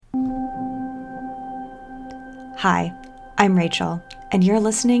Hi, I'm Rachel, and you're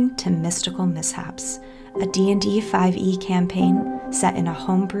listening to Mystical Mishaps, a D&D 5e campaign set in a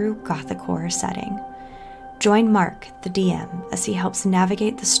homebrew gothic horror setting. Join Mark, the DM, as he helps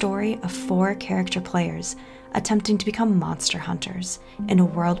navigate the story of 4 character players attempting to become monster hunters in a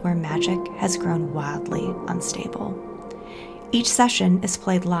world where magic has grown wildly unstable. Each session is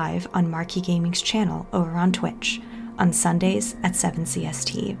played live on Marquee Gaming's channel over on Twitch on Sundays at 7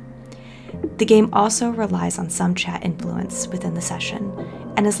 CST. The game also relies on some chat influence within the session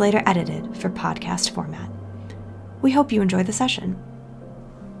and is later edited for podcast format. We hope you enjoy the session.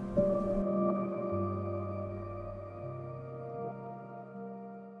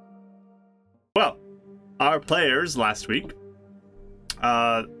 Well, our players last week,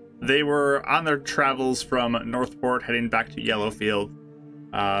 they were on their travels from Northport heading back to Yellowfield.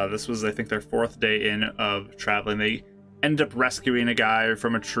 This was, I think, their 4th day in of traveling. They ended up rescuing a guy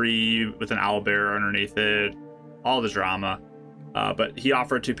from a tree with an owlbear underneath it. All the drama. But he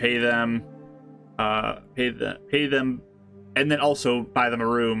offered to pay them, and then also buy them a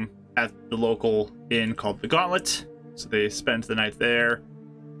room at the local inn called the Gauntlet. So they spent the night there,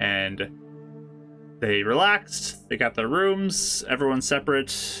 and they relaxed. They got their rooms. Everyone's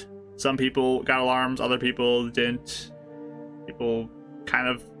separate. Some people got alarms, other people didn't. People kind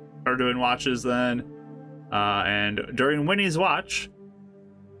of are doing watches then. And during Winnie's watch,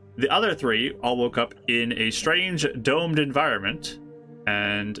 the other 3 all woke up in a strange domed environment,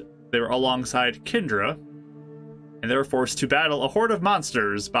 and they were alongside Kendra, and they were forced to battle a horde of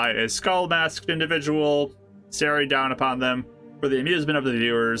monsters by a skull-masked individual staring down upon them for the amusement of the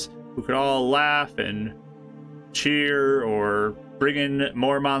viewers, who could all laugh and cheer or bring in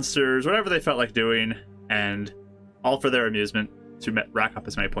more monsters, whatever they felt like doing, and all for their amusement to rack up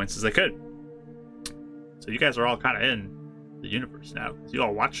as many points as they could. So you guys are all kind of in the universe now, because you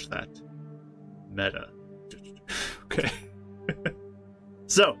all watched that. Meta. Okay.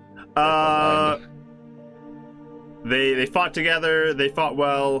 So, they fought together, they fought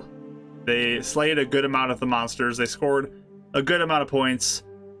well, they slayed a good amount of the monsters, they scored a good amount of points,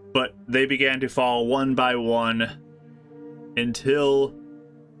 but they began to fall one by one until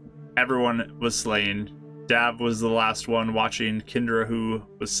everyone was slain. Dav was the last one, watching Kendra, who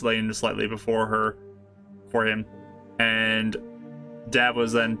was slain slightly before him, and Dav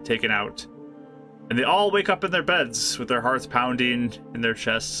was then taken out. And they all wake up in their beds with their hearts pounding in their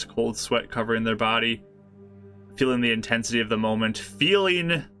chests, cold sweat covering their body, feeling the intensity of the moment,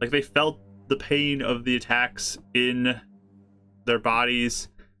 feeling like they felt the pain of the attacks in their bodies.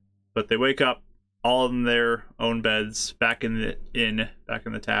 But they wake up all in their own beds, back in the inn, back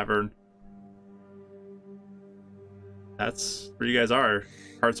in the tavern. That's where you guys are.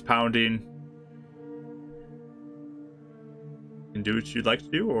 Hearts pounding. You can do what you'd like to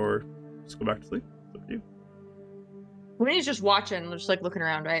do, or just go back to sleep. It's up to you. Winnie's just watching, just like looking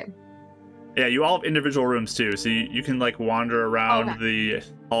around, right? Yeah, you all have individual rooms too, so you can like wander around the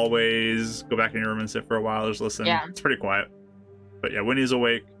hallways, go back in your room and sit for a while, just listen. Yeah. It's pretty quiet. But yeah, Winnie's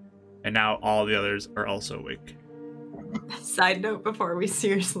awake, and now all the others are also awake. Side note, before we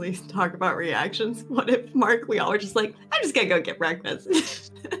seriously talk about reactions, what if Mark, we all were just like, I'm just gonna go get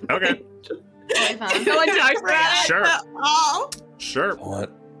breakfast. Okay. No one talks about it. Sure. Oh. Sure. I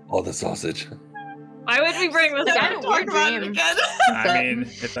want all the sausage. Why would we bring this up? Talk about it again. I mean,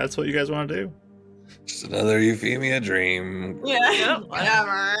 if that's what you guys want to do. Just another Euphemia dream. Yeah. Yep.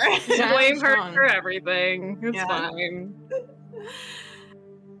 Whatever. Blame her for everything. It's fine.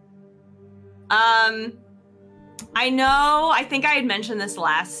 I think I had mentioned this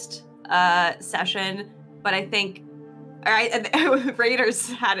last session, but I think Raiders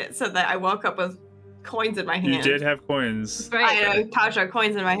had it so that I woke up with coins in my hand. You did have coins. Right. I pouch of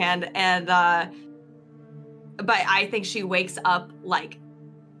coins in my hand, and but I think she wakes up like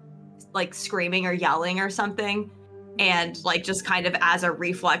screaming or yelling or something, and like just kind of as a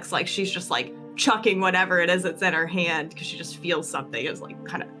reflex, like she's just like chucking whatever it is that's in her hand because she just feels something is like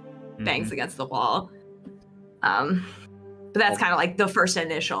kind of bangs against the wall. But that's kind of like the first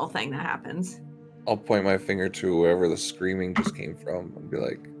initial thing that happens. I'll point my finger to wherever the screaming just came from and be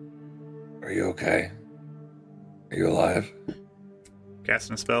like, "Are you okay? Are you alive?"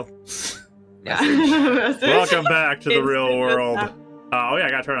 Casting a spell. Yeah. Welcome back to the real world. Stuff. Oh yeah, I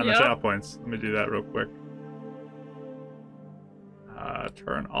gotta turn on the channel points. Let me do that real quick.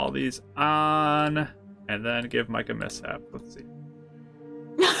 Turn all these on, and then give Mike a mishap. Let's see.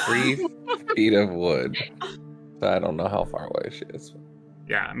 3 feet of wood. So I don't know how far away she is.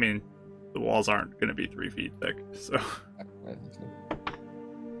 Yeah, I mean, the walls aren't going to be 3 feet thick, so.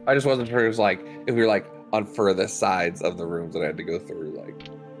 I just wasn't sure if it was like, if we were like on furthest sides of the rooms that I had to go through, like.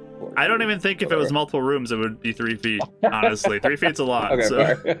 I don't even think if it was multiple rooms, it would be 3 feet. Honestly, 3 feet's a lot. Okay, so.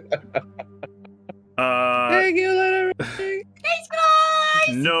 fair. Thank you, let everything. Thanks,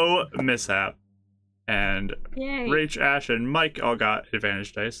 guys! No mishap. And Yay. Rach, Ash, and Mike all got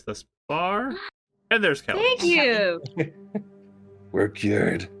advantage dice thus far. And there's Kelly. Thank you. We're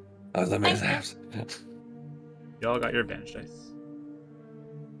cured of the mishaps. Y'all got your advantage dice.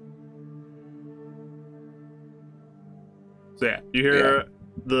 So yeah, you hear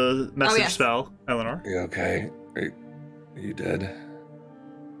the message yes. spell, Eleanor. Are you okay? Are you dead?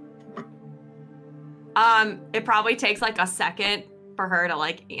 It probably takes like a second for her to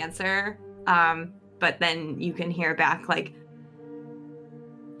like answer. But then you can hear back like,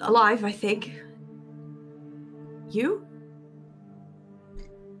 alive, I think. You?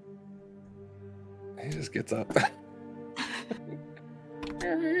 He just gets up.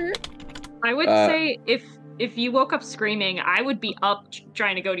 I would say if you woke up screaming, I would be up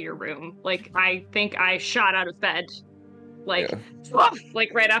trying to go to your room. Like, I think I shot out of bed. Like,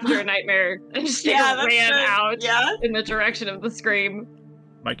 like right after a nightmare. I just ran out in the direction of the scream.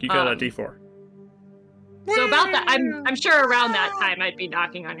 Mike, you got a D4. So about that, I'm sure around that time I'd be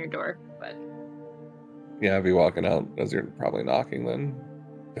knocking on your door. But Yeah, I'd be walking out as you're probably knocking then.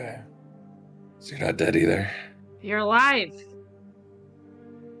 Okay. So you're not dead either. you're alive.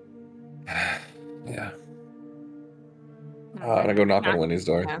 Yeah. And I go knock on Winnie's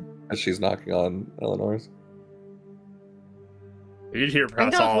door Yeah. as she's knocking on Eleanor's. You'd hear I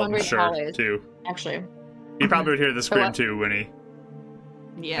think us I was all, I'm wondering sure, hallways. too. Actually, You probably would hear the scream what? too, Winnie.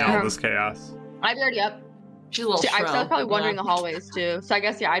 Yeah. All this chaos. I'd be already up. She's a little See, I shrill. was probably wondering the hallways too. So I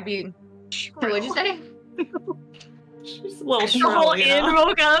guess I'd be. Wait, what'd you say? She's a little The shrill, whole you inn know?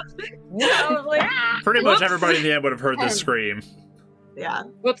 woke up. I was like, Pretty much whoops. everybody in the end would have heard this scream. Yeah.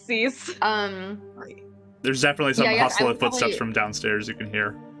 Whoopsies. There's definitely some Yeah, I guess I hustle would of footsteps probably- from downstairs you can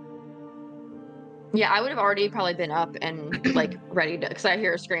hear. Yeah, I would have already probably been up and like ready to, because I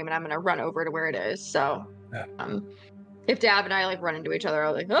hear a scream and I'm gonna run over to where it is. So, Yeah. if Dab and I like run into each other,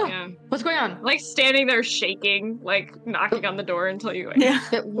 I'm like, oh, Yeah. what's going on? Like standing there shaking, like knocking on the door until you. Yeah.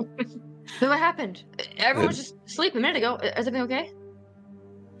 What happened? Everyone was just asleep a minute ago. Is everything okay?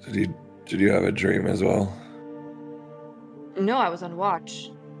 Did you have a dream as well? No, I was on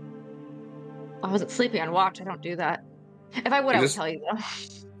watch. I wasn't sleeping on watch. I don't do that. If I would, You I would just- tell you though.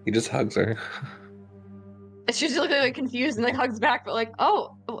 He just hugs her. She's looking like confused and like hugs back, but like,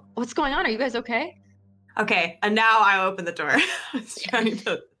 oh, what's going on? Are you guys okay? Okay, and now I open the door. I was trying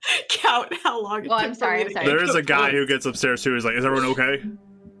to count how long it Oh, took I'm for sorry, me I'm to sorry. get There is to a guy point. who gets upstairs too. He's like, "Is everyone okay?"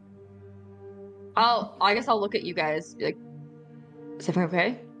 I guess I'll look at you guys. Be like, is everything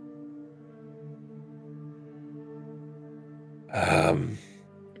okay?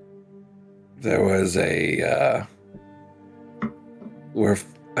 There was a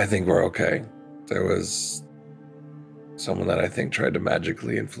I think we're okay. There was someone that I think tried to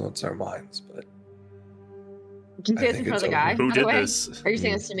magically influence our minds, but Can you I say this in think front of it's the guy? Who by the did way? this? Are you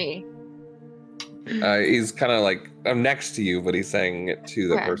saying this to me? he's kind of like, I'm next to you, but he's saying it to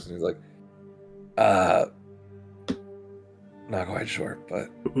the Okay. person who's like, not quite sure, but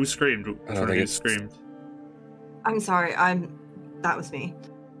Who screamed? I Which don't one of think you it's- screamed? I'm sorry. That was me.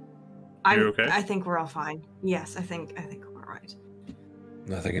 You okay? I think we're all fine. Yes, I think we're all right.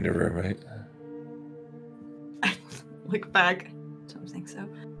 nothing in your room, right? I look back. Don't think so.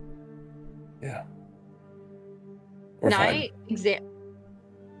 Yeah. We're Can fine.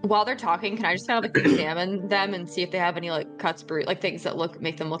 While they're talking, can I just kind of like examine them and see if they have any like cuts, like things that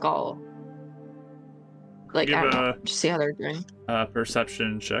make them look all like Give I don't know, a- just see how they're doing.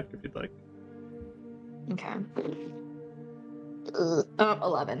 Perception check if you'd like. Okay.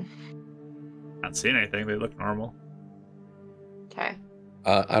 11. Not seeing anything. They look normal. Okay.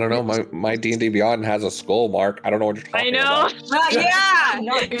 I don't know. My D&D Beyond has a skull mark. I don't know what you're I talking know. about. Well, yeah.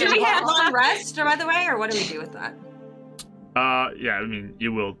 Not Do good. we have long rest, or by the way, or what do we do with that? Yeah. I mean,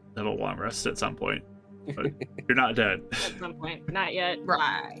 you will have a long rest at some point, but you're not dead. At some point, not yet.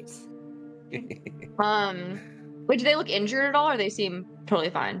 Right. Wait, do they look injured at all, or they seem totally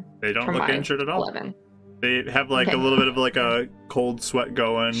fine? They don't From look my injured at all. 11. They have like Okay. a little bit of like a cold sweat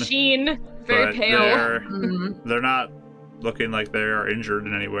going, Sheen, very but pale. they're not looking like they are injured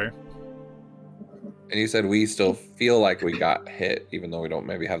in any way. And you said we still feel like we got hit, even though we don't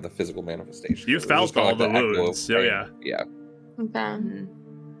maybe have the physical manifestation. You It was felt just kinda all the echo wounds, of oh, pain. yeah. Yeah.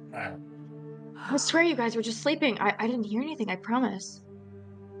 Okay. I swear you guys were just sleeping. I didn't hear anything, I promise.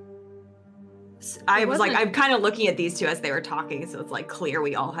 I It was like, wasn't- I'm kind of looking at these two as they were talking, so it's like clear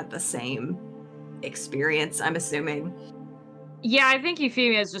we all had the same experience, I'm assuming. Yeah, I think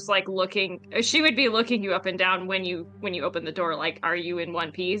Euphemia is just like looking. She would be looking you up and down when you open the door. Like, are you in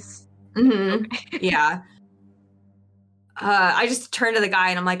one piece? Mm-hmm. Okay. Yeah. I just turned to the guy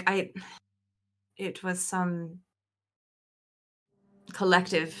and I'm like, it was some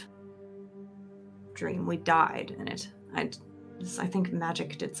collective dream. We died in it. I think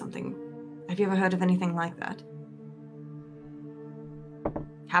magic did something. Have you ever heard of anything like that?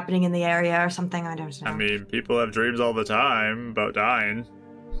 Happening in the area or something? I don't know. I mean, people have dreams all the time about dying,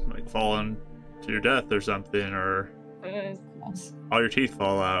 like falling to your death or something, or Yes. all your teeth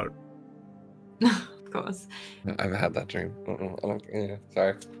fall out. Of course. I've had that dream. Yeah,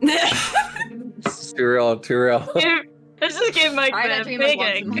 sorry. Too real. This just gave Mike I had that the dream like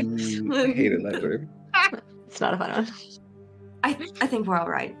big once egg. I hated that dream. It's not a fun one. I think we're all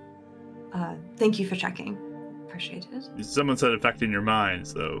right. Thank you for checking. Appreciate it. Someone said affecting your mind,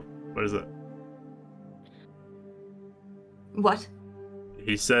 so what is it? What?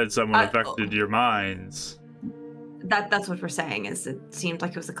 He said someone oh. affected your minds. That's what we're saying. Is it seemed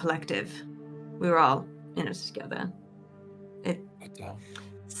like it was a collective. We were all in it together. It What the?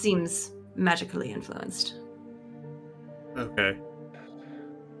 seems magically influenced. Okay.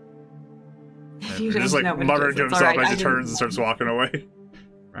 If He you don't just like know what it muttering is, to it's himself all right. as he I didn't- turns and starts walking away.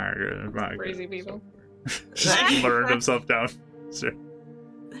 My God, my Crazy God. people. Just muttering to himself down. So,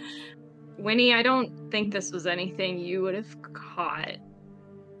 Winnie, I don't think this was anything you would have caught.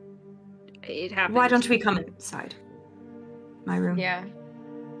 It happened. Why don't we come inside? My room. Yeah.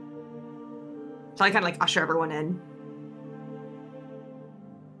 So I kind of like usher everyone in.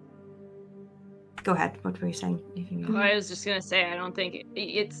 Go ahead. What were you saying? Anything Oh, I was just gonna say, I don't think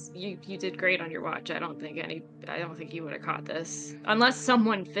it's you. You did great on your watch. I don't think you would have caught this unless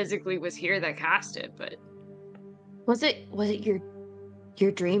someone physically was here that cast it. But Was it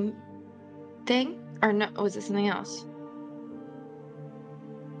your dream thing? Or no, was it something else?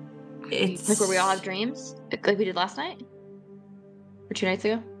 It's Like where we all have dreams? Like we did last night? Or 2 nights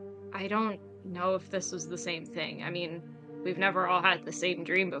ago? I don't know if this was the same thing. I mean, we've never all had the same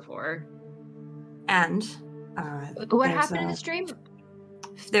dream before. And What there's happened in a- this dream?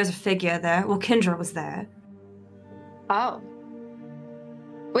 There's a figure there. Well, Kendra was there. Oh.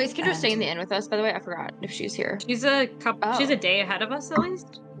 Wait, is Kendra And- staying in the inn with us, by the way? I forgot if she's here. She's a couple. She's Oh. a day ahead of us, at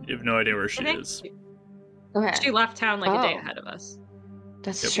least. you have no idea where she I think is. Okay. she left town like a day Oh. ahead of us.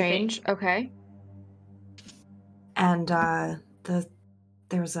 That's Yep. strange. Okay. And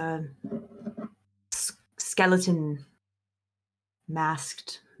there's a skeleton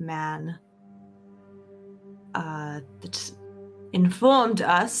masked man that informed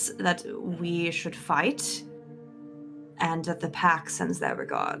us that we should fight and that the pack sends their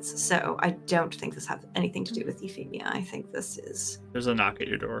regards. So I don't think this has anything to do with Euphemia. I think this is... There's a knock at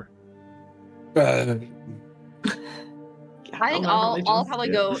your door. I think I'll I'll probably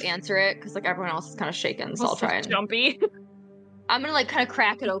go answer it because like everyone else is kind of shaken, so I'll Also try and jumpy. I'm gonna like kind of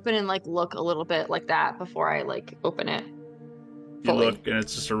crack it open and like look a little bit like that before I like open it. You Fully. look, and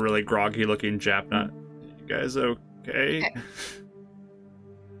it's just a really groggy looking Japnut. You guys okay?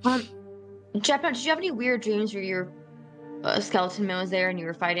 Japnut, did you have any weird dreams where your skeleton man was there and you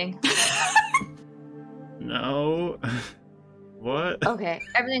were fighting? No. What? Okay,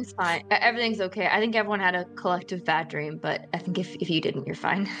 everything's fine. Everything's okay. I think everyone had a collective bad dream, but I think if you didn't, you're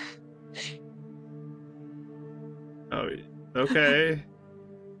fine. Oh, okay.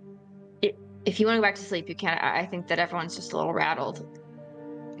 If you want to go back to sleep, you can. I think that everyone's just a little rattled.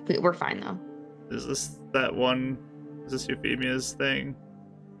 We're fine though. Is this that one? Is this Euphemia's thing?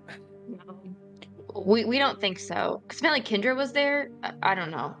 No. We don't think so. Cause apparently Kendra was there. I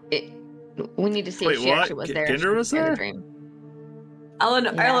don't know. We need to see Wait, if she what? actually was there. Kendra was She had a there? dream.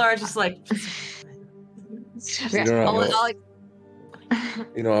 Eleanor just like... Yeah, don't I'll- know. I'll-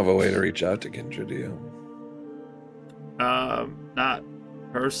 You don't have a way to reach out to Kendra, do you? Not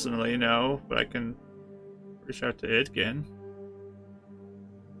personally, no, but I can reach out to Idkin.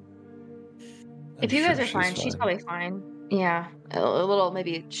 If I'm you guys sure are fine, she's probably fine. Yeah, a little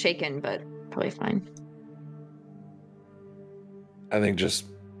maybe shaken, but probably fine. I think just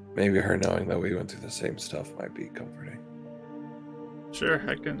maybe her knowing that we went through the same stuff might be comforting. Sure,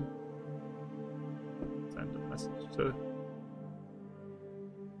 I can send a message to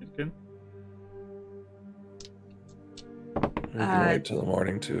Idkin. We can wait till the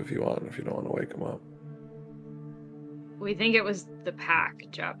morning too if you want. If you don't want to wake him up. We think it was the pack,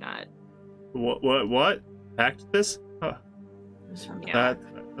 Jobnut. What? Packed this? Huh. Yeah.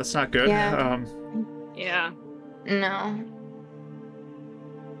 That's not good. Yeah. Yeah. No.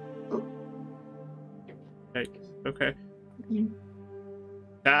 Okay. Mm.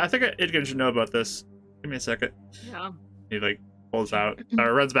 I think Idkin should know about this. Give me a second. Yeah. He like pulls out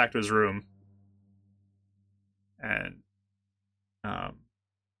or runs back to his room. And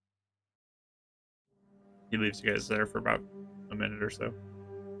he leaves you guys there for about a minute or so.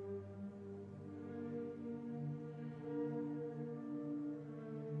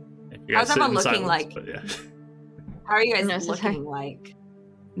 You guys How's sit everyone in looking silence, like? but yeah. How are you guys No, it's just looking like,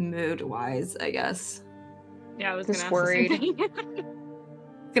 mood-wise? I guess Yeah, I was Just gonna ask the same worried. thing.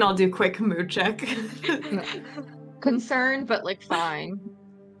 we can all do a quick mood check. Concerned, but like fine.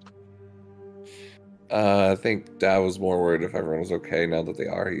 I think Dad was more worried if everyone was okay. Now that they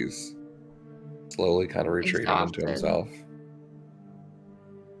are, he's slowly kind of retreating into Exhausted. himself.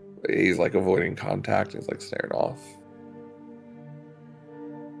 He's like avoiding contact. He's like staring off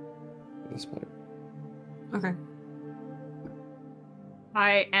at this point. Okay.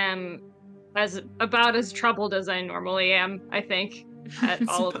 I am about as troubled as I normally am, I think, at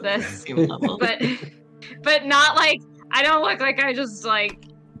all of this. But not like, I don't look like I just like,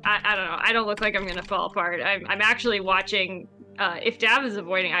 I don't know, I don't look like I'm gonna fall apart. I'm actually watching, if Dav is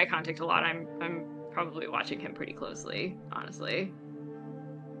avoiding eye contact a lot, I'm probably watching him pretty closely, honestly.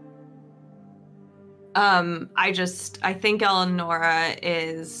 I think Eleonora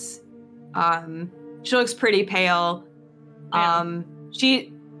is, she looks pretty pale. Yeah.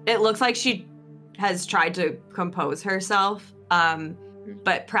 It looks like she has tried to compose herself.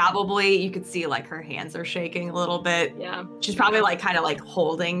 But probably you could see like her hands are shaking a little bit. Yeah. She's probably like kind of like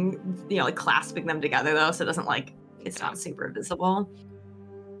holding, like clasping them together though, so it doesn't like, it's not super visible.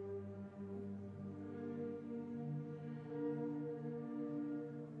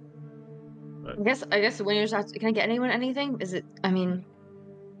 I guess when you're just, can I get anyone anything?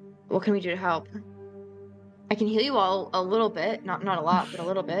 What can we do to help? I can heal you all a little bit, not a lot, but a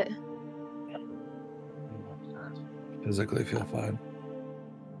little bit. Physically feel fine.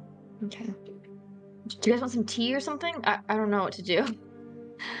 Okay. Do you guys want some tea or something? I don't know what to do.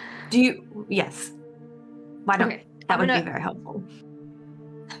 Yes. Why don't, Okay. that would be very helpful.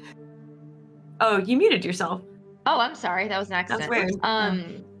 Oh, you muted yourself. Oh, I'm sorry. That was an accident. That's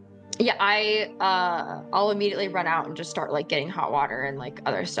weird. Yeah, I'll immediately run out and just start like getting hot water and like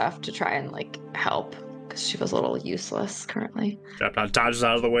other stuff to try and like help because she feels a little useless currently. Japton dodges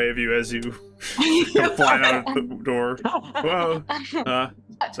out of the way of you as you come flying out of the door. Whoa.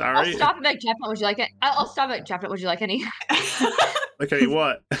 Sorry. I'll stop and be like, Japton, would you like it? I'll stop at Japton, would you like any? Okay,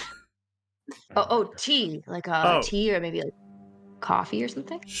 what? Oh, tea. Like tea or maybe like coffee or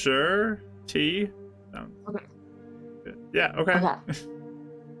something? Sure. Tea. Okay. Good. Yeah, okay.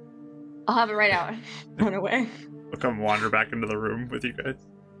 I'll have it right out. Run away. I'll come wander back into the room with you guys.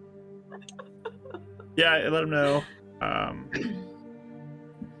 Yeah, let him know.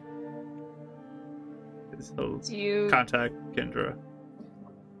 Do you contact Kendra.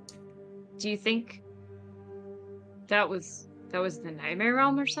 Do you think that was the nightmare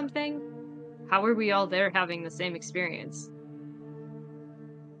realm or something? How were we all there having the same experience?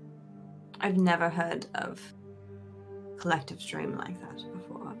 I've never heard of collective dream like that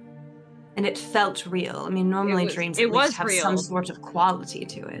before. And it felt real. I mean, normally dreams at least have some sort of quality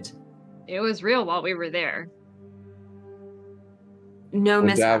to it. It was real while we were there. No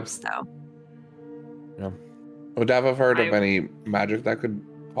mishaps, though. Yeah. Would Dav have heard of any magic that could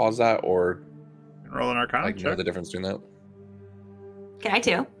cause that, or roll an Arcana like check? know the difference between that? Can I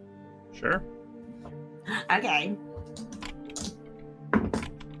too? Sure. Okay.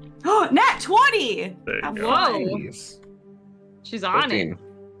 Oh, nat 20! Whoa! Nice. She's on 15. it.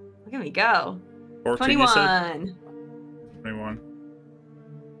 Look at me go. 14, 21. 21.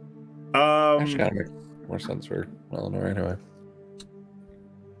 Actually, gotta make more sense for Eleanor anyway.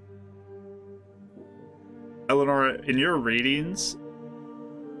 Eleanor, in your readings,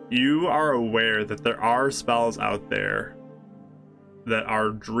 you are aware that there are spells out there that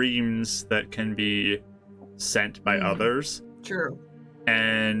are dreams that can be sent by others. True.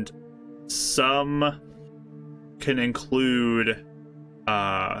 And some can include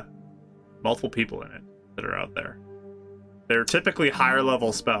multiple people in it that are out there. They're typically higher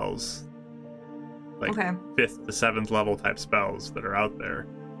level spells. Like 5th to 7th level type spells that are out there.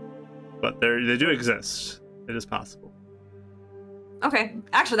 But they do exist. It is possible. Okay.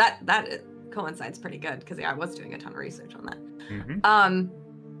 Actually, that coincides pretty good because I was doing a ton of research on that. Mm-hmm.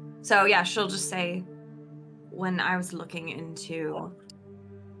 So yeah, she'll just say, when I was looking into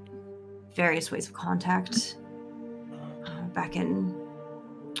various ways of contact back in,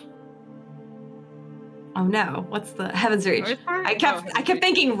 oh no, what's the Heaven's Reach? I kept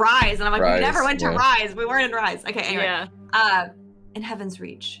thinking Rise, and I'm like, we never went to Rise. We weren't in Rise. Okay, anyway. Yeah. In Heaven's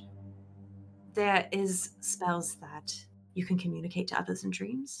Reach, there is spells that you can communicate to others in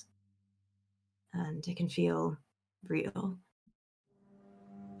dreams, and it can feel real.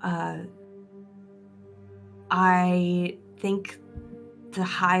 I think the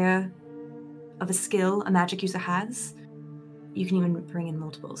higher of a skill a magic user has, you can even bring in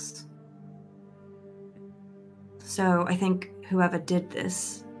multiples. So I think whoever did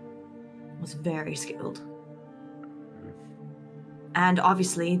this was very skilled. And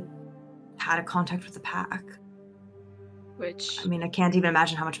obviously had a contact with the pack. Which, I mean, I can't even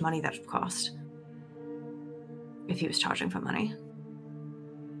imagine how much money that would cost if he was charging for money.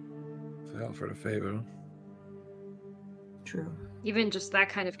 They offered a favor. True. even just that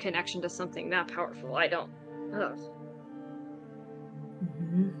kind of connection to something that powerful, I don't. Ugh.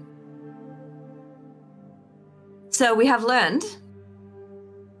 Mm-hmm. So we have learned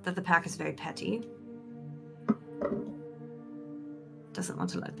that the pack is very petty. Doesn't want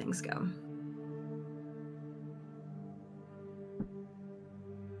to let things go.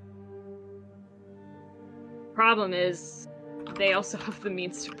 Problem is, they also have the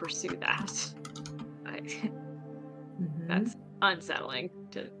means to pursue that. Mm-hmm. That's unsettling,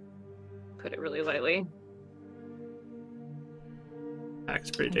 to put it really lightly.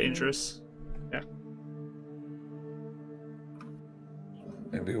 Pack's pretty Agreed. dangerous. Yeah.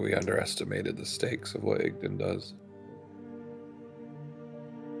 Maybe we underestimated the stakes of what Igden does.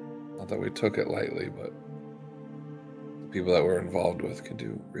 Not that we took it lightly, but the people that we're involved with can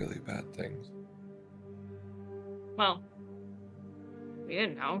do really bad things. Well, we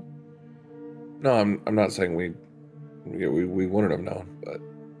didn't know. No, I'm not saying we wouldn't have known, but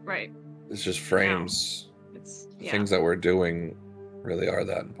Right. it's just frames. It's The things that we're doing really are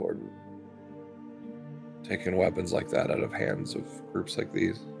that important. Taking weapons like that out of hands of groups like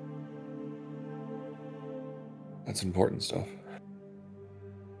these. That's important stuff.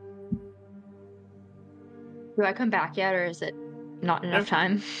 Do I come back yet, or is it not enough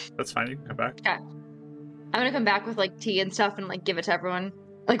time? That's fine. You can come back. I'm gonna come back with like tea and stuff and like give it to everyone.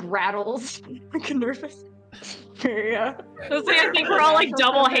 Like rattles. Like nervous. Yeah. Honestly, I think we're all like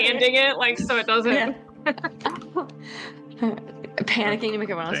double handing it, like so it doesn't. Yeah. Panicking to make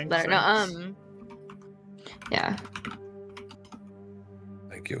everyone else Thanks, better. thanks. No, yeah.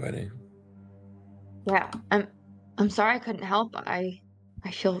 Thank you, Eddie. Yeah. I'm sorry I couldn't help. I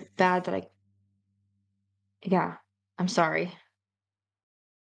feel bad that yeah. I'm sorry.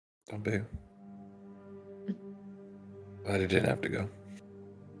 Don't be. Glad he didn't have to go.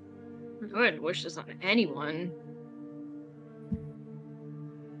 I wouldn't wish this on anyone. Do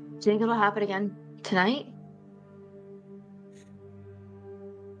you think it'll happen again tonight?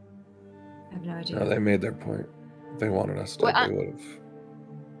 I have no idea. No, they made their point. If they wanted us to, Well, they would have.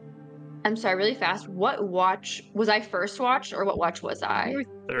 I'm sorry, really fast. What watch was I first watched, or what watch was I?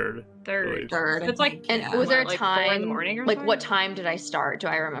 Third. Third. Third, I It's like- think, And yeah. was there a What, like 4 in the time? morning or Like, something? what time did I start? Do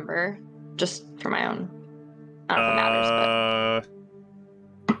I remember? Just for my own. I don't know if it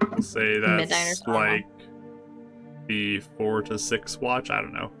matters, We'll say Midnight or that's something. like the 4 to 6 watch. I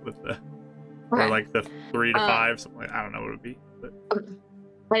don't know with the but or like the 3 to Um, 5 something. Like, I don't know what it would be.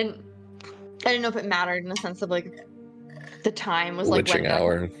 But I didn't know if it mattered in the sense of like the time was like Witching when I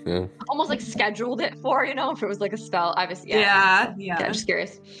hour. Yeah. almost like scheduled it for, you know, if it was like a spell. Obviously, Yeah. just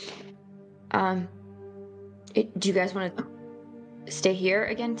curious. Do you guys want to stay here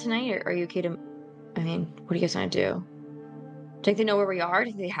again tonight, or are you okay to? I mean, what do you guys want to do? Do you think they know where we are?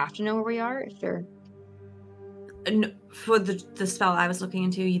 Do they have to know where we are if they're? And for the spell I was looking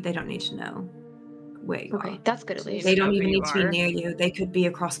into, they don't need to know where you Okay, are. that's good at least. They know don't who even you need to be are. near you. They could be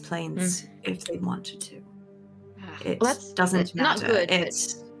across planes if they wanted to. It Well, that's doesn't not matter. good, but-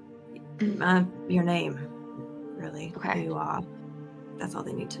 It's your name, really. Okay. Who you are. That's all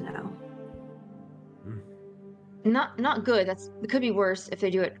they need to know. Not good. It could be worse if they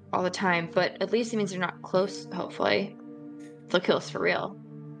do it all the time, but at least it means they're not close, hopefully. They'll kill us for real.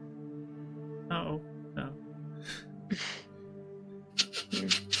 no.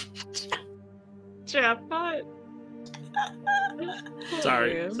 Jackpot.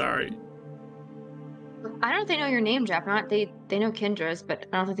 Sorry. I don't think they know your name, Japanot. They know Kendra's, but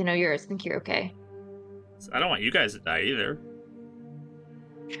I don't think they know yours. I think you're okay. I don't want you guys to die either.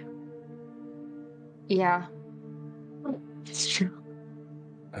 Yeah. It's true.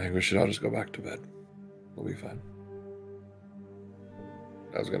 I think we should all just go back to bed. We'll be fine.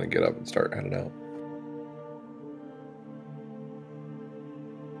 I was gonna get up and start heading out.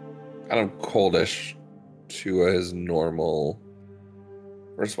 Kind of coldish to his normal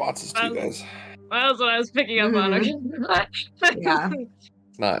responses to you guys. That's what I was picking up on. Yeah.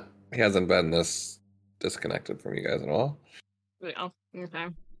 It's not. He hasn't been this disconnected from you guys at all. Yeah. Okay.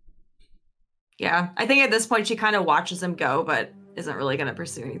 Yeah. I think at this point she kind of watches him go, but isn't really going to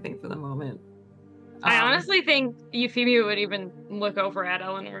pursue anything for the moment. I honestly think Euphemia would even look over at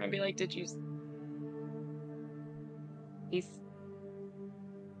Eleanor and be like, "Did you?"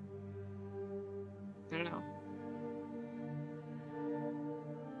 I don't know.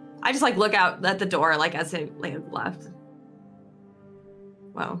 I just like look out at the door like as they left.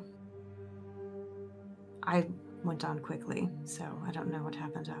 Well, I went on quickly, so I don't know what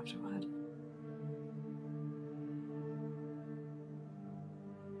happened afterward.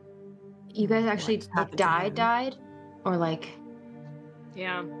 You guys actually What like happened to him? died? Or like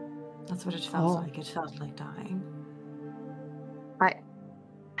Yeah. That's what it felt Oh. like. It felt like dying. I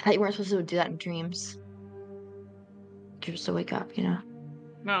thought you weren't supposed to do that in dreams. You're supposed to wake up, you know?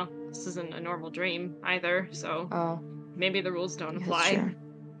 Well, this isn't a normal dream either, so Oh, maybe the rules don't yeah, that's apply. true.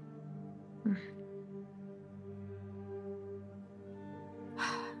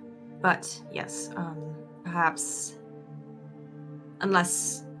 But yes, perhaps,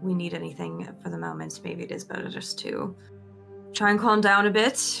 unless we need anything for the moment, maybe it is better just to try and calm down a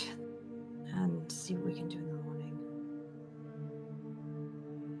bit and see what we can do in the morning.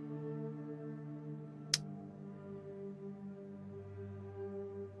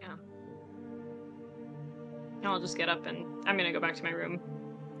 Yeah. I'll just get up and I'm gonna go back to my room.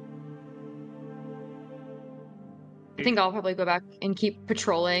 I think I'll probably go back and keep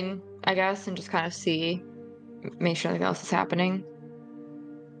patrolling, I guess, and just kind of make sure nothing else is happening.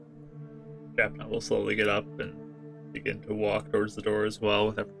 Captain will slowly get up and begin to walk towards the door as well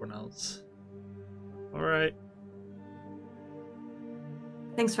with everyone else. All right.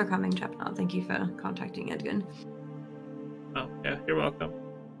 Thanks for coming, Chapnell. Thank you for contacting Edgin. Oh, yeah, you're welcome.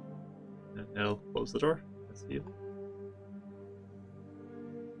 And he'll close the door. That's you.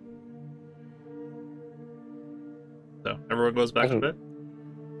 So, everyone goes back to bed?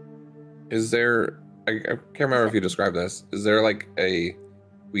 Is there... I can't remember if you described this. Is there like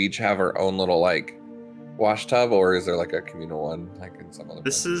we each have our own little like wash tub, or is there like a communal one like in some other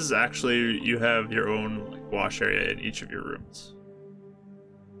This places? is actually, you have your own like wash area in each of your rooms.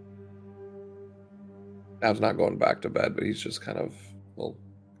 Dad's not going back to bed, but he's just kind of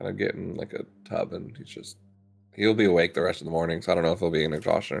getting like a tub, and he'll be awake the rest of the morning, so I don't know if he'll be in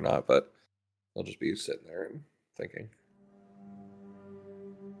exhaustion or not, but he'll just be sitting there and thinking.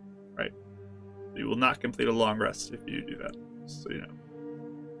 Right. You will not complete a long rest if you do that, so you know.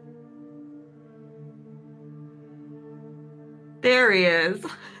 There he is.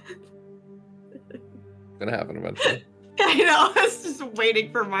 It's gonna happen eventually. I know. I was just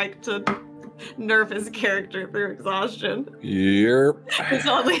waiting for Mike to nerf his character through exhaustion. Yep. It's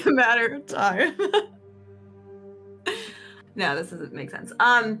only a matter of time. No, this doesn't make sense.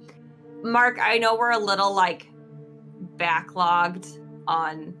 Mark, I know we're a little like backlogged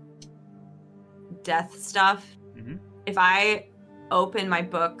on death stuff. Mm-hmm. If I open my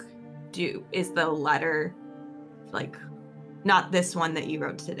book, is the letter like not this one that you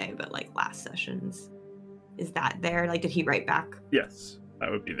wrote today, but like last session's? Is that there? Like, did he write back? Yes, that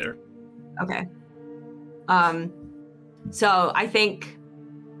would be there. Okay. So I think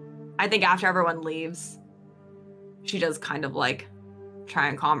after everyone leaves, she does kind of like try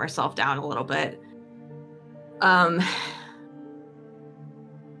and calm herself down a little bit. Kind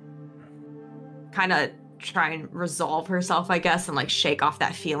of try and resolve herself, I guess, and like shake off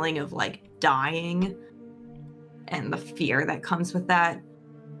that feeling of like dying and the fear that comes with that.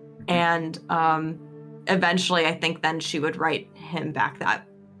 And eventually I think then she would write him back that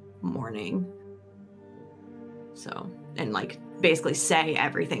morning. So, and like basically say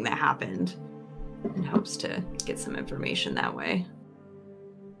everything that happened in hopes to get some information that way.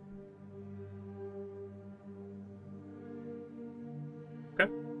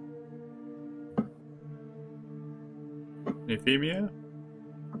 Okay. Euphemia?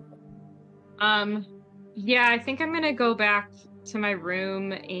 Yeah, I think I'm gonna go back to my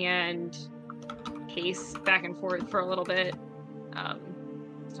room and pace back and forth for a little bit.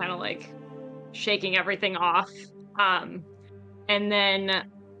 Kind of like shaking everything off. And then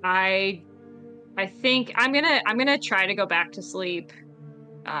I think I'm gonna try to go back to sleep.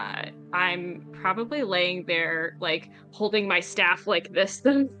 I'm probably laying there like holding my staff like this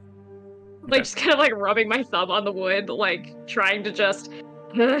then. Like just kind of like rubbing my thumb on the wood, like trying to just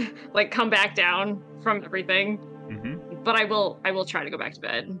like come back down from everything. Mm-hmm. But I will try to go back to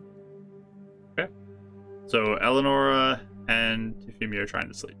bed. Okay. So Eleonora and Euphemia are trying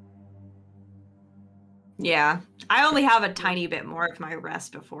to sleep. Yeah. I only have a tiny bit more of my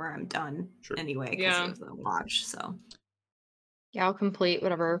rest before I'm done anyway because of the watch, so. Yeah, I'll complete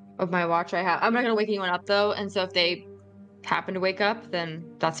whatever of my watch I have. I'm not going to wake anyone up, though, and so if they happen to wake up, then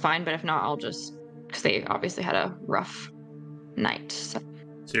that's fine, but if not, I'll just... Because they obviously had a rough night, so...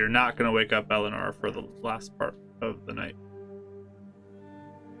 So you're not going to wake up Eleanor for the last part of the night?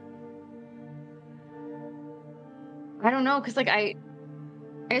 I don't know, because, like, I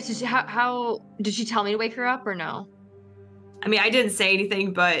I guess how did she tell me to wake her up or no? I mean, I didn't say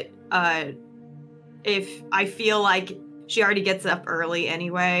anything, but if I feel like she already gets up early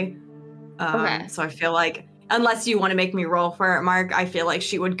anyway, Okay. so I feel like unless you want to make me roll for it, Mark, I feel like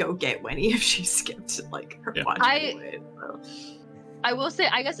she would go get Winnie if she skipped like her watch. I will say,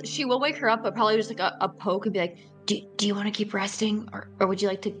 I guess she will wake her up, but probably just like a poke and be like, do you want to keep resting or would you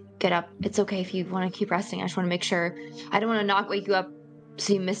like to get up? It's okay if you want to keep resting. I just want to make sure. I don't want to wake you up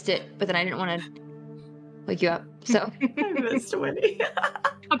so you missed it, but then I didn't want to wake you up. So I missed Winnie.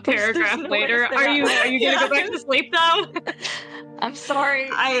 A paragraph no later, way to are you stay gonna up. go back to sleep though? I'm sorry.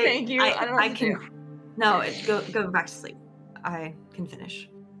 Thank you. I don't know what I to can. do. No, go back to sleep. I can finish.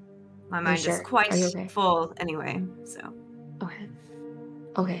 My mind sure? is quite Are you okay? full anyway. So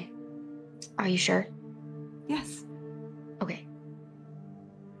Okay. Are you sure? yes. Okay.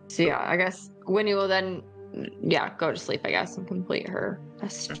 So yeah, I guess Winnie will then, go to sleep, I guess, and complete her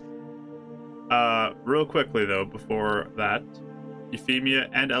rest. Real quickly though, before that, Euphemia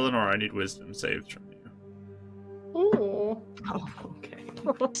and Eleanor, I need wisdom saves from you. Ooh. Oh, okay.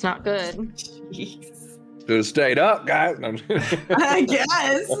 It's not good. Jeez. Should have stayed up, guys. No, I'm just- I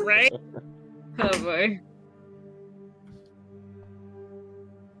guess. Right? Oh boy.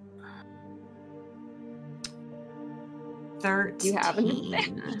 You haven't.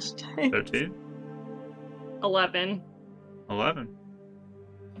 13? 11. 11.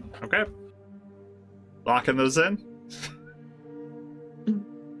 Okay. Locking those in?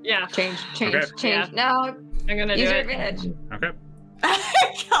 Yeah, Change. Okay. Yeah. No, I'm gonna do use your it. advantage. Okay.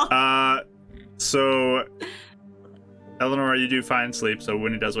 So, Eleanor, you do find sleep, so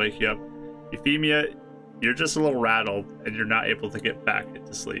Winnie does wake you up. Euphemia, you're just a little rattled, and you're not able to get back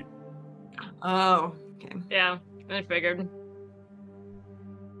into sleep. Oh, okay. Yeah, I figured.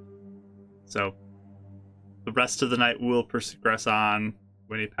 So, the rest of the night will progress on.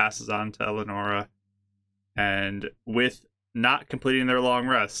 Winnie passes on to Eleonora, and with not completing their long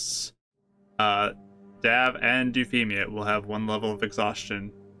rests, Dav and Euphemia will have 1 level of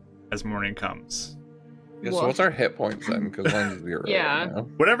exhaustion as morning comes. Yeah, so what's our hit points then? Because mine's 0. Yeah. Right now.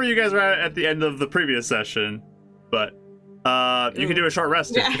 Whatever you guys were at the end of the previous session, but you can do a short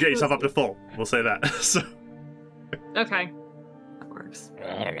rest to get yourself up to full. We'll say that. So Okay. That works.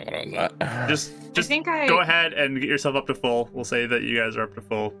 I don't know what was that. just I think go ahead and get yourself up to full. We'll say that you guys are up to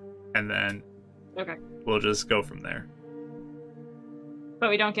full, and then Okay. we'll just go from there. But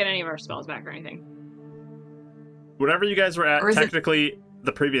we don't get any of our spells back or anything. Whatever you guys were Or at is it- technically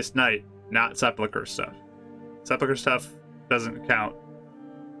the previous night, not sepulcher stuff. Sepulcher stuff doesn't count,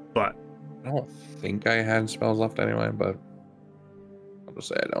 but I don't think I had spells left anyway, but I'll just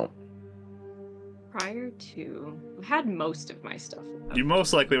say I don't. Prior to, I had most of my stuff. you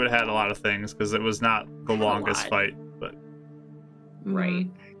most likely would have had a lot of things because it was not the Had a longest lot. fight. But Right.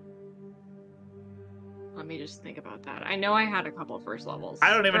 Let me just think about that. I know I had a couple first levels.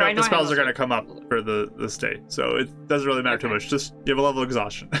 I don't even Or know if the I had spells are most going to of come up them. for the stay, so it doesn't really matter too Okay. much. Just you have a level of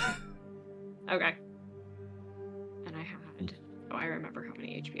exhaustion. Okay. And I had. Oh, I remember how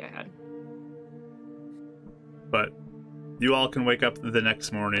many HP I had. But you all can wake up the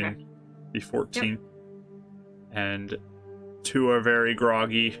next morning, Okay. the 14th, and 2 are very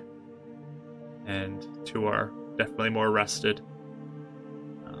groggy, and 2 are definitely more rested.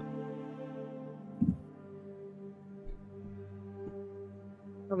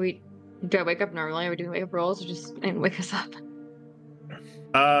 Do I wake up normally? Are we doing wake up rolls or just wake us up?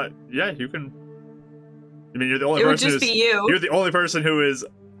 Yeah, you can. I mean, you're the only It would person. just be you. You're the only person who is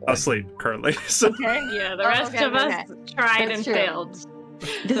asleep currently. So Okay. Yeah, the Oh, rest okay, of us tried That's and true. failed.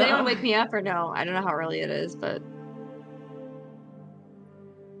 Does So- anyone wake me up or no? I don't know how early it is, but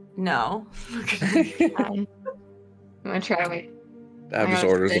No. I'm gonna try to wake. Dab I just got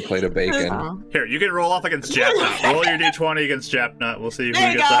orders a six. plate of bacon. Oh. here, you can roll off against Japnut. Roll your d20 against Japnut. We'll see who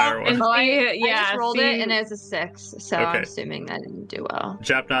There you gets the go. higher one. And Oh, see, I yeah, just rolled see, it and it's a 6, so Okay. I'm assuming that didn't do well.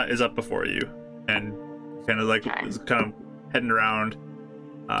 Japnut is up before you, and kind of like Okay. is kind of heading around.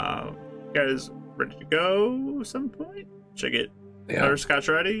 You guys ready to go? At some point? Should I get Yeah. butterscotch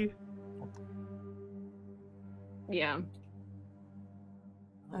ready? Yeah.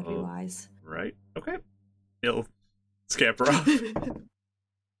 That'd be Oh. wise. Right. Okay. You'll scamper off.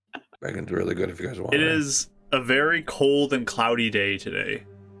 Bacon's really good if you guys want It is a very cold and cloudy day today.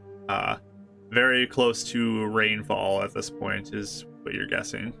 Very close to rainfall at this point is what you're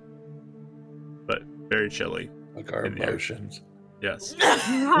guessing. But very chilly. Like our in the air. emotions. Yes.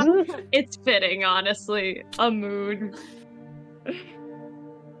 It's fitting, honestly. A mood.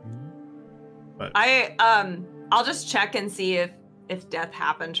 But I'll just check and see if death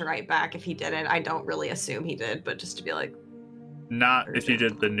happened right back. If he didn't, I don't really assume he did, but just to be like, Not if you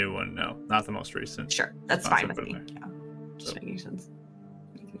did the new one, no. Not the most recent. Sure, that's Not fine with something me. there. Yeah, just So. making sense.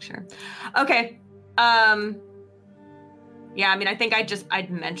 Making sure. Okay. Yeah, I mean, I think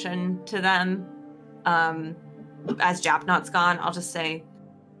I'd mention to them, as Japnot's gone, I'll just say,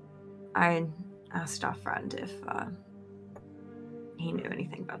 I asked our friend if he knew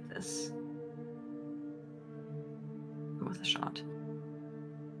anything about this. Worth a shot.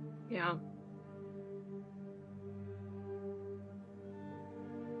 Yeah.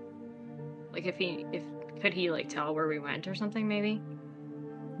 Like could he like tell where we went or something maybe?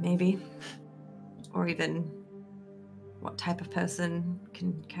 Maybe. Or even what type of person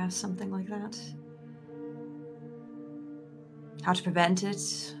can cast something like that. How to prevent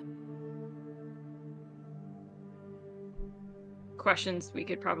it. Questions we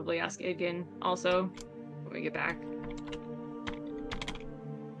could probably ask Idgin also when we get back.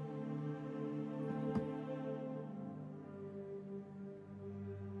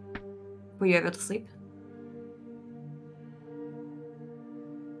 Were you able to sleep?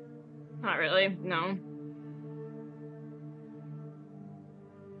 Not really, no.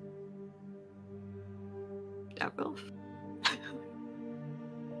 Devil.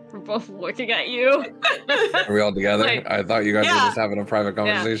 We're both looking at you. Are we all together? Like- I thought you guys were Yeah. just having a private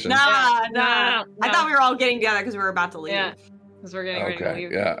conversation. Nah. No. I thought we were all getting together because we were about to leave. Yeah. Because we're getting ready to Okay.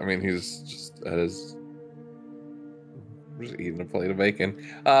 leave. Yeah. I mean, he's just at his. Just eating a plate of bacon.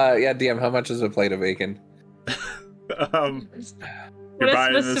 Yeah, DM. How much is a plate of bacon? You're What a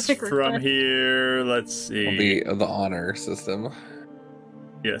buying this specific from request. here. Let's see. The honor system.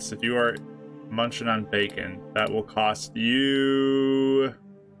 Yes, if you are munching on bacon, that will cost you.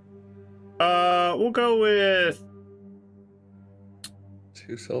 We'll go with.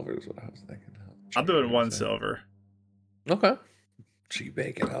 2 silver is what I was thinking. I'm doing 1 silver. Okay. Cheap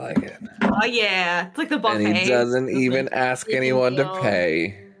bacon. I like it. Oh yeah, it's like the buffet. And he doesn't even ask Bacon anyone to deal.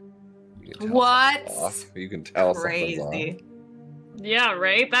 pay. You can tell What? something's off. You can tell something's off. Crazy. Yeah,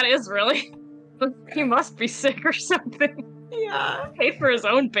 right? That is really. He must be sick or something. Yeah. Pay for his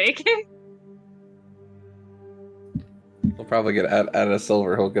own bacon? He'll probably get at a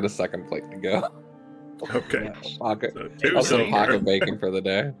silver. He'll get a second plate to go. Okay. Pocket. So 2 Also silver. pocket bacon for the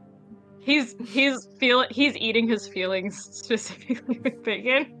day. He's eating his feelings specifically with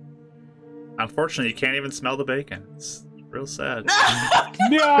bacon. Unfortunately, you can't even smell the bacon. It's real sad.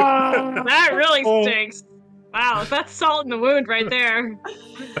 That really stinks. Wow, that's salt in the wound right there.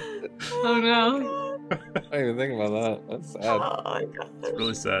 Oh no. I didn't even think about that. That's sad. Oh my god. It's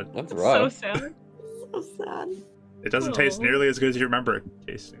really sad. That's So rough. sad. So sad. It doesn't taste Oh. nearly as good as you remember it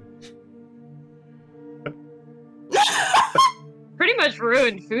tasting. Pretty much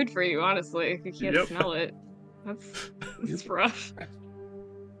ruined food for you, honestly. If you can't Yep. smell it. That's rough.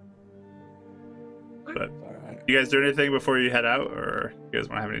 But All right. you guys do anything before you head out, or you guys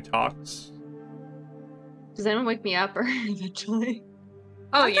want to have any talks? Does anyone wake me up or eventually?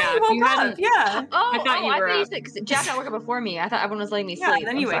 Oh I yeah, thought if you you woke hadn't. up, yeah. Oh, thought you were you up. said because Jack got woke up before me. I thought everyone was letting me Yeah, sleep.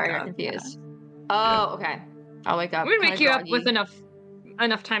 then I'm you wake sorry, up, I'm confused. Oh, okay. I'll wake up. We'd kinda make you up groggy. with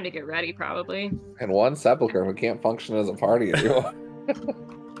enough time to get ready, probably. And one sepulcher, we can't function as a party anymore.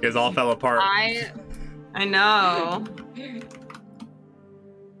 You guys all fell apart. I know.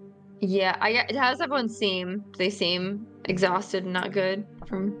 Yeah, how does everyone seem? Do they seem exhausted and not good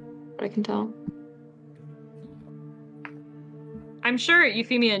from what I can tell? I'm sure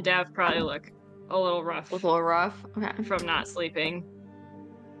Euphemia and Dev probably look a little rough A little rough. Okay. from not sleeping.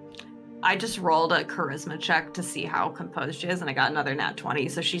 I just rolled a charisma check to see how composed she is, and I got another nat 20,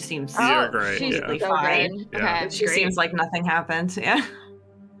 so she seems You're great, She's yeah. so fine. good. Yeah. Okay. she Great. seems like nothing happened. Yeah.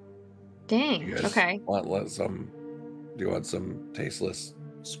 Dang. You guys Okay. do you want some tasteless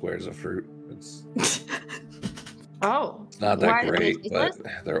squares of fruit? It's Oh. not Why that are they great, but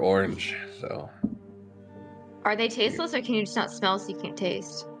tasteless? they're orange, so Are they tasteless, or can you just not smell so you can't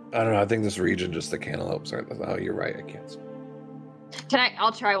taste? I don't know. I think this region, just the cantaloupes aren't. Oh, you're right. I can't.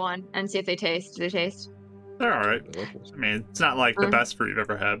 I'll try one and see if they taste. Do they taste? They're all right. Delicious. I mean, it's not like the Mm. best fruit you've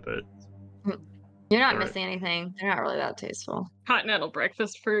ever had, but You're not Alright. missing anything. They're not really that tasteful. Continental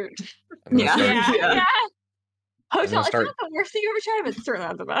breakfast fruit. I'm gonna Yeah. start- Yeah. Hotel, it's start- not the worst thing you ever tried, but it's certainly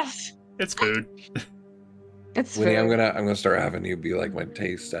not the best. it's food. It's Winnie, I'm food. gonna start having you be like my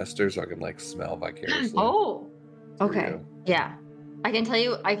taste tester, so I can like smell vicariously. Oh. through Okay. you. Yeah. I can tell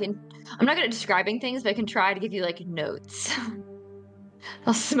you, I'm not good at describing things, but I can try to give you like notes.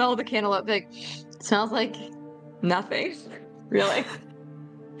 I'll smell the cantaloupe, like, smells like nothing. Really?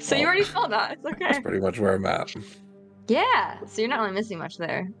 So you Well, already smelled that. It's okay. That's pretty much where I'm at. Yeah. So you're not really missing much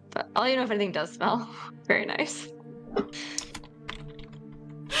there. But I'll let you know if anything does smell. Very nice.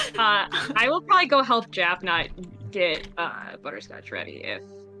 I will probably go help Japnut get Butterscotch ready if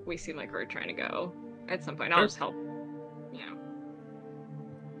we seem like we're trying to go at some point. I'll Sure. just help,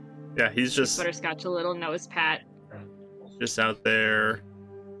 Yeah, he's give just Butterscotch a little nose pat. out there,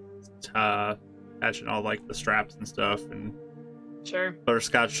 patching all like the straps and stuff, and Sure.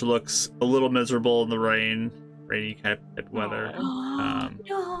 Butterscotch looks a little miserable in the rainy type weather. Aw.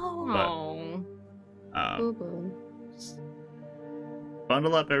 No. But Boo-boo. just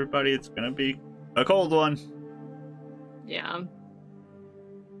bundle up, everybody. It's gonna be a cold one. Yeah.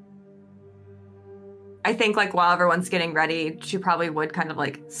 I think like while everyone's getting ready, she probably would kind of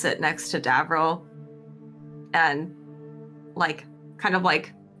like sit next to Davril and like kind of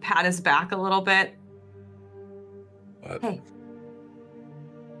like pat his back a little bit. But Hey.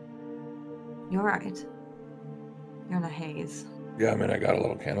 You're right. You're in a haze. yeah, I mean, I got a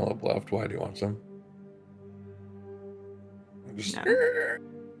little cantaloupe left. Why do you want some? I'm just No.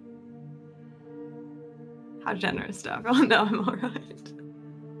 How generous, Davril. No, I'm alright.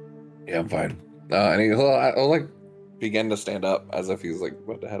 yeah, I'm fine. And I'll like begin to stand up as if he's like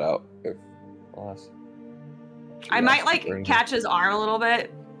about to head out. If unless I might like catch his arm a little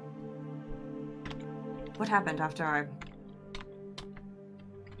bit. What happened after I...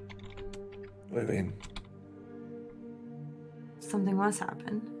 I mean, Something must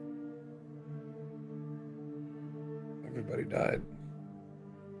happen. everybody died.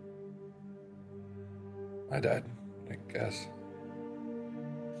 I died, I guess.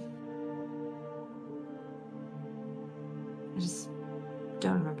 I just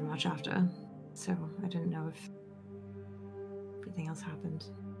don't remember much after, so I didn't know if anything else happened.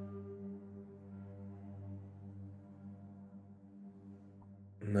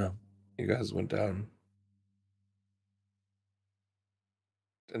 No, you guys went down.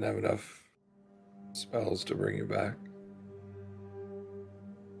 Didn't have enough spells to bring you back.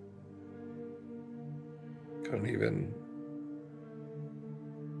 Couldn't even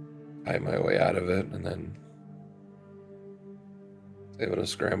fight my way out of it, and then was able to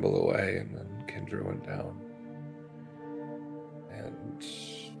scramble away, and then Kendra went down. And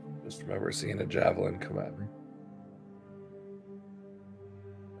just remember seeing a javelin come at me.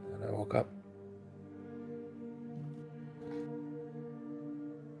 And I woke up.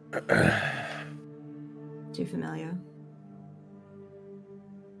 Too familiar.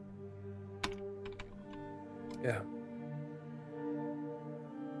 Yeah.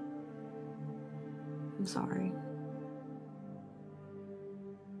 I'm sorry.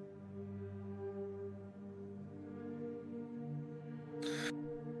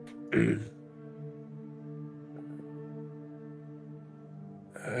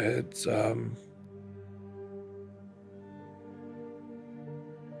 It's I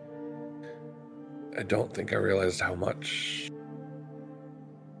don't think I realized how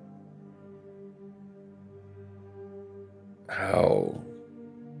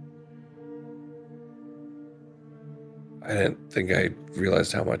I didn't think I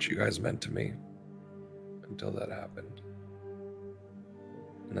realized how much you guys meant to me until that happened.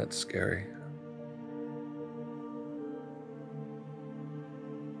 And that's scary.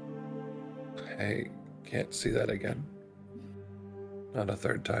 I can't see that again. Not a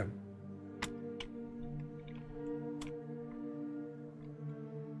third time.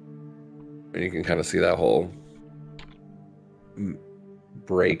 And you can kind of see that whole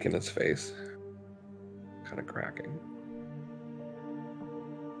break in his face. Kind of cracking.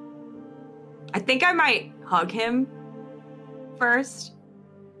 I think I might hug him first.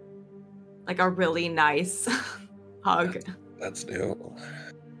 Like a really nice hug. That's new.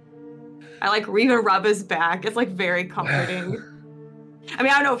 I like even rub his back. It's like very comforting. I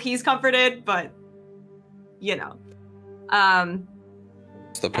mean, I don't know if he's comforted, but you know.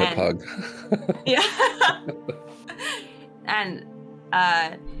 It's the pip hug. Yeah. And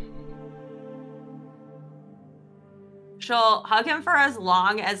she'll hug him for as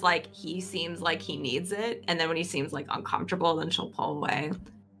long as like he seems like he needs it, and then when he seems like uncomfortable, then she'll pull away.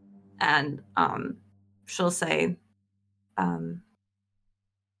 And she'll say,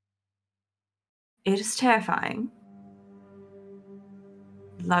 it is terrifying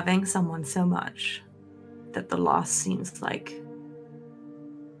loving someone so much that the loss seems like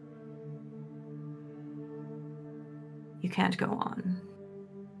you can't go on.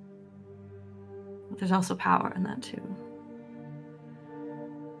 But there's also power in that too.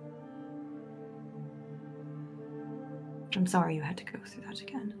 I'm sorry you had to go through that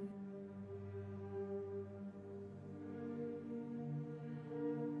again.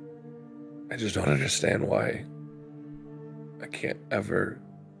 I just don't understand why I can't ever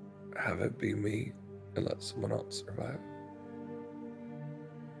have it be me and let someone else survive.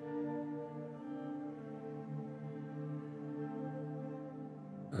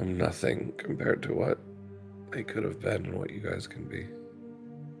 I'm nothing compared to what they could have been and what you guys can be.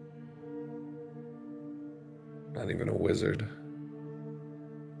 Not even a wizard.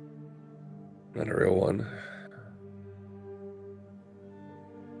 Not a real one.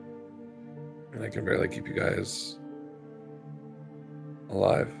 And I can barely keep you guys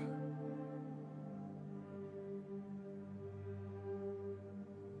alive.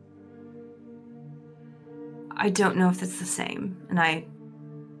 I don't know if it's the same, and I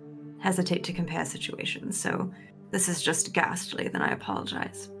hesitate to compare situations, so this is just ghastly, then I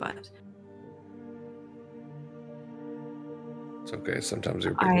apologize, but... It's okay, sometimes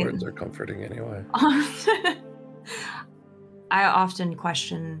your big words are comforting anyway. I often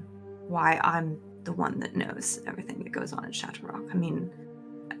question why I'm the one that knows everything that goes on in Shatterrock. I mean,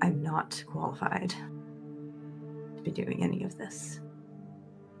 I'm not qualified to be doing any of this.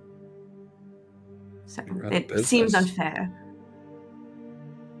 So it seems unfair.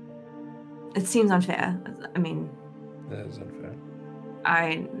 It seems unfair. I mean... That is unfair.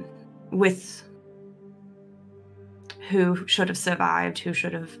 With who should have survived, who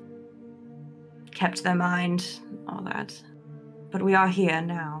should have kept their mind, all that. But we are here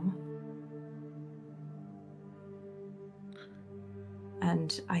now.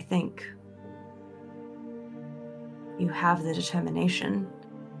 And I think you have the determination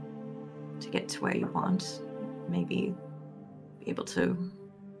to get to where you want. Maybe be able to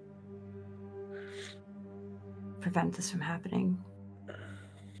prevent this from happening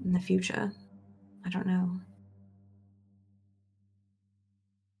in the future. I don't know.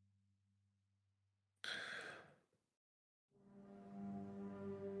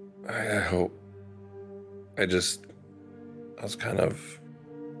 I hope. I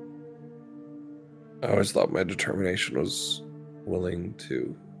always thought my determination was willing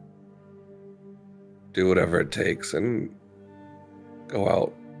to do whatever it takes and go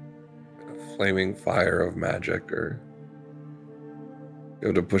out in a flaming fire of magic or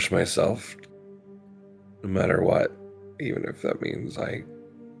go to push myself no matter what, even if that means I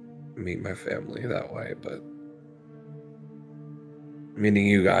meet my family that way. But meeting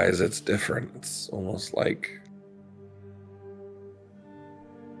you guys, it's different. It's almost like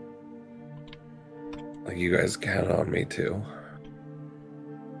you guys count on me too.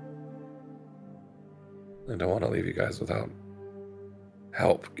 I don't want to leave you guys without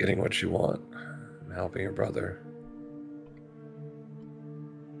help getting what you want and helping your brother.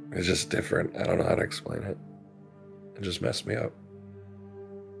 It's just different. I don't know how to explain it. It just messed me up.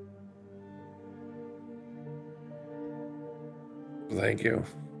 Thank you.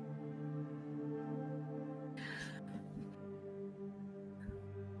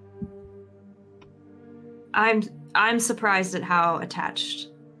 I'm surprised at how attached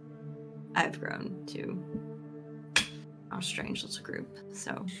I've grown to our strange little group,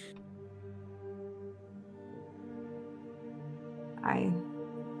 so I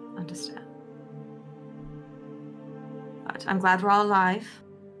understand. But I'm glad we're all alive.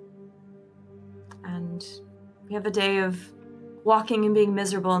 And we have a day of walking and being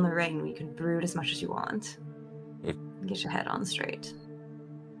miserable in the rain where you can brood as much as you want. And get your head on straight.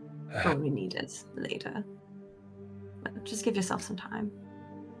 For when we need it later. But just give yourself some time.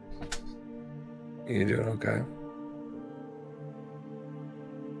 You doing okay?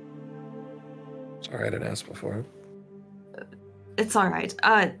 Sorry I didn't ask before. It's alright.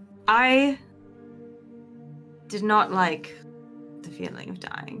 I did not like the feeling of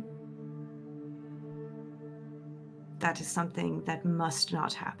dying. That is something that must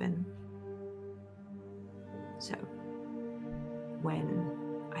not happen. So, when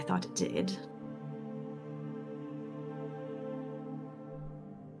I thought it did,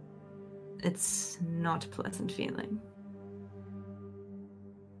 it's not a pleasant feeling.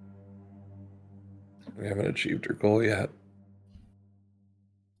 We haven't achieved your goal yet.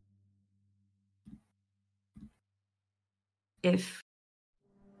 If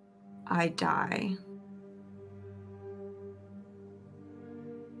I die,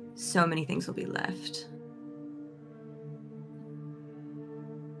 so many things will be left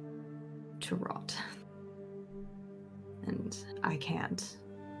to rot. And I can't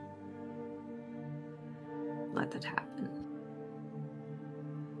let that happen.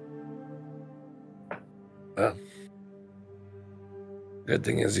 Well, good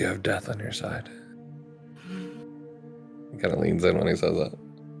thing is you have death on your side. He kind of leans in when he says that.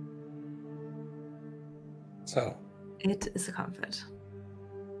 So. It is a comfort.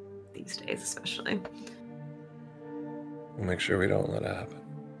 These days, especially. We'll make sure we don't let it happen.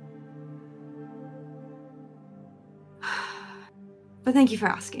 But thank you for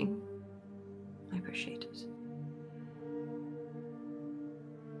asking. I appreciate it.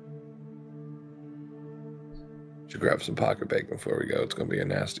 Should grab some pocket bacon before we go. It's gonna be a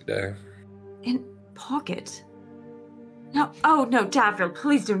nasty day. In pocket? No. Oh, no, Davil,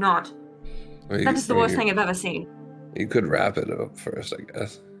 please do not. Well, That is the worst thing I've ever seen. You could wrap it up first, I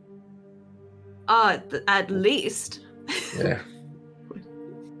guess. At least. Yeah.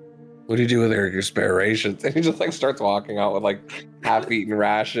 What do you do with your spare rations? And he just like starts walking out with like half-eaten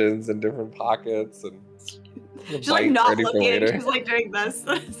rations in different pockets and She's like not ready for looking. later. She's like doing this,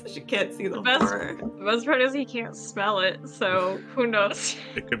 so she can't see the best- horror. The best part is he can't smell it, so who knows?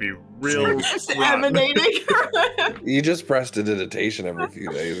 It could be real It's rotten. emanating. You just prestidigitation every few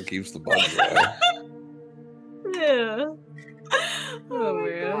days. It keeps the bugs away. Yeah. Oh my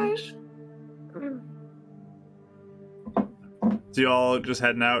man. gosh. So you all just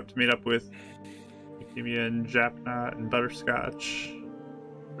heading out to meet up with Euphemia and Japna and Butterscotch.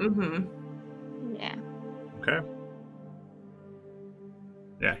 Mm-hmm. Yeah. Okay.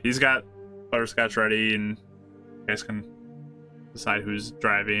 Yeah, he's got Butterscotch ready, and you guys can decide who's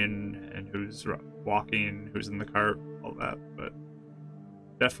driving and who's walking, who's in the cart, all that. But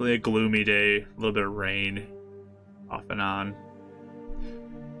definitely a gloomy day, a little bit of rain off and on.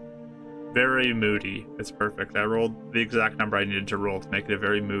 Very moody. It's perfect. I rolled the exact number I needed to roll to make it a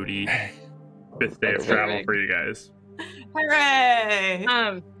very moody 5th day of travel for you guys. Hooray!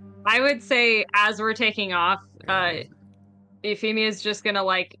 I would say as we're taking off, Euphemia is just gonna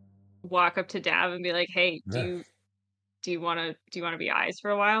like walk up to Dav and be like, "Hey, do you wanna be eyes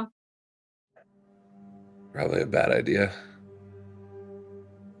for a while?" Probably a bad idea.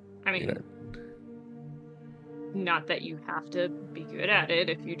 I mean, not that you have to be good at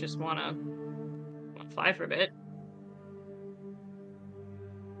it if you just wanna fly for a bit.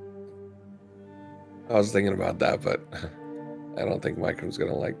 I was thinking about that, but I don't think Micro's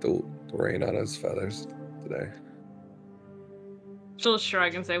gonna like the rain on his feathers today. She'll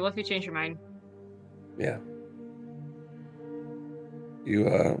shrug and say, "Well, if you change your mind." Yeah. You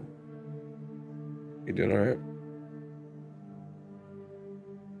doing all right?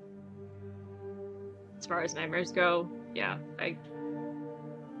 As far as nightmares go, yeah,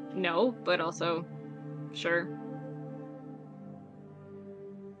 no, but also sure.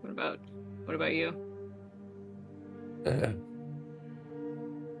 What about you? Yeah.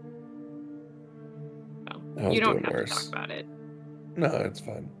 Well, you don't have worse. to talk about it. No, it's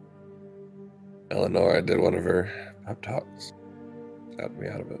fine. Eleanor did one of her pep talks. Got me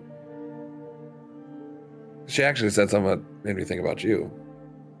out of it. She actually said something that made me think about you.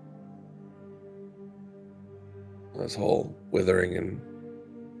 This whole withering and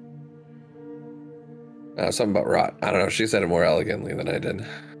something about rot. I don't know. She said it more elegantly than I did.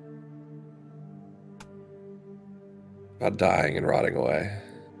 About dying and rotting away.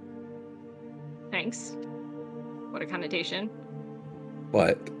 Thanks. What a connotation.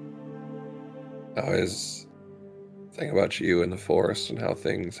 But I always think about you in the forest and how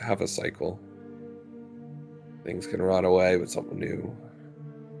things have a cycle. Things can rot away, but something new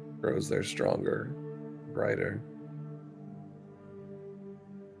grows there stronger, brighter.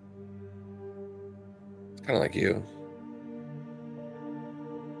 It's kind of like you.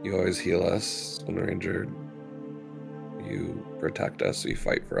 You always heal us when we're injured. You protect us, you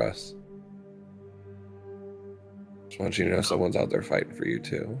fight for us. Just want you to know someone's out there fighting for you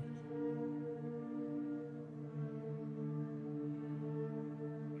too.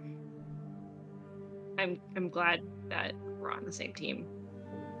 I'm glad that we're on the same team.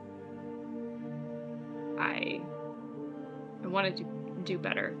 I wanted to do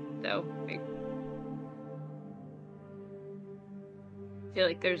better, though. I feel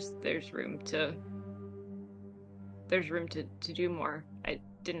like there's room to do more. I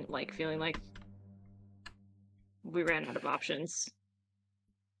didn't like feeling like we ran out of options.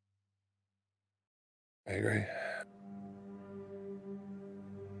 I agree.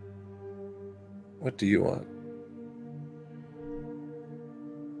 What do you want?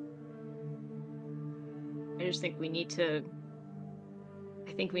 I just think we need to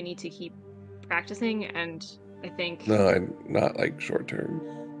keep practicing, and I think No, I'm not like short term.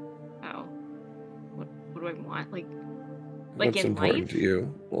 oh, what do I want? Like What's in important life? to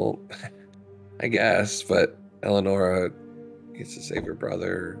you? Well, I guess, but Eleonora needs to save her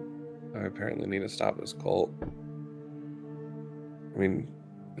brother. I apparently need to stop this cult. I mean,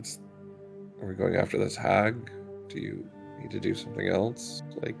 are we going after this hag? Do you need to do something else?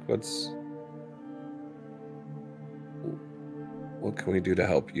 Like, what can we do to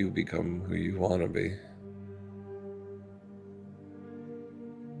help you become who you want to be?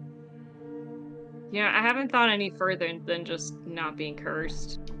 Yeah, I haven't thought any further than just not being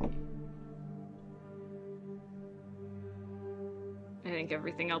cursed. I think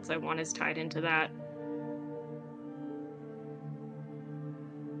everything else I want is tied into that.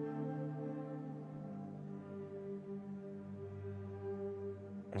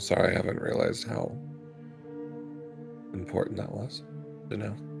 Sorry, I haven't realized how important that was to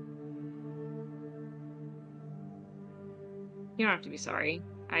know. You don't have to be sorry.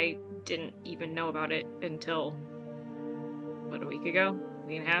 I didn't even know about it until, what, a week ago? A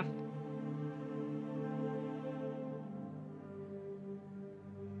week and a half?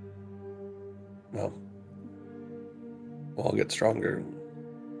 Well, we'll all get stronger.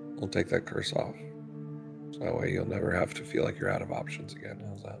 We'll take that curse off. So that way you'll never have to feel like you're out of options again.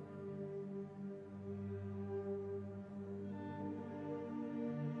 How's that?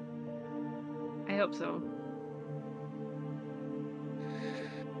 I hope so.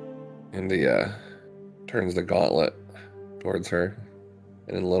 And he turns the gauntlet towards her,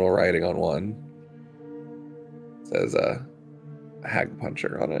 and in little writing on one says hag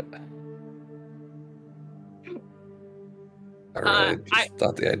puncher on it. I really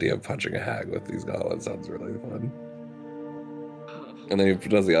thought the idea of punching a hag with these gauntlets sounds really fun. And then he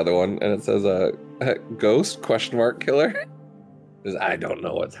does the other one, and it says ghost ? Killer. Because I don't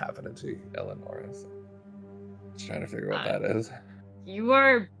know what's happening to Eleonora. So just trying to figure what that is. You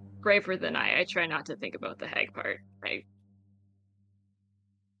are braver than I. I try not to think about the hag part. I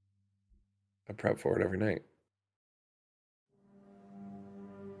prep for it every night.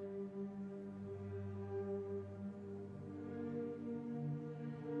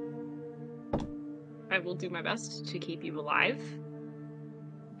 I will do my best to keep you alive.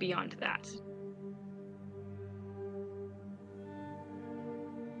 Beyond that.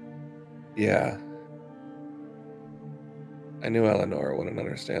 Yeah. I knew Eleanor wouldn't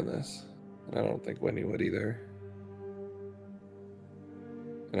understand this. And I don't think Winnie would either.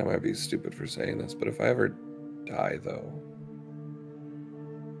 And I might be stupid for saying this, but if I ever die, though,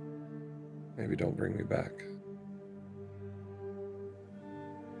 maybe don't bring me back.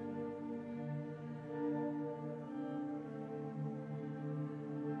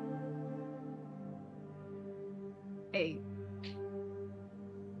 Hey.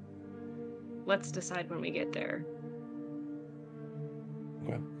 Let's decide when we get there.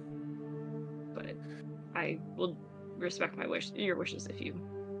 Okay. But I will respect your wishes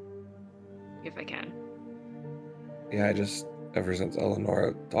if I can. Yeah, ever since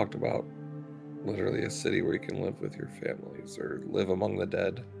Eleanor talked about literally a city where you can live with your families or live among the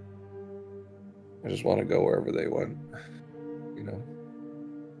dead, I just want to go wherever they went, you know?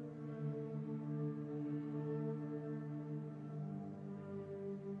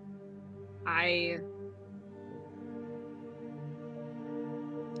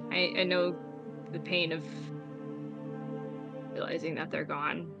 I know the pain of realizing that they're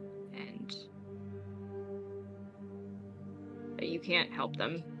gone and that you can't help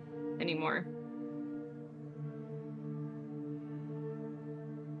them anymore.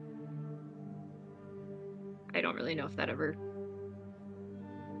 I don't really know if that ever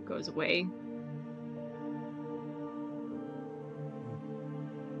goes away.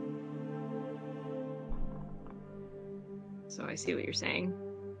 So I see what you're saying.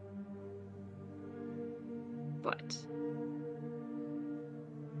 But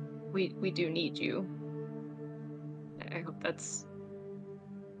we do need you. I hope that's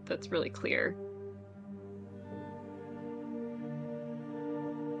really clear.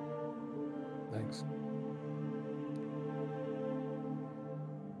 Thanks.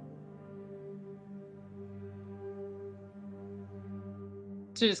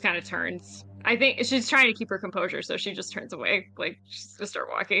 She just kind of turns. I think she's trying to keep her composure, so she just turns away. Like, she's gonna start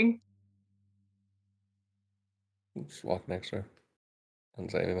walking. Just walk next to her.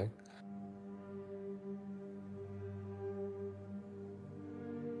 Don't say anything.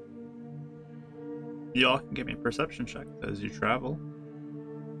 Y'all can give me a perception check as you travel.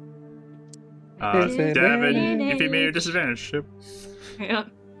 Disadvantage. Davin, if you made a disadvantage, yep. Yeah.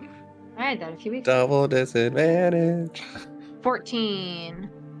 I had that a few weeks. Double disadvantage. 14.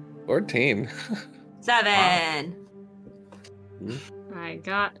 14. 7. I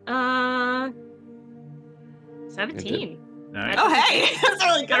got 17. Nice. Oh, hey! That's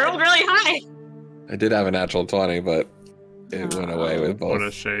really good. I rolled really high. I did have a natural 20, but it went away with both. What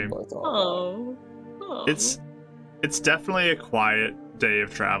a shame. both all. Oh. It's definitely a quiet day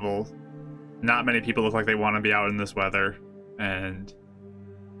of travel. Not many people look like they want to be out in this weather, and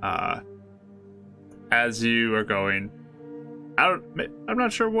as you are going, I'm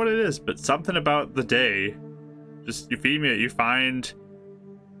not sure what it is, but something about the day, just Euphemia, you find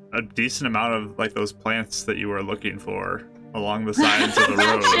a decent amount of like those plants that you were looking for along the sides of the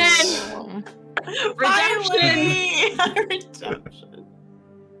roads. Redemption! Redemption.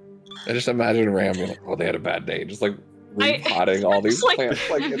 I just imagine Ram being like, oh, they had a bad day. Just like repotting all these like- plants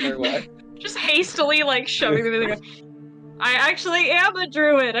like in their way. Just hastily like shoving them in the I actually am a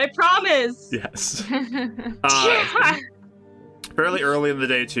druid, I promise! Yes. Yeah! Fairly early in the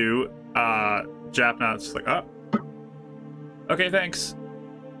day, too, Japnot's like, oh, okay, thanks.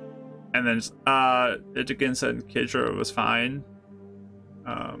 And then it again said Kidra was fine.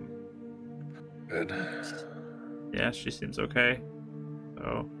 Good. Yeah, she seems okay.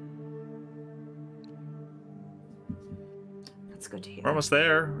 So That's good to hear. we're almost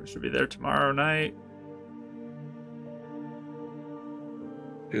there. We should be there tomorrow night.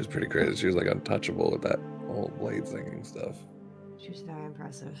 She was pretty crazy. She was like untouchable with that whole blade singing stuff. She was very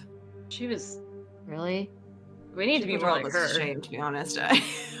impressive. She was... Really? We need She to be put more all like of her. us to shame, to be honest. Really?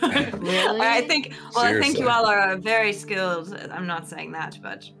 I think. Well, I think Seriously. you all are very skilled. I'm not saying that,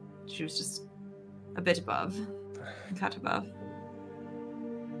 but she was just a bit above, a cut above.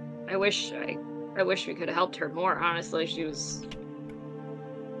 I wish we could have helped her more, honestly. She was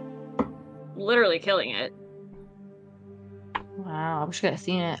literally killing it. Wow, I wish I could have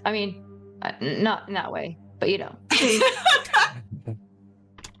seen it. I mean, not in that way, but you know.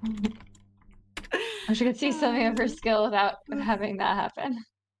 I wish I could see something of her skill without having that happen.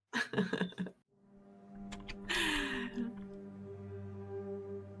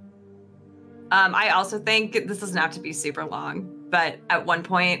 I also think this doesn't have to be super long, but at one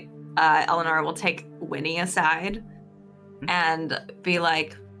point, Eleanor will take Winnie aside and be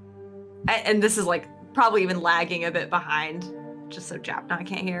like, and this is like probably even lagging a bit behind, just so Japnot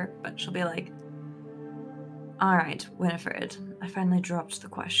can't hear, but she'll be like, all right, Winifred, I finally dropped the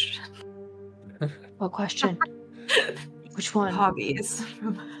question. What question? Which one? Hobbies.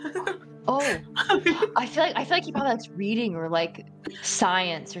 Oh, I feel like he probably likes reading or like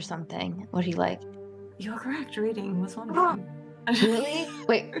science or something. What do you like? You're correct, reading was one of them. Really?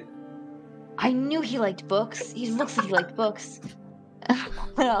 Wait. I knew he liked books. He looks like he liked books.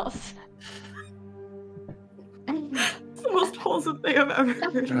 What else? It's the most wholesome thing I've ever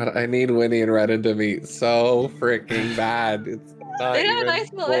heard. God, I need Winnie and Reddin to meet so freaking bad. It's not They had even a nice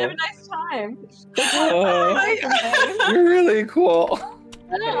cool. they had a nice time. Oh, you're really cool.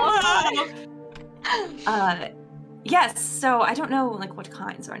 Yes, so I don't know like what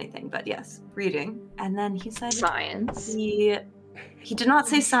kinds or anything, but yes, reading. And then he said Science. he did not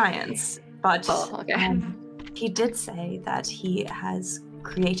say science, but Oh, okay. he did say that he has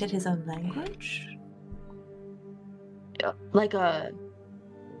created his own language. Like a.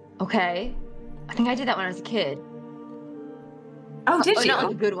 Okay. I think I did that when I was a kid. Oh, did But you? not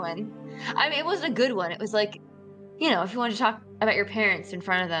like a good one. I mean, it wasn't a good one. It was like, you know, if you wanted to talk about your parents in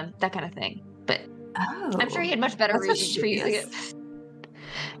front of them, that kind of thing. But Oh, I'm sure he had much better that's reasons for using it.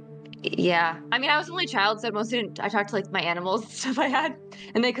 Yeah. I mean, I was an only child, so I talked to like my animals and stuff I had,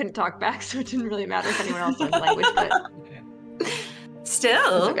 and they couldn't talk back, so it didn't really matter if anyone else learned the language, but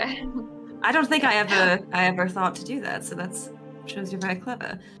Still, it's okay. I don't think I ever thought to do that. So that's shows you're very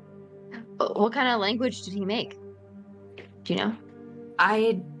clever. But what kind of language did he make? Do you know?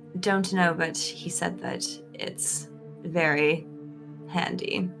 I don't know, but he said that it's very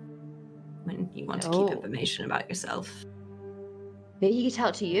handy when you want to keep Oh. information about yourself. Maybe he could tell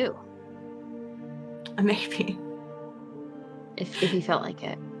it to you Maybe. if he felt like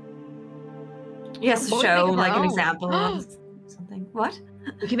it. Yes, to Or we show make our like an own. example of something. What?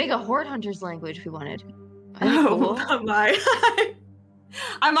 We could make a horde hunter's language if we wanted. That'd be cool. my!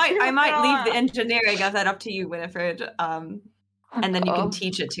 I might leave the God. engineering of that up to you, Winifred. And then you Oh. can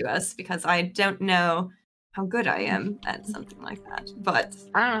teach it to us because I don't know how good I am at something like that. But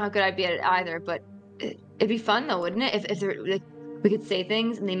I don't know how good I'd be at it either, but it'd be fun though, wouldn't it? If there, like, we could say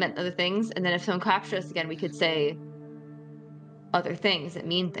things and they meant other things, and then if someone captured us again, we could say other things that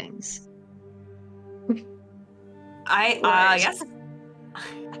mean things. I What? yes.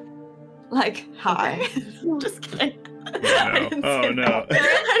 Like hi. Just kidding. I didn't Oh, say no.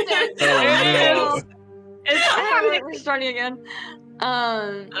 that. Oh, no. It's we're starting again.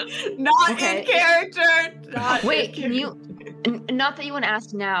 Not Okay. in character. Not Wait, in can you? Not that you want to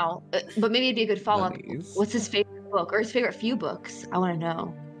ask now, but maybe it'd be a good follow-up. Bunnies. What's his favorite book or his favorite few books? I want to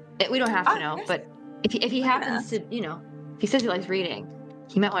know. We don't have to Oh, know, yes. but if he can happens ask. to, you know, if he says he likes reading,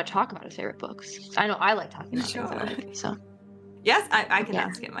 he might want to talk about his favorite books. I know I like talking about things I Sure. like, so. Yes, I can Yeah.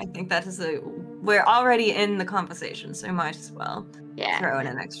 ask him. I think that is we're already in the conversation, so might as well Yeah. throw in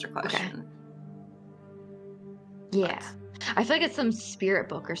an extra question. Yeah. I feel like it's some spirit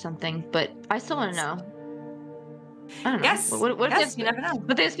book or something, but I still want to know. I don't know. Yes. What if Yes, they you never know.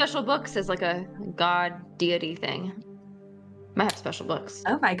 but they have special books as like a god deity thing. Might have special books.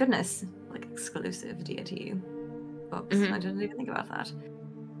 Oh my goodness. Like exclusive deity books. Mhm. I didn't even think about that.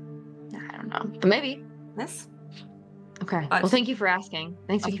 I don't know. But maybe. Yes. Okay. But- Well, thank you for asking.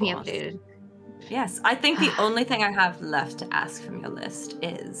 Thanks for Of keeping me course. updated. Yes, I think the only thing I have left to ask from your list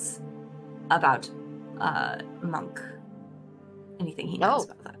is about Monk. Anything he knows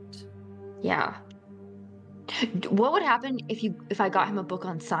about that. Yeah. What would happen if I got him a book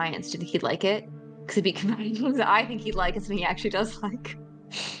on science? Do you think he'd like it? Because it'd be combining things that I think he'd like and something he actually does like.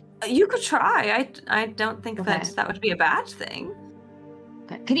 You could try. I don't think that would be a bad thing.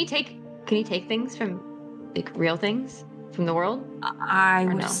 Okay. Can he take things from like real things from the world? I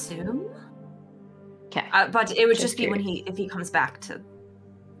would assume. Okay. But it would just be if he comes back to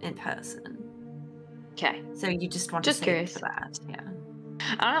in person. Okay. So you just want to save for that, yeah.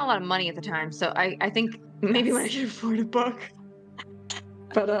 I don't have a lot of money at the time, so I think maybe when I can afford a book.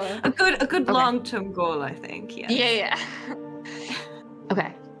 But a good long-term goal, I think. Yes. Yeah.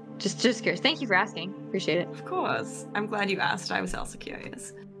 Okay. Just curious. Thank you for asking. Appreciate it. Of course. I'm glad you asked. I was also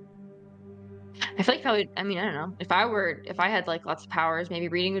curious. I feel like probably. I mean, I don't know. If I had like lots of powers, maybe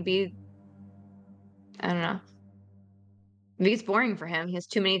reading would be. I don't know. Maybe it's boring for him. He has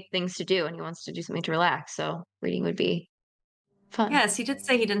too many things to do, and he wants to do something to relax. So reading would be fun. Yes, he did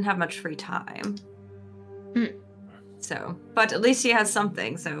say he didn't have much free time. So, but at least he has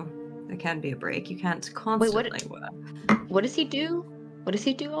something. So there can be a break. You can't constantly work. What does he do? What does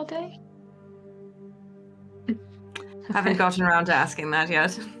he do all day? Haven't gotten around to asking that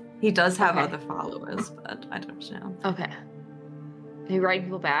yet. He does have other followers, but I don't know. Okay. Are you writing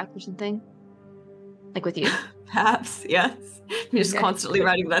people back or something? Like with you? Perhaps, yes. You're just constantly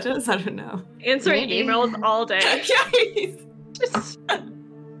writing letters? I don't know. Answering emails all day. Just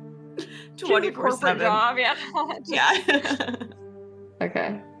 24/7 job, yeah. Yeah.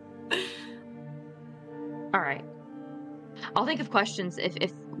 Okay. All right. I'll think of questions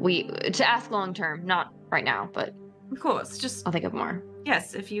if we to ask long term, not right now, but of course, just I'll think of more.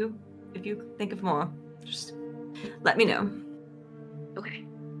 Yes, if you think of more, just let me know. Okay.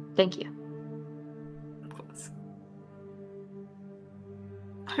 Thank you. Of course.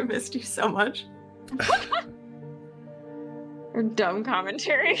 I missed you so much. Or dumb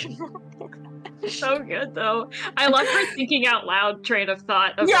commentary. So good though. I love her thinking out loud train of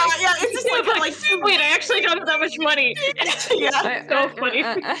thought. Of it's just like wait, I actually don't have that much money. Yeah, so funny.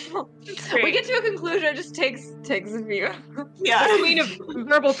 We get to a conclusion. It just takes a few. Yeah, the queen of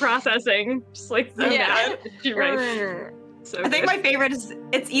verbal processing. Just like so mad. She writes. So I think my favorite is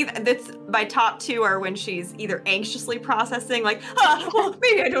it's my top two are when she's either anxiously processing, like, well,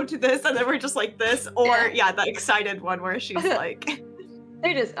 maybe I don't do this, and then we're just like this, or that excited one where she's like.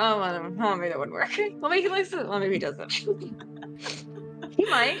 They just, maybe that wouldn't work. Well, maybe he likes it. Well, maybe he doesn't. He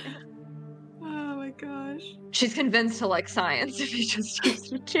might. Oh my gosh. She's convinced to like science if he just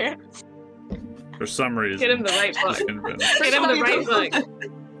gives it a chance. For some reason. Get him the right book. Get him the right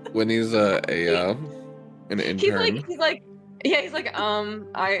book. When he's an intern. He's like,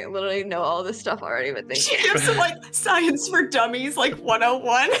 I literally know all this stuff already, but thank you. She gives him like science for dummies, like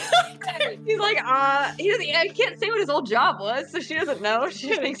 101. He's like, he can't say what his old job was, so she doesn't know. She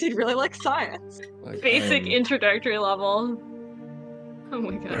just thinks he'd really like science. Like, Basic introductory level. Oh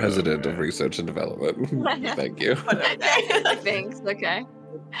my god. President of Research and Development. Thank you. Thanks, okay.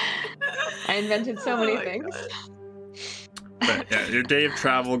 I invented so many things. But yeah, your day of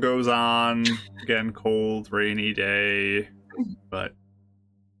travel goes on. Again, cold, rainy day. But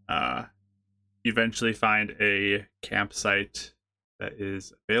you eventually find a campsite that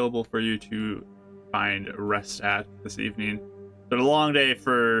is available for you to find rest at this evening. But a long day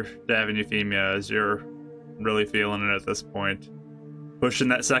for Dev and Euphemia, as you're really feeling it at this point. Pushing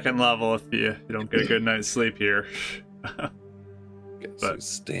that second level if you don't get a good night's sleep here. But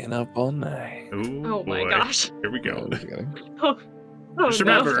staying up all night. Ooh, oh my gosh. Here we go. Just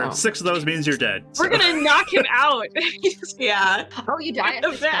remember, 6 of those means you're dead. We're gonna knock him out. Yeah. Oh, you die at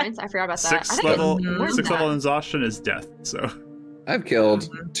 6 times? I forgot about that. 6th level exhaustion is death, so. I've killed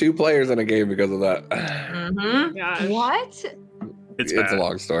 2 players in a game because of that. What? It's a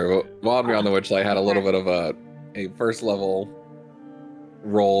long story. But Wadby on the Witchlight had a little bit of a first level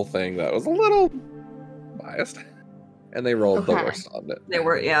roll thing that was a little biased. And they rolled the worst on it. They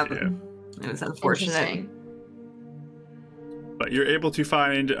were, It was unfortunate. But you're able to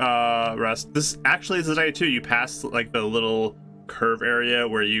find rest. This actually is the day too. You passed like the little curve area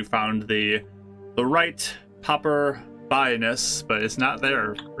where you found the right popper bias, but it's not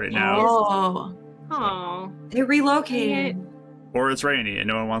there right now. Oh. They relocated. Or it's rainy and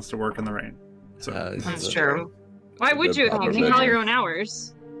no one wants to work in the rain. So that's true. Why would you if you can call your own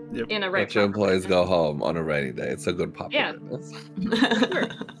hours? Yep. In a right. Let your employees go home on a rainy day. It's a good popper. Yeah.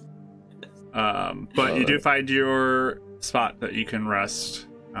 But you do find your spot that you can rest.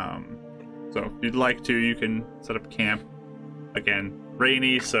 So if you'd like to, you can set up camp. Again,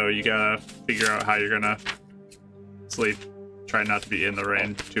 rainy, so you gotta figure out how you're gonna sleep. Try not to be in the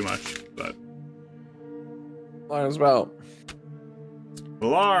rain too much, but Might as well.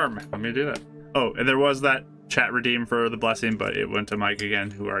 alarm. Let me do that. Oh, and there was that chat redeem for the blessing, but it went to Mike again,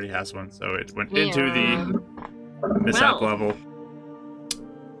 who already has one, so it went into the mishap level.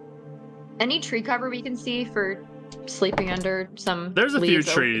 Any tree cover we can see for sleeping under some There's a few leaves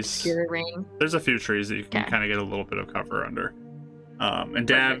or trees. obscure rain? There's a few trees that you can Okay. kind of get a little bit of cover under. And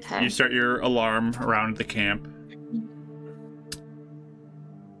Dav, Okay. you start your alarm around the camp.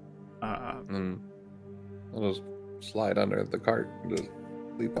 And I'll just slide under the cart. Just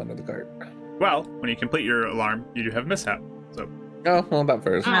sleep under the cart. Well, when you complete your alarm, you do have mishap. So Oh, well, that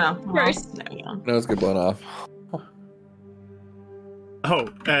first. No, First. there you go. No, it's good blown off. oh,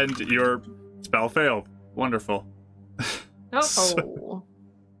 and your spell failed. Wonderful. Oh, Oh.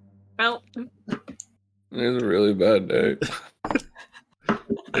 well, It's a really bad day.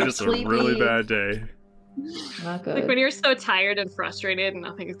 It is a Sleepy. really bad day. Not like good. when you're so tired and frustrated and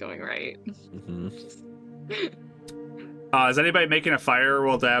nothing's going right. hmm Is anybody making a fire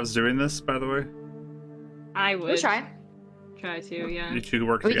while Dav's doing this, by the way? I would We'll try. try to, yeah. You two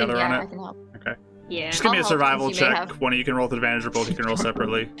work We can, together yeah, on I it? can help. Okay. Yeah. Just give me a I'll help survival since you may check. have- One of you can roll with advantage, or both you can roll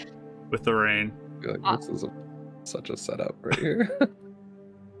separately with the rain. I feel like this is such a setup right here.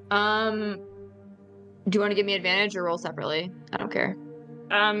 Do you want to give me advantage or roll separately? I don't care.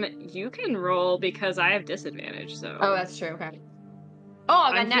 You can roll because I have disadvantage, so. Oh, that's true. Okay. Oh,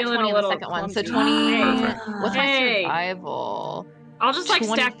 I got I'm nat feeling 20 a on the little second one. So clumsy. 20. Perfect. What's my Hey. survival? I'll just like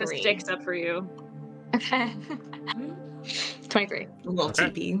stack the 23. sticks up for you. Okay. 23. A little Okay,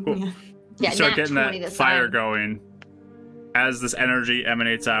 teepee. cool. Yeah. Yeah, You start nat getting 20 that this fire time. going as this energy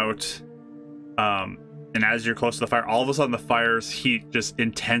emanates out. And as you're close to the fire, all of a sudden the fire's heat just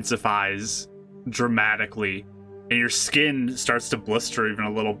intensifies dramatically. And your skin starts to blister even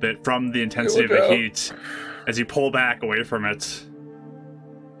a little bit from the intensity of look the out. heat as you pull back away from it.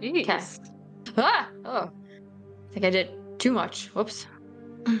 Jeez. Ah! Oh. I think I did too much. Whoops.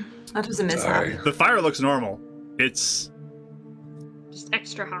 That was a mishap. Sorry. The fire looks normal. It's Just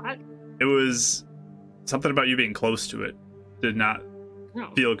extra hot. It was something about you being close to it did not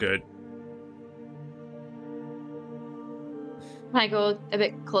No. feel good. Can I go a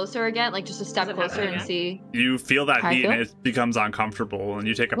bit closer again? Like just a step Does it closer happen and again? see. You feel that How I heat and feel? it becomes uncomfortable, and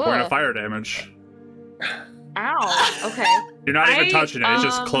you take a point Whoa. of fire damage. Ow. Okay. You're not even I, touching it; it's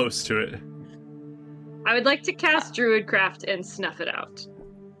just um, close to it. I would like to cast Druidcraft and snuff it out.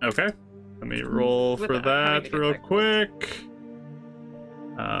 Okay, let me roll for Without having that to get real back. quick.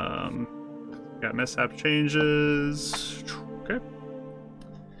 Got mishap changes. Okay,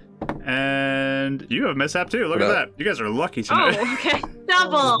 and you have mishap too. Look What at up? that! You guys are lucky tonight. Oh, okay. Just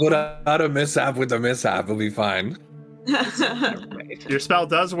Double. put out a mishap with a mishap. It'll be fine. Your spell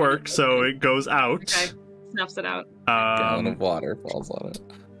does work, so it goes out. Okay. Snuffs it out. Gallon of water falls on it.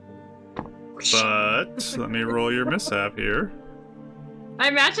 But let me roll your mishap here. I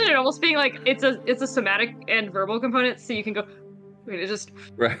imagine it almost being like it's a somatic and verbal component, so you can go. Wait, it just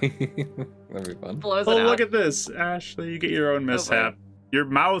Right? That'd be fun. blows Oh, it out. look at this, Ashley. You get your own boy. mishap. Your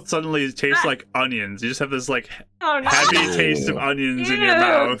mouth suddenly tastes Ah. like onions. You just have this like Oh no! heavy taste of onions in your Ew.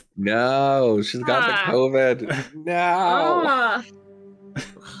 mouth. No, she's got the Ah. COVID. No. Ah.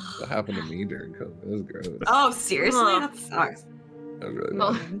 What happened to me during COVID? It was gross. Oh, seriously? Huh. That sucks. That was really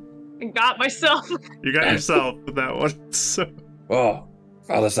Well, bad. I got myself. You got yourself with that one. So Oh,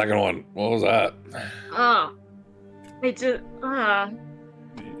 found the second one. What was that? Oh, I just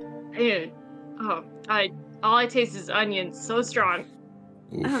Dude. Oh, all I taste is onions. So strong.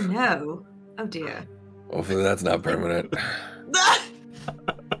 Oof. Oh no. Oh dear. Hopefully that's not permanent.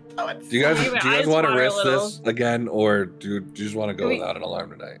 Oh, it's Do you guys Maybe do you guys eyes want to water a risk little. this again, or do you just want to go We- without an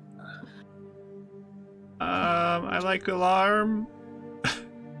alarm tonight? I like alarm.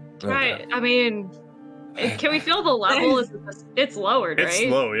 Right. I mean, can we feel the level? It's lowered, right?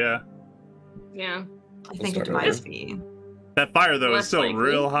 It's low, yeah. Yeah. I think it start might over. be. That fire though is Less still likely.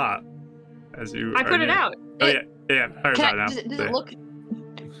 real hot. As you I put it out. Oh yeah, yeah. Fire's out now. Does See. it look?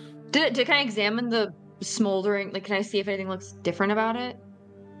 Can I examine the smoldering? Like, can I see if anything looks different about it?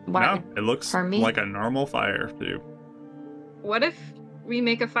 Why? No, it looks Pardon me? like a normal fire to you. What if we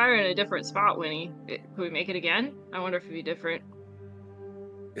make a fire in a different spot, Winnie? Could we make it again? I wonder if it'd be different.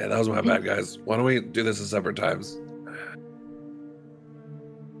 Yeah, that was my bad, guys. Why don't we do this at separate times?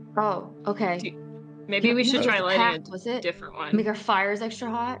 Oh, okay. Maybe we should What try was lighting was it? a different one. Make our fires extra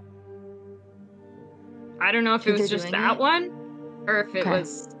hot. I don't know if it Think was they're just doing that it? one, or if it Okay.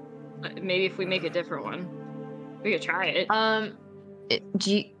 was maybe if we make a different one. We could try it.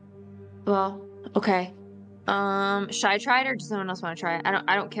 Well, okay. Should I try it or does someone else want to try it?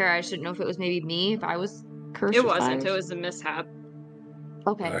 I don't care. I just didn't know if it was maybe me, if I was cursed. It wasn't. It was a mishap.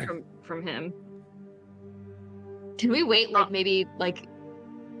 Okay. Sorry. From him. Can we wait maybe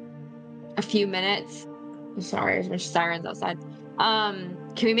a few minutes? I'm sorry, there's a bunch of sirens outside.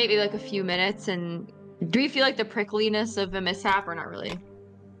 Can we maybe a few minutes and do we feel the prickliness of a mishap or not really?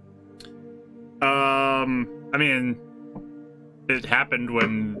 I mean, it happened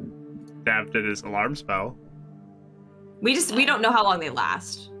when Dav did his alarm spell. We don't know how long they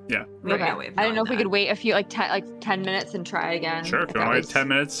last. Yeah. We have Okay. no way of I didn't know knowing if we could wait a few 10 minutes and try again. Sure, if you want to wait 10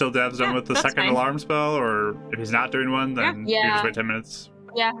 minutes till Dav's done with the that's second fine. alarm spell, or if he's not doing one, then you just wait 10 minutes.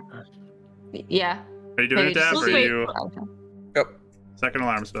 Yeah. Yeah. Are you doing Maybe it, Dav, just or are wait. you Yep. second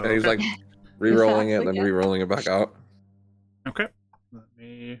alarm spell? And he's Okay. like re-rolling it, Exactly, then re-rolling it back out. Okay. Let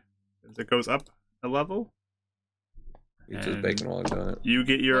me... As it goes up a level, He's just And- baking while he's doing it. you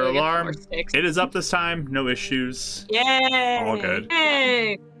get your We'll get alarm. more sticks. It is up this time, no issues. Yay! All good.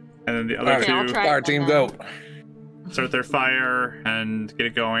 Hey! And then the All other right, I'll two try. Fire team, go. start their fire and get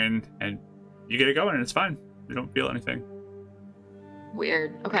it going, and you get it going, and it's fine. You don't feel anything.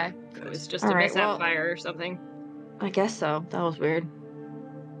 Weird. Okay. It was just All a right, mishap well- fire or something. I guess so. That was weird.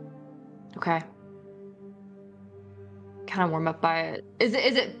 Okay. Kind of warm up by it. Is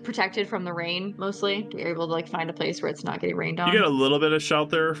it protected from the rain mostly? Are you able to find a place where it's not getting rained on? You get a little bit of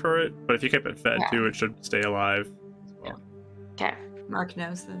shelter for it, but if you keep it fed Yeah. too, it should stay alive as well. Okay. Mark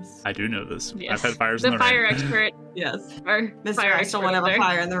knows this. I do know this. Yes. I've had fires The in the fire rain. expert. Yes. Our Mr. fire I still expert want to have over a there.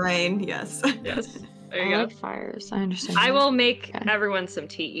 fire in the rain. Yes. Yes. There I you go. like fires. I understand. I that. will make Okay. everyone some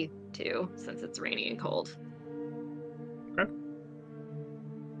tea too, since it's rainy and cold.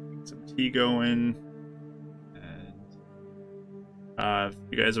 Some tea going. And if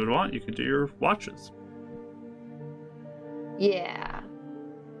you guys would want, you could do your watches. Yeah.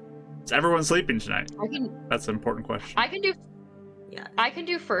 Is everyone sleeping tonight? I can. That's an important question. I can do. Yeah. I can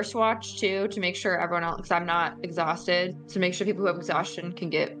do first watch too to make sure everyone else, because I'm not exhausted, to make sure people who have exhaustion can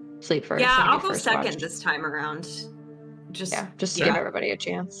get sleep first. Yeah, and I'll get go first second watch. this time around. Just Just to give everybody a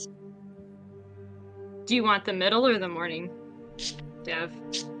chance. Do you want the middle or the morning, Dev?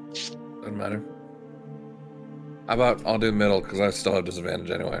 Doesn't matter. How about I'll do middle because I still have disadvantage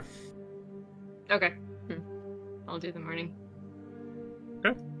anyway. Okay. I'll do the morning.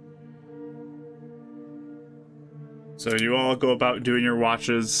 So you all go about doing your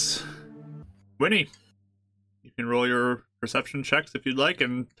watches. Winnie, you can roll your perception checks if you'd like,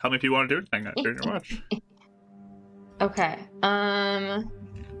 and tell me if you want to do anything during your watch. Okay. Oh,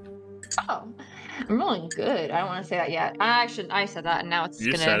 I'm rolling good. I don't want to say that yet. I said that, and now it's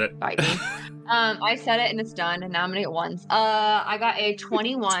You gonna said it. bite me. I said it, and it's done, and now I'm gonna get ones. I got a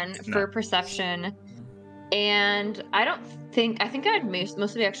 21 for perception, and I think I'd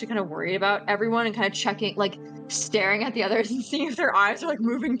mostly actually kind of worried about everyone and kind of checking, staring at the others and seeing if their eyes are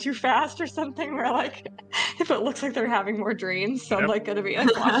moving too fast or something, or if it looks like they're having more dreams. So Yep. I'm gonna be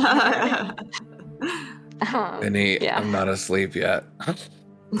watching. Vinny, yeah. I'm not asleep yet.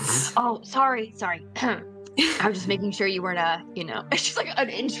 Oh, sorry. I was just making sure you weren't, it's just an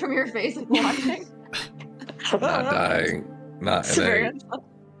inch from your face and watching. Not dying. Not It's in very a, unfun.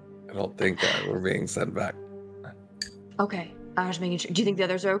 I don't think that we're being sent back. Okay, I was making sure. Do you think the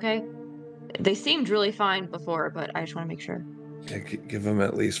others are okay? They seemed really fine before, but I just want to make sure. Yeah, give them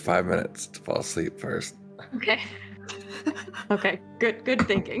at least 5 minutes to fall asleep first. Okay. Okay, good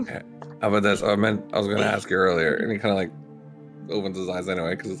thinking. How about this? I was going to ask you earlier, and he kind of opens his eyes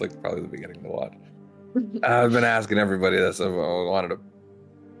anyway because it's probably the beginning of the watch. I've been asking everybody this. I wanted to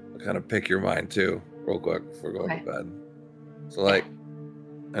kind of pick your mind too, real quick before going to bed. So I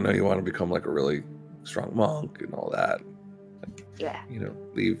know you want to become a really strong monk and all that. Yeah.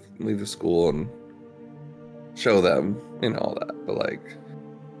 Leave the school and show them, all that. But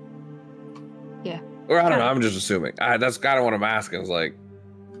Yeah. Or I don't know. I'm just assuming. That's kind of what I'm asking. Is we're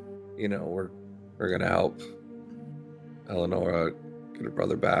gonna help Eleonora get her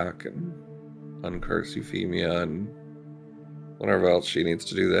brother back and uncurse Euphemia and whatever else she needs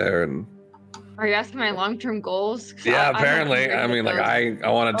to do there. And Are you asking my long-term goals? 'Cause yeah, I'm not apparently. great I at mean, those. I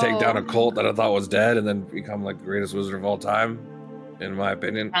want to take down a Oh. cult that I thought was dead and then become the greatest wizard of all time, in my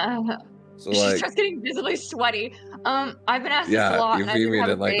opinion. So She starts getting visibly sweaty. I've been asked this a yeah, lot. and I Euphemia have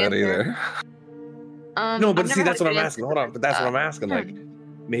a didn't like good that answer. either. No, but I've see, never that's had what a I'm good asking. answer Hold on, but that's what I'm asking.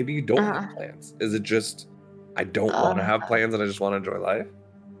 Maybe you don't have Uh-huh. plans. Is it just I don't want to have plans and I just want to enjoy life?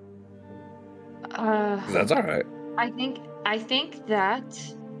 'Cause that's all right. I think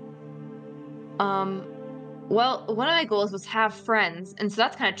that well, one of my goals was have friends, and so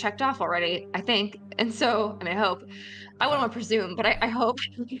that's kind of checked off already, I think. And so, I hope. I wouldn't want to presume, but I hope.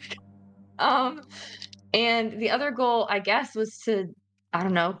 And the other goal, I guess, was to, I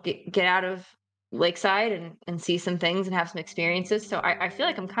don't know, get out of Lakeside and see some things and have some experiences. So I feel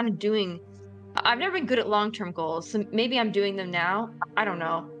like I'm kind of doing. I've never been good at long-term goals, so maybe I'm doing them now. I don't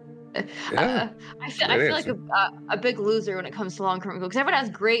know. Yeah, I great feel like answer. a big loser when it comes to long-term goals because everyone has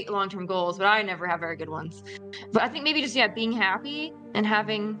great long-term goals, but I never have very good ones. But I think maybe just being happy and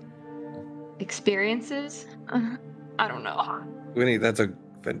having experiences. I don't know. Winnie, that's a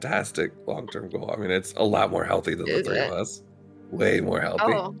fantastic long-term goal. I mean, it's a lot more healthy than the Is three of it? us. Way more healthy.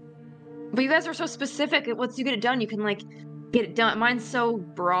 Oh, but you guys are so specific. Once you get it done, you can get it done. Mine's so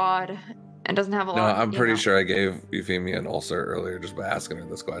broad and doesn't have a No, lot. I'm pretty sure I gave Euphemia an ulcer earlier just by asking her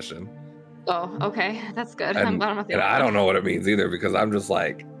this question. Oh, okay, that's good. I'm And, glad I'm not the and only I one. don't know what it means either because I'm just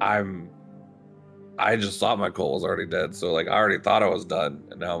like, I just thought my goal was already dead. So like I already thought I was done.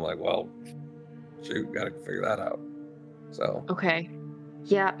 And now I'm like, well, shoot, gotta figure that out. So Okay,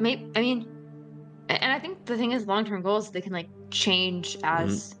 yeah, maybe. I mean, and I think the thing is, long-term goals they can change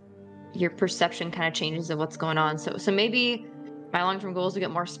as your perception kind of changes of what's going on. So maybe my long-term goals will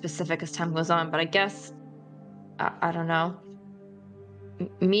get more specific as time goes on. But I guess I don't know.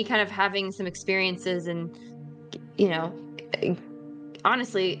 Me kind of having some experiences and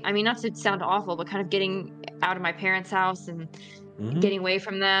honestly, I mean, not to sound awful, but kind of getting out of my parents' house and getting away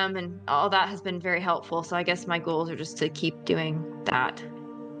from them and all that has been very helpful. So I guess my goals are just to keep doing that.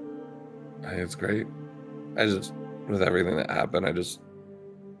 I think it's great. I just, with everything that happened, I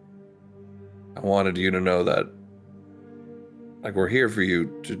wanted you to know that we're here for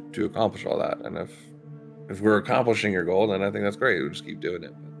you to accomplish all that. And if we're accomplishing your goal, then I think that's great. We'll just keep doing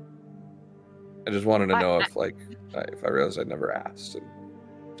it. But I just wanted to know if I realized I'd never asked and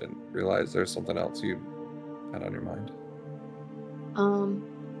didn't realize there's something else you had on your mind.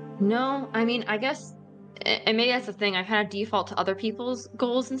 No, I mean, I guess, and maybe that's the thing. I kind of default to other people's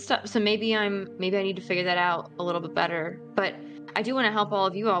goals and stuff. So maybe I need to figure that out a little bit better. But I do want to help all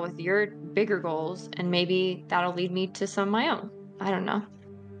of you all with your bigger goals, and maybe that'll lead me to some of my own. I don't know.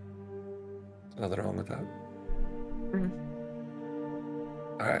 There's nothing wrong with that. Mm-hmm.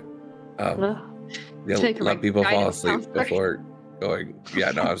 All right. Let people fall asleep before going.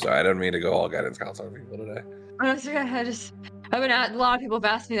 Yeah, no, I'm sorry. I didn't mean to go all guidance counselor people today. Honestly, a lot of people have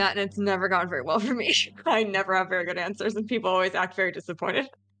asked me that, and it's never gone very well for me. I never have very good answers, and people always act very disappointed.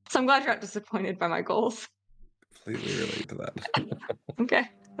 So I'm glad you're not disappointed by my goals. Completely relate to that. Okay,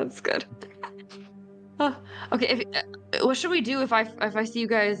 that's good. Okay, what should we do if I see you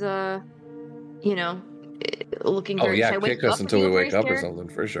guys, looking very... Oh yeah, kick us until we wake up or something,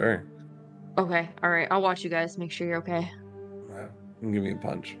 for sure. Okay, all right. I'll watch you guys. Make sure you're okay. Yeah, give me a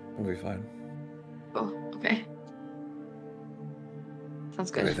punch. I'll be fine. Oh, okay.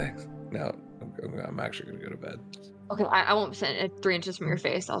 Sounds good. Okay, thanks. Now, I'm actually going to go to bed. Okay, I won't send it 3 inches from your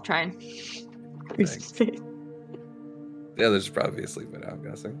face. I'll try and... Thanks. Yeah, there's probably be asleep right now, I'm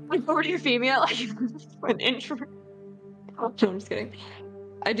guessing. Over to your female, an inch from... Oh, no, I'm just kidding.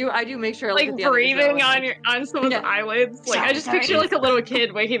 I do make sure I look at the breathing on someone's eyelids. I just picture a little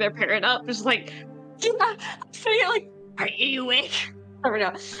kid waking their parent up, just are you awake? I don't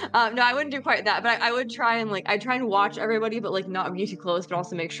know. No, I wouldn't do quite that, but I would try and I'd try and watch everybody, but not be too close, but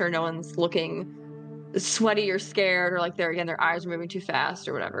also make sure no one's looking sweaty or scared or their eyes are moving too fast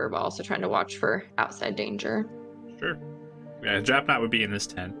or whatever, but also trying to watch for outside danger. Sure. Yeah, Japnot would be in this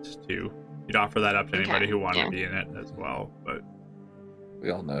tent too. You'd offer that up to anybody who wanted to be in it as well, but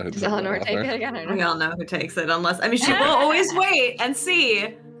we all know who Does Eleanor take it again? We all know who takes it, unless she will always wait and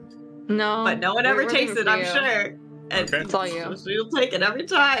see. No, but no one ever takes it, I'm sure. And okay. It's all you. She'll take it every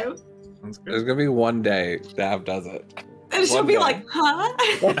time. Sounds good. There's gonna be one day Dav does it, and she'll be like, "Huh?"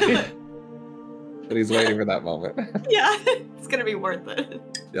 But he's waiting for that moment. Yeah, it's gonna be worth it.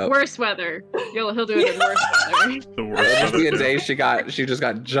 Yep. Worse weather. He'll do it in worse weather. The worst weather. It'll be a day she just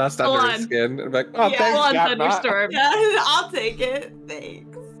got just under her skin. And be like, oh, thanks, full-on thunderstorm. Yeah, I'll take it.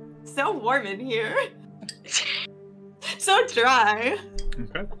 Thanks. So warm in here. So dry.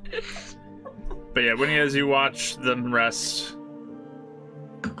 Okay. But yeah, Winnie, as you watch them rest,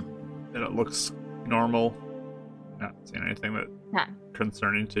 and it looks normal. Not seeing anything that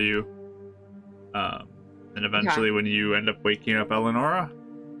concerning to you. And eventually, when you end up waking up Eleonora,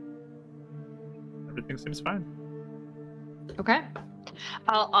 everything seems fine. Okay.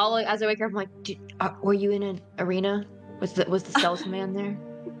 I'll as I wake up, I'm like, were you in an arena? Was the skeleton man there?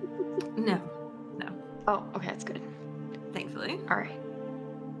 No. Oh, okay, that's good. Thankfully. All right.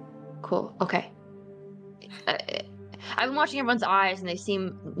 Cool. Okay. I've been watching everyone's eyes, and they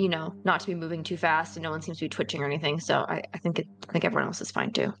seem, not to be moving too fast, and no one seems to be twitching or anything. So I think everyone else is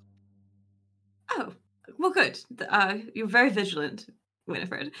fine too. Oh, well, good. You're very vigilant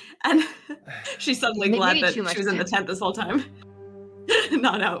Winifred. And she's suddenly glad Maybe that too much she was in the tent this whole time.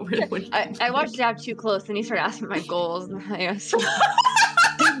 Not out when I watched Dab too close, and he started asking my goals. And I was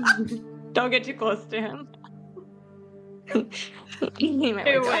don't get too close to him. He might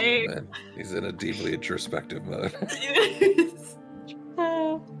Hey, wake up. wait. Man, he's in a deeply introspective mode.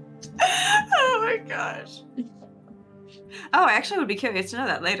 Oh my gosh. Oh, I actually would be curious to know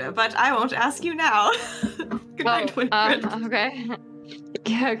that later, but I won't ask you now. Good night, Winifred. Okay.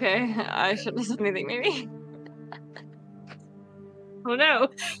 Yeah, okay. I shouldn't have said anything, maybe. Oh no.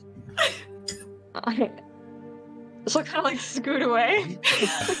 So kind of like scoot away.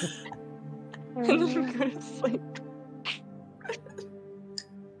 And then go to sleep.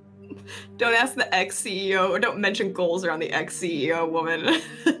 Don't ask the ex-CEO, or don't mention goals around the ex-CEO woman.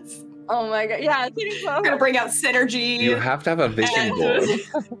 Oh my god. Yeah, I think so. Gonna bring out synergy. You have to have a vision And- board.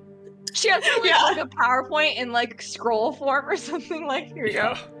 She has to Yeah. like a PowerPoint in like scroll form or something. Like, here you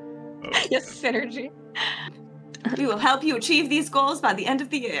go. Oh, Yes, synergy. We will help you achieve these goals by the end of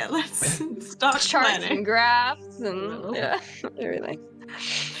the year. Let's start Charts planning. and graphs and yeah, everything.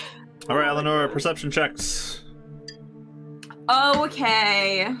 All right, Eleanor, perception checks.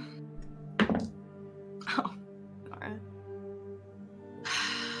 Okay. Oh, Nora.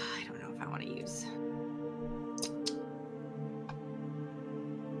 I don't know if I want to use.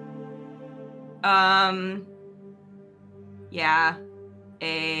 Yeah.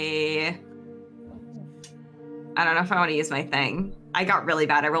 I don't know if I want to use my thing. I got really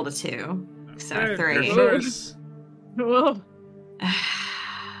bad. I rolled a 2. So Okay, 3. your choice. Whoa.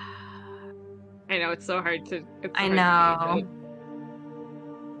 I know it's so hard to. It's so I hard to know. gauge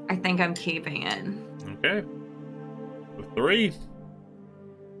I think I'm keeping it. Okay. So 3.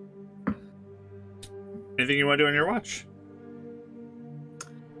 Anything you want to do on your watch?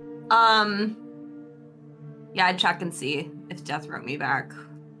 Yeah, I'd check and see if Death wrote me back.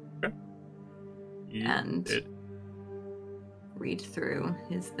 You And- did. Read through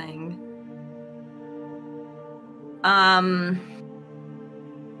his thing. I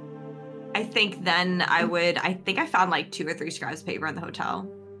think then I think I found like 2 or 3 scraps of paper in the hotel.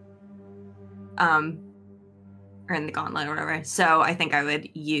 Or in the gauntlet or whatever. So I think I would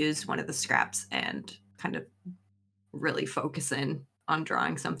use one of the scraps and kind of really focus in on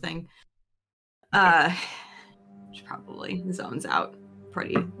drawing something. Which probably zones out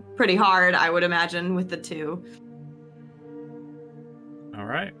pretty hard, I would imagine, with the 2. All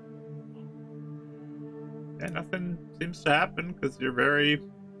right. Yeah, nothing seems to happen because you're very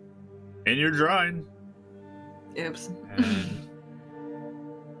in your drawing. Oops. And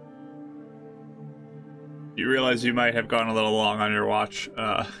you realize you might have gone a little long on your watch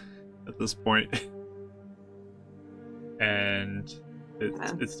at this point. And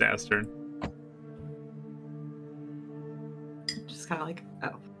it's Dad's turn. Just kind of like,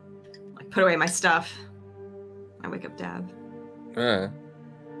 oh. Like, put away my stuff. I wake up Dab. Hey.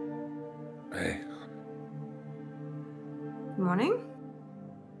 Good morning?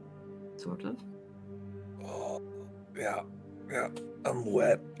 Sort of. Oh, yeah. I'm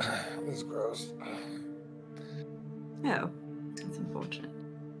wet. This is gross. Oh, that's unfortunate.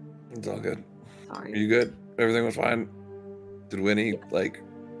 It's all good. Are Sorry. you good? Everything was fine? Did Winnie,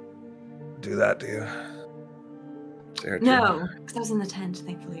 do that to you? Stare at you? No, because I was in the tent,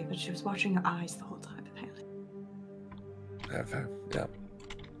 thankfully, but she was watching her eyes the whole time, apparently. Yeah, fair. Yeah.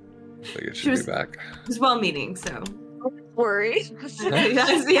 Figured She she'd was- be back. It was well-meaning, so... Worry.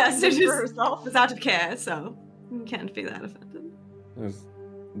 yes, it For just herself. was out of care, so you can't be that offended. It was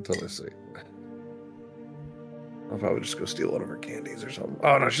totally sweet. I'll probably just go steal one of her candies or something.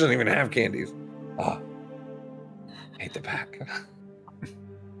 Oh, no, she doesn't even have candies. Oh. Hate the pack.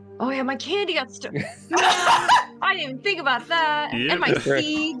 Oh yeah, my candy got stuck. I didn't even think about that. Yep. And my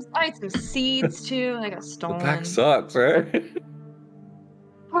seeds. I had some seeds too. I got The stolen. pack sucks, right?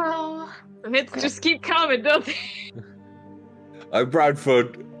 Well, it. Hits just keep coming, don't they? I'm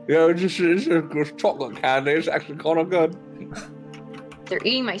Bradford. It's chocolate candy. It's actually kind of good. they're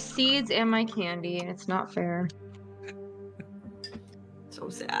eating my seeds and my candy, and it's not fair. So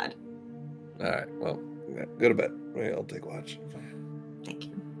sad. All right, well, yeah, go to bed. I'll take watch. Thank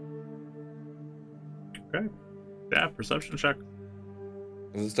you. Okay. Yeah, perception check.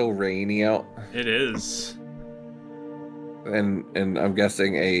 Is it still rainy out? It is. And I'm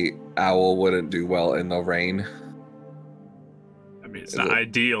guessing a owl wouldn't do well in the rain. I mean, it's Is not it-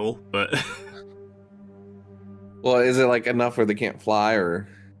 ideal, but Well, is it enough where they can't fly, or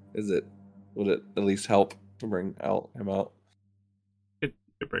would it at least help to bring him out? you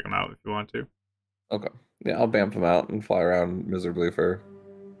could break them out if you want to. Okay. Yeah, I'll bamf him out and fly around miserably for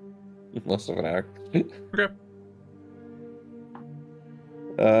less of an hour. Okay.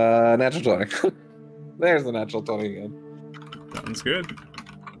 Natural 20. There's the natural 20 again. Sounds good.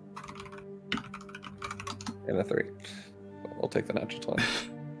 And a 3. We'll take the natural 20.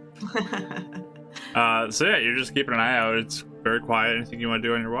 So yeah, you're just keeping an eye out. It's very quiet. Anything you want to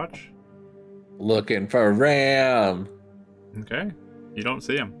do on your watch? Looking for Ram. Okay. You don't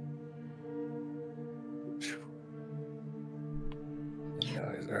see him. You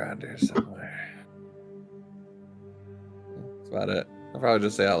know he's around here somewhere. That's about it. I'll probably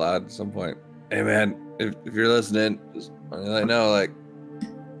just say out loud at some point. Hey man, if you're listening, just want to let you know, like,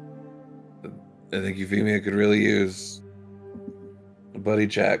 I think Euphemia could really use a buddy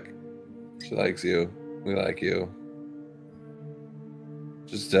check. She likes you. We like you.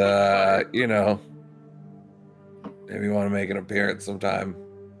 Just, you know, maybe you want to make an appearance sometime.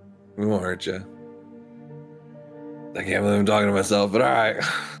 We won't hurt you. I can't believe I'm talking to myself, but all right.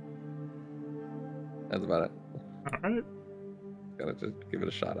 That's about it. All right. Gotta just give it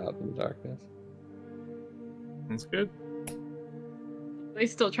a shot out in the darkness. That's good.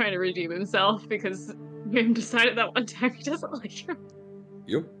 He's still trying to redeem himself because Mim decided that one time he doesn't like him.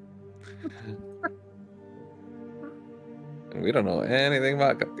 Yep. And we don't know anything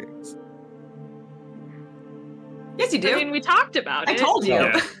about cupcakes. Yes, you do. I mean, we talked about it. I told you.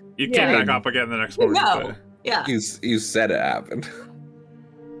 Yeah. You came Yeah. back up again the next You morning. know. But Yeah. You said it happened.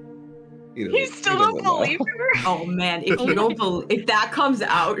 He still don't believe her. Oh man, if you don't believe, if that comes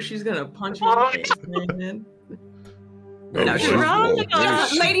out, she's gonna punch you in the face, man. Oh, No, boy. she's wrong.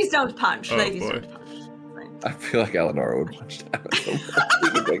 Ladies don't punch. Oh, Ladies boy. don't punch. I feel like Eleanor would punch that at some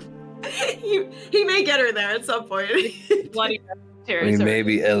point. He may get her there at some point. Bloody I territory. mean,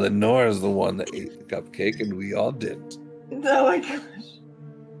 maybe Eleanor is the one that ate the cupcake and we all didn't. Oh my gosh.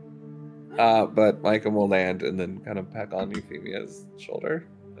 But Micah will land and then kind of peck on Euphemia's shoulder.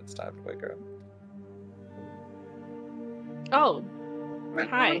 It's time to wake her up. Oh,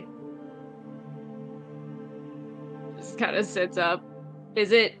 hi. Just kind of sits up.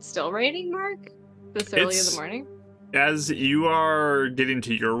 Is it still raining, Mark? This early in It's- the morning? As you are getting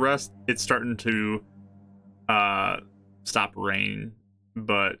to your rest, it's starting to stop rain,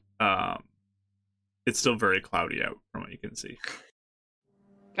 but it's still very cloudy out from what you can see.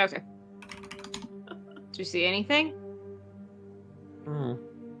 Okay. Do you see anything?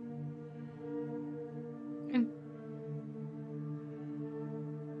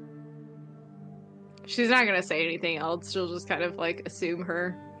 She's not gonna say anything else. She'll just kind of like assume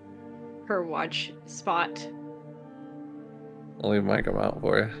her watch spot. I'll leave Micah out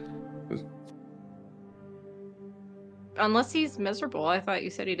for you. Unless he's miserable. I thought you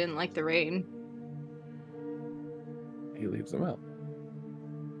said he didn't like the rain. He leaves him out.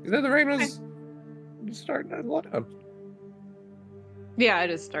 He said the rain was starting to let down. Yeah,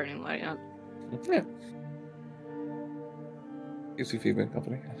 it is starting to light up. Yeah. You see Phoebe in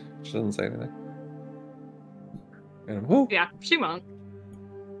company. She doesn't say anything. And whoo! Yeah, she won't.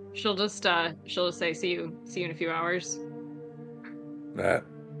 She'll just say see you in a few hours. That.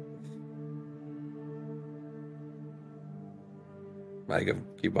 Micah,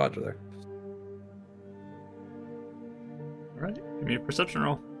 keep watch of there. All right, give me a perception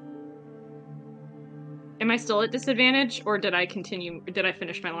roll. Am I still at disadvantage, or did I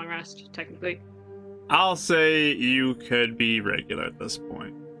finish my long rest, technically? I'll say you could be regular at this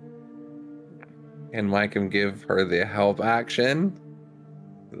point. And Mike can give her the help action.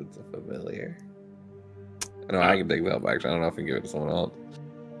 It's a familiar. I know I can take the help action. I don't know if I can give it to someone else.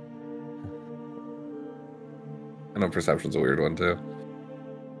 I know perception's a weird one too.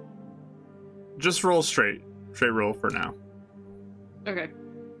 Just roll straight roll for now. Okay.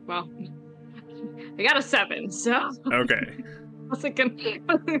 Well, I got a 7, so Okay. I wasn't gonna.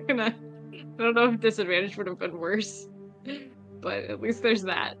 I don't know if disadvantage would have been worse, but at least there's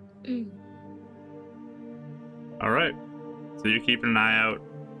that. All right. So you're keeping an eye out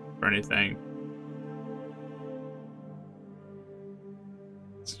for anything.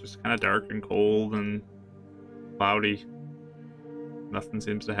 It's just kind of dark and cold and cloudy. Nothing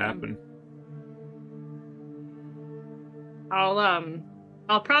seems to happen.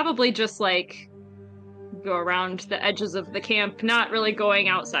 I'll probably just like go around the edges of the camp, not really going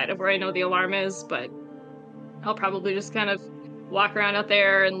outside of where I know the alarm is, but I'll probably just kind of walk around out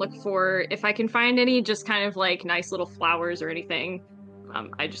there and look for if I can find any just kind of like nice little flowers or anything.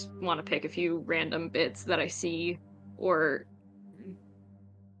 I just want to pick a few random bits that I see, or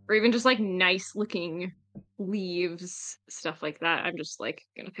even just like nice looking leaves, stuff like that. I'm just like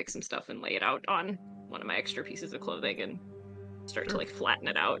gonna pick some stuff and lay it out on one of my extra pieces of clothing and start to like flatten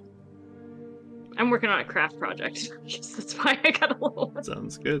it out. I'm working on a craft project. I guess that's why I got a little.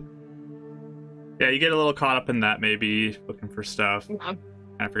 Sounds good. Yeah, you get a little caught up in that, maybe looking for stuff.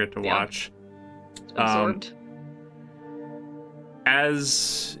 kind of forget to watch. Absorbed.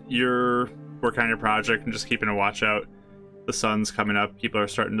 As you're working on your project and just keeping a watch out, the sun's coming up, people are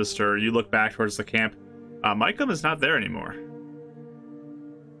starting to stir. You look back towards the camp. Michael is not there anymore.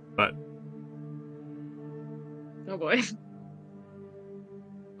 But Oh boy.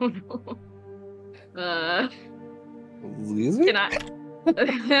 Oh no. Can I?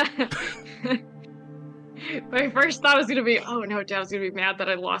 My first thought was gonna be, oh no, Dad's gonna be mad that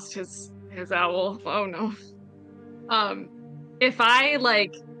I lost his owl. Oh no. If I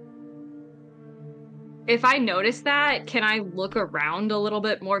notice that, can I look around a little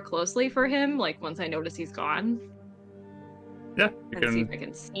bit more closely for him? Like once I notice he's gone. yeah, you And see can if I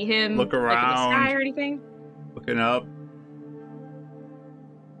can see him look like in the around. sky or anything. Looking up.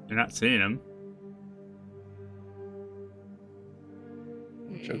 You're not seeing him.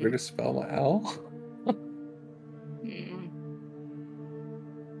 Joker to spell my owl? Hmm.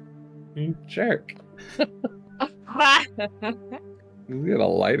 You jerk. He's get a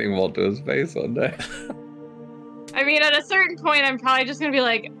lightning bolt to his face one day. I mean, at a certain point, I'm probably just gonna be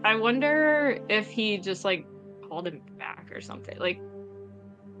like, I wonder if he just like called him back or something. Like,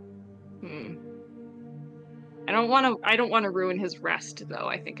 I don't want to ruin his rest, though.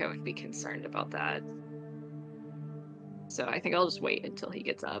 I think I would be concerned about that. So I think I'll just wait until he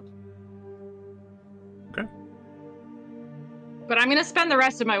gets up. Okay. But I'm gonna spend the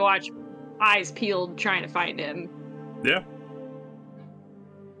rest of my watch eyes peeled trying to find him. Yeah.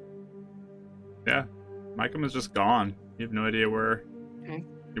 Yeah. Micah is just gone. You have no idea where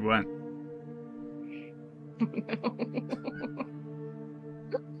he went.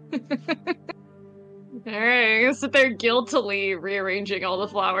 Alright, I'm gonna sit there guiltily rearranging all the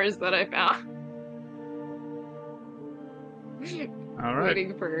flowers that I found. All right.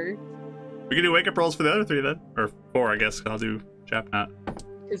 Waiting for We can do wake up rolls for the other three then. Or four, I guess, 'cause I'll do Japnot.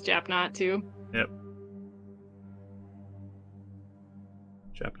 his Japnot too. Yep.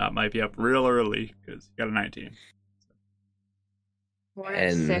 Japnot might be up real early because you got a 19. 4,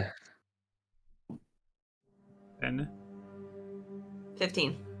 And 6. 10.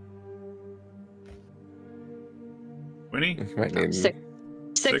 15. Winnie? might need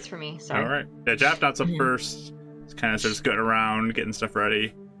 6 for me. Sorry. All right. Yeah, Japnot's up first. Just kind of starts going around, getting stuff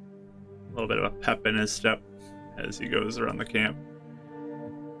ready. A little bit of a pep in his step as he goes around the camp.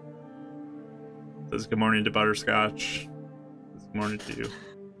 Says good morning to Butterscotch. Says good morning to you.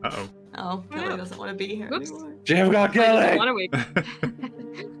 Uh-oh. Oh, Kelly doesn't want to be here Whoops. anymore. Jam got I don't Kelly! wanna wake.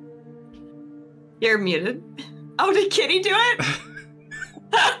 You're muted. Oh, did Kitty do it?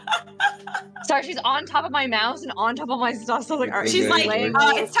 Sorry, she's on top of my mouse and on top of my stuff. So I was like, all right, She's like,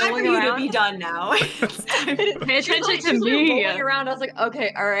 it's time for rolling you around. to be done now. It's time. Pay attention to She's me. rolling around. I was like,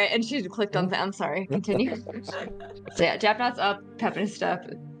 okay, all right, and she clicked on. I'm sorry. Continue. So yeah, Japnot's up, pep in his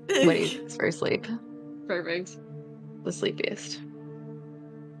step. Winnie's for sleep. Perfect. The sleepiest.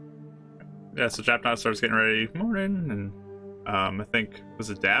 Yeah, so Japnot starts getting ready. Morning. And I think, was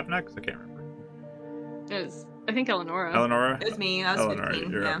it Dab next? I can't remember. It was, I think Eleonora. Eleonora? It was me. I was Eleonora,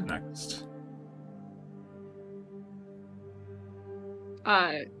 15. you're Yeah. up next.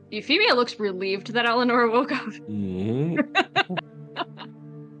 Euphemia looks relieved that Eleanor woke up. Mhm.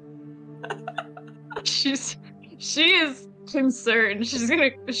 She is concerned. She's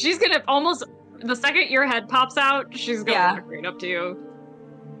gonna almost the second your head pops out, she's gonna Yeah. walk right up to you.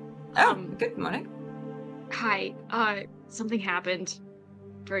 Oh, good morning. Hi. Something happened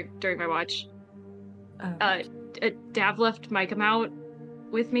during my watch. Oh. Dav left Micah out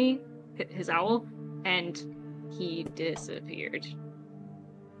with me, his owl, and he disappeared.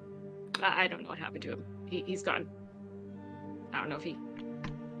 I don't know what happened to him. He's gone. I don't know if he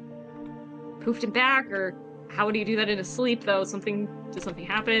poofed him back or how would he do that in his sleep though? Did something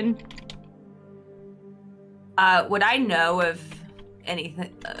happen? Would I know of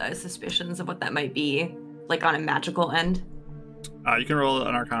anything, suspicions of what that might be, like on a magical end? You can roll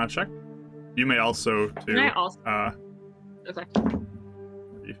an Arcana check. You may also do. Can I also? Okay.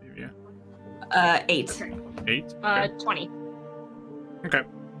 Euphemia. 8. Okay. 8. Okay. 20. Okay.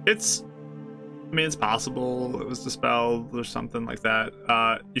 It's possible it was dispelled or something like that.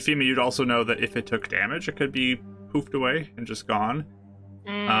 Euphemia, you'd also know that if it took damage, it could be poofed away and just gone.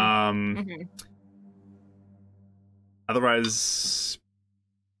 Mhm. Otherwise,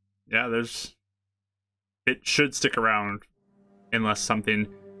 yeah, it should stick around unless something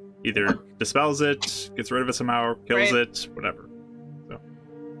either dispels it, gets rid of it somehow, kills Right. it, whatever.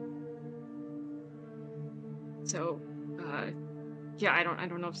 So, yeah, I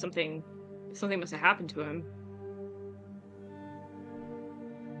don't know if something must have happened to him.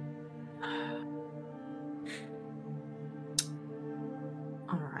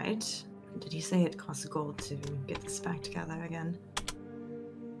 All right. Did you say it costs gold to get this back together again?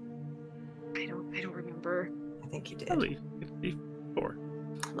 I don't remember. I think you did. Probably 54.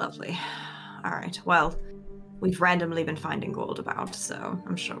 Lovely. All right. Well, we've randomly been finding gold about, so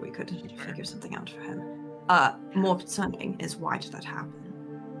I'm sure we could figure something out for him. More concerning is why did that happen?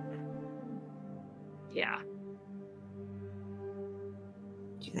 Yeah.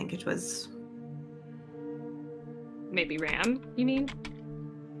 Do you think it was... Maybe Ram, you mean?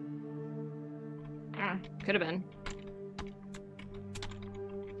 Could have been.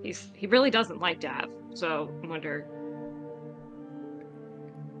 He really doesn't like Dav, so I wonder.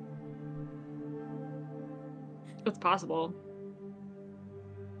 It's possible.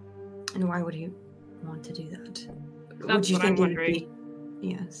 And why would he want to do that? That's Would you what think I'm it would be... wondering.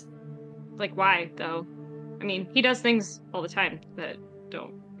 Yes. Like, why, though? I mean, he does things all the time that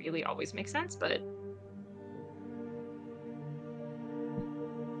don't really always make sense, but...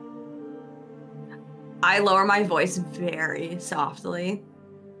 I lower my voice very softly.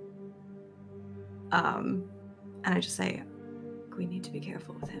 And I just say, we need to be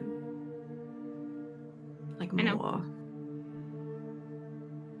careful with him. Like, I know. more.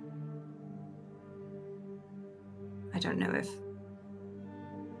 I don't know if...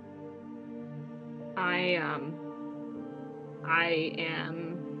 I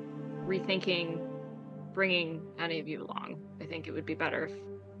am rethinking bringing any of you along. I think it would be better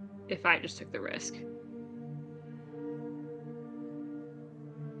if I just took the risk.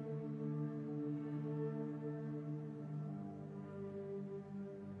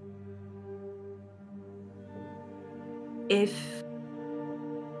 If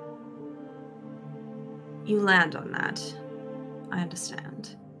you land on that, I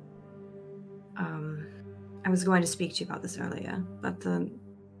understand. I was going to speak to you about this earlier, but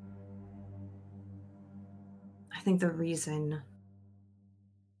I think the reason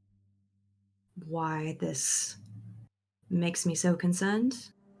why this makes me so concerned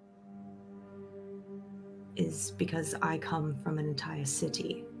is because I come from an entire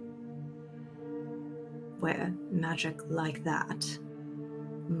city where magic like that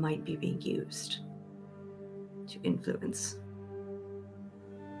might be being used to influence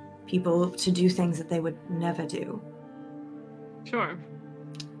people to do things that they would never do. Sure.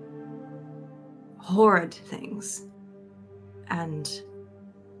 Horrid things. And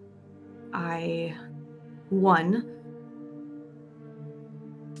I, one,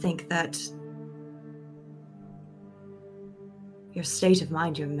 think that your state of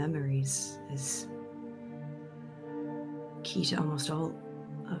mind, your memories, is key to almost all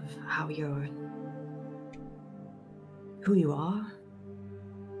of who you are.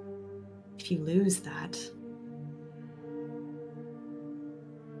 If you lose that,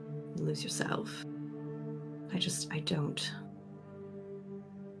 you lose yourself. I don't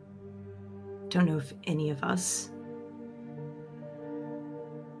know if any of us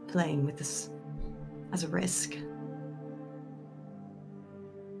playing with this as a risk.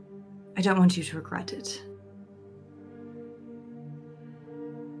 I don't want you to regret it.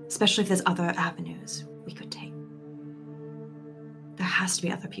 Especially if there's other avenues we could take. There has to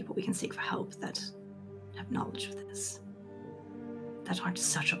be other people we can seek for help that have knowledge of this, that aren't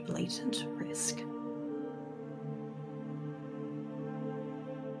such a blatant risk.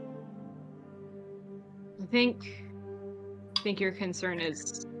 I think your concern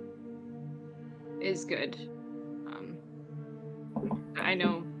is good. I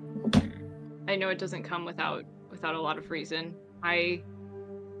know it doesn't come without a lot of reason.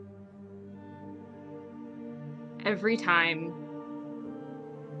 Every time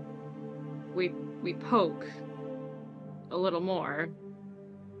we poke a little more,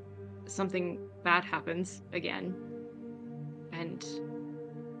 something bad happens again. And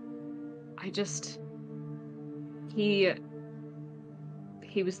he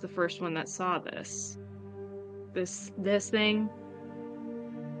was the first one that saw this thing.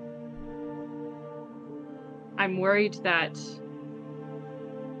 I'm worried that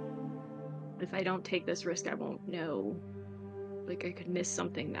if I don't take this risk, I won't know. Like, I could miss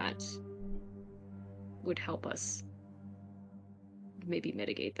something that would help us maybe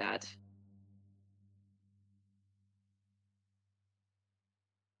mitigate that.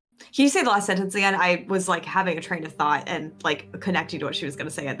 Can you say the last sentence again? I was like having a train of thought and like connecting to what she was going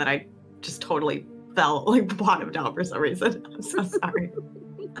to say, and then I just totally fell like bottomed out for some reason. I'm so sorry.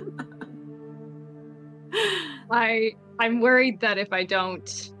 I'm worried that if I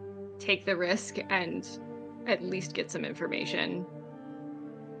don't take the risk and at least get some information,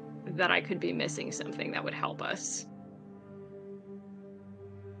 that I could be missing something that would help us.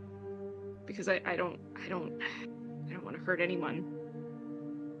 Because I don't want to hurt anyone.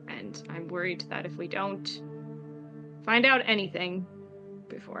 and I'm worried that if we don't find out anything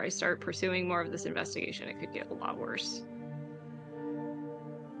before I start pursuing more of this investigation, it could get a lot worse.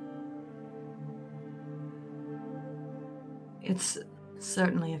 It's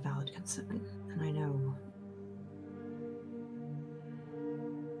certainly a valid concern, and I know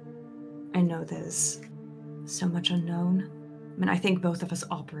there's so much unknown. I mean, I think both of us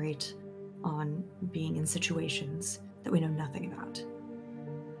operate on being in situations that we know nothing about.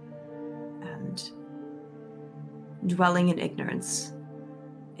 And dwelling in ignorance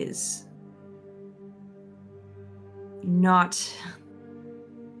is not...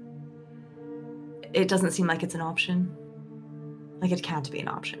 It doesn't seem like it's an option. Like, it can't be an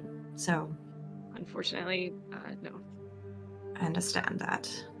option. So... Unfortunately, no. I understand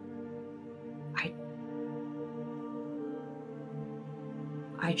that.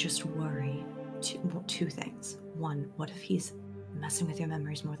 I just worry two things. One, what if he's messing with your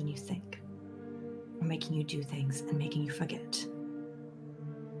memories more than you think? Or making you do things and making you forget?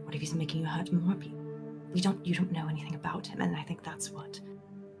 What if he's making you hurt more people? You don't know anything about him, and I think that's what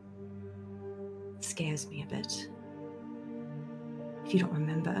scares me a bit. If you don't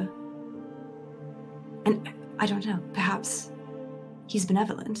remember. And I don't know, perhaps he's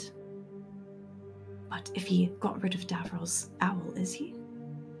benevolent. But if he got rid of Davril's owl, is he?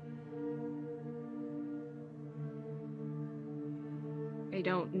 I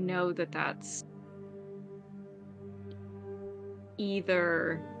don't know that that's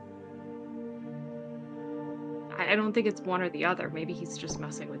either. I don't think it's one or the other. Maybe he's just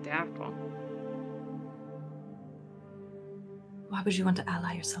messing with Davril. Why would you want to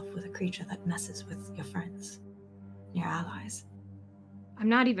ally yourself with a creature that messes with your friends, your allies? I'm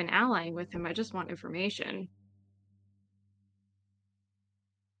not even allying with him. I just want information.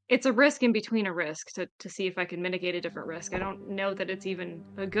 It's a risk in between a risk to see if I can mitigate a different risk. I don't know that it's even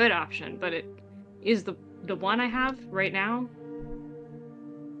a good option, but it is the one I have right now.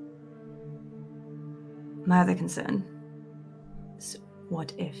 My other concern is,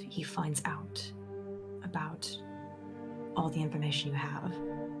 what if he finds out about all the information you have,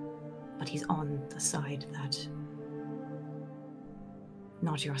 but he's on the side that...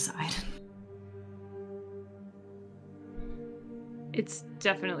 not your side? It's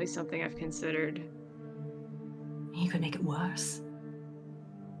definitely something I've considered. He could make it worse.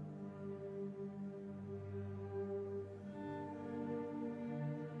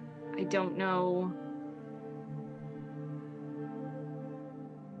 I don't know.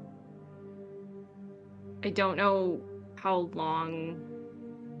 I don't know how long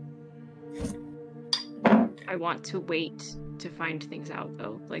I want to wait to find things out,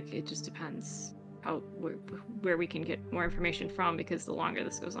 though. Like, it just depends where we can get more information from, because the longer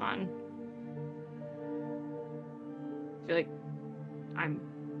this goes on, I feel like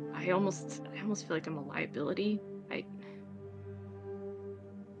I almost feel like I'm a liability.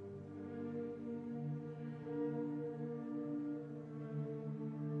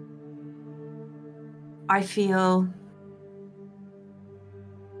 I feel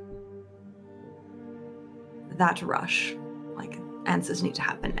that rush, like, answers need to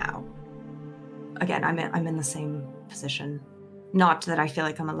happen now. Again, I'm in the same position. Not that I feel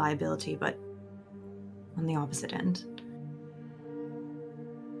like I'm a liability, but on the opposite end.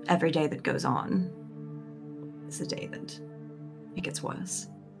 Every day that goes on is a day that it gets worse.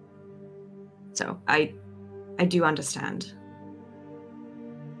 So I do understand.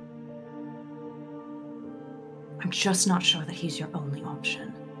 I'm just not sure that he's your only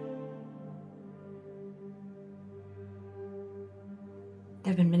option.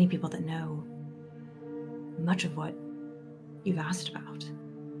 There have been many people that know much of what you've asked about,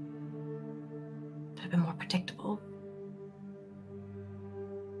 that have been more predictable.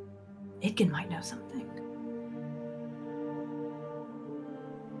 Idkin might know something.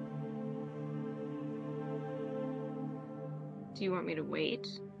 Do you want me to wait?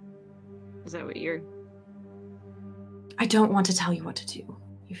 Is that what you're... I don't want to tell you what to do,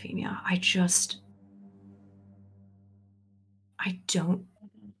 Euphemia. I don't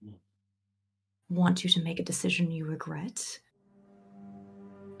want you to make a decision you regret.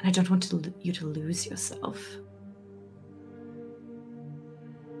 And I don't want you to lose yourself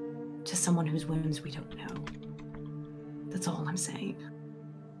to someone whose whims we don't know. That's all I'm saying.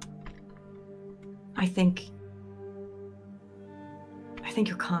 I think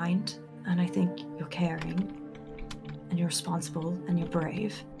you're kind, and I think you're caring, and you're responsible, and you're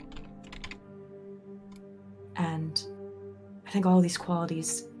brave. And I think all these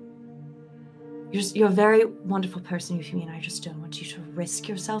qualities... You're a very wonderful person, Euphemia, and I just don't want you to risk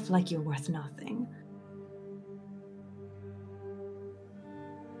yourself like you're worth nothing.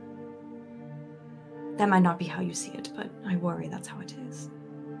 That might not be how you see it, but I worry that's how it is.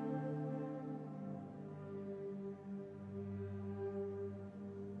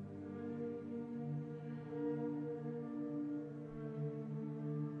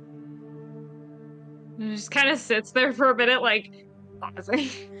 It just kind of sits there for a minute, like, pausing.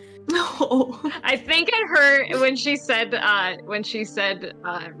 No. I think at her when she said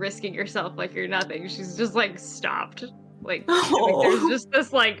risking yourself like you're nothing, she's just like stopped. Like I think there's just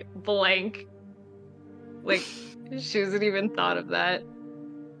this like blank. Like she hasn't even thought of that.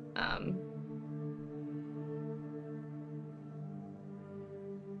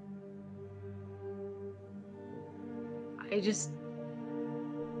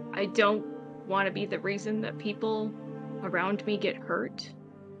 I don't want to be the reason that people around me get hurt.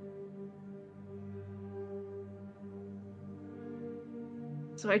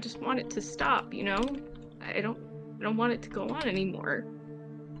 So I just want it to stop, you know? I don't want it to go on anymore.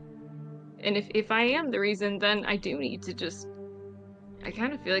 And if I am the reason, then I do need to just I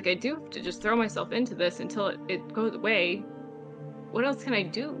kind of feel like I do have to just throw myself into this until it goes away. What else can I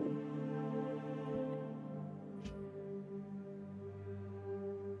do?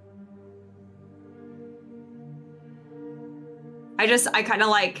 I kind of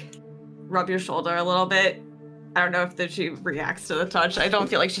like rub your shoulder a little bit. I don't know if she reacts to the touch. I don't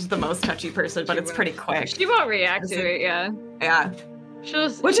feel like she's the most touchy person, but it's pretty quick. She won't react to it, yeah. Yeah.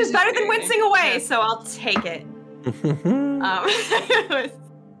 Which is better than wincing away, so I'll take it.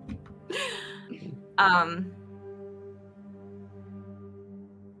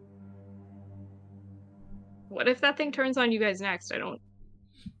 What if that thing turns on you guys next? I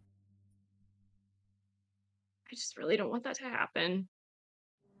just really don't want that to happen.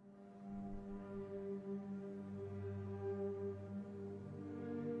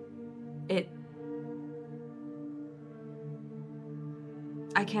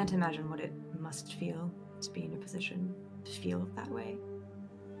 I can't imagine what it must feel to be in your position, to feel that way.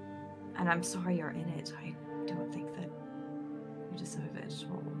 And I'm sorry you're in it. I don't think that you deserve it at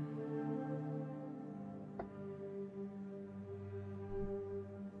all.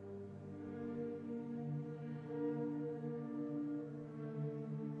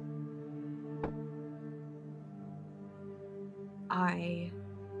 I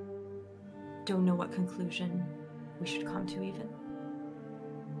don't know what conclusion we should come to even.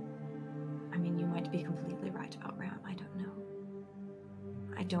 I mean, you might be completely right about Ram, I don't know.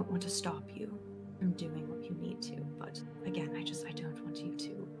 I don't want to stop you from doing what you need to, but again, I don't want you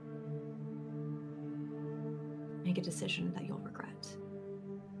to make a decision that you'll regret.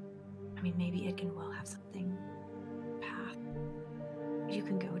 I mean, maybe it can well have something path you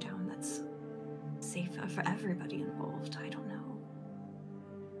can go down that's safer for everybody involved, I don't know.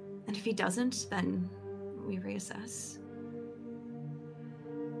 And if he doesn't, then we reassess.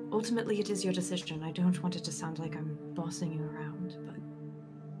 Ultimately, it is your decision. I don't want it to sound like I'm bossing you around, but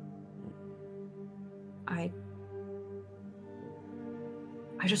I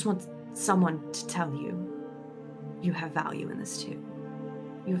just want someone to tell you you have value in this too.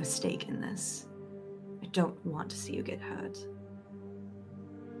 You have a stake in this. I don't want to see you get hurt.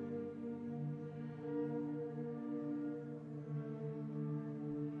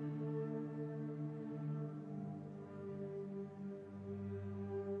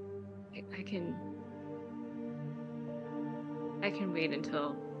 I can wait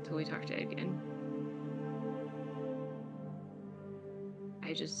until we talk to Ed again.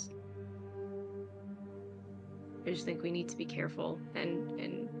 I just think we need to be careful,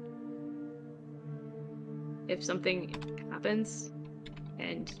 and if something happens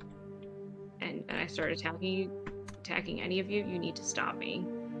and I start attacking any of you, you need to stop me.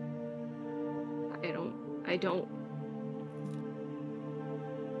 I don't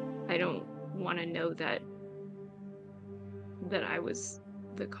want to know that I was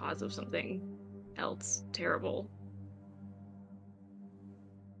the cause of something else terrible.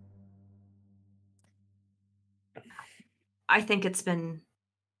 I think it's been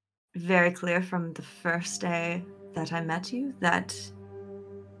very clear from the first day that I met you that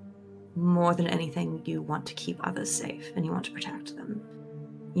more than anything, you want to keep others safe and you want to protect them.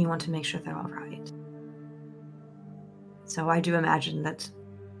 You want to make sure they're all right. So I do imagine that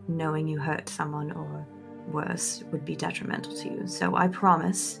knowing you hurt someone or worse would be detrimental to you. So I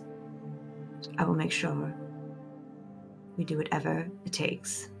promise I will make sure we do whatever it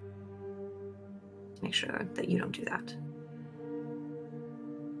takes to make sure that you don't do that.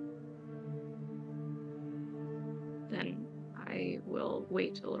 Then I will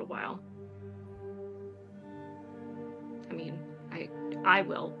wait a little while. I mean, I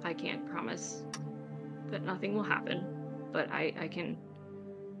will. I can't promise that nothing will happen, but I can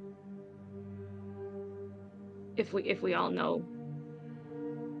if we all know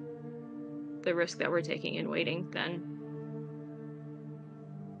the risk that we're taking in waiting, then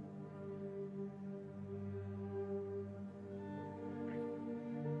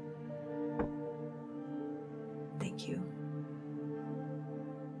Thank you.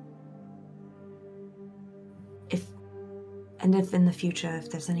 If in the future, if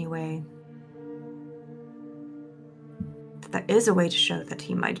there's any way that there is a way to show that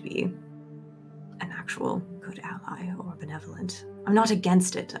he might be an actual good ally or benevolent, I'm not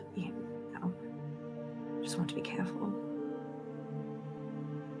against it, you know. I just want to be careful.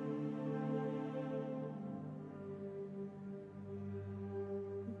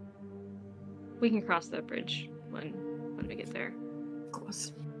 we can cross that bridge when we get there. Of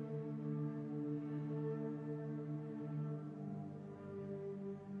course.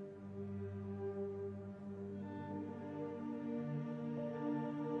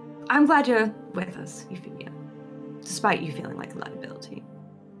 I'm glad you're with us, Euphemia, despite you feeling like a liability.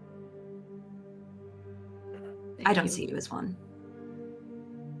 I don't see you as one.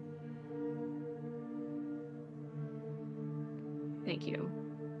 Thank you.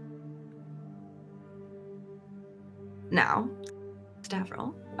 Now,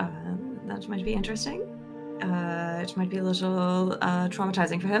 Stavro, that might be interesting. It might be a little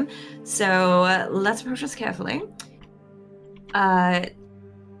traumatizing for him. So let's approach this carefully.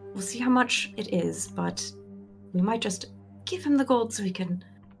 We'll see how much it is, but we might just give him the gold so he can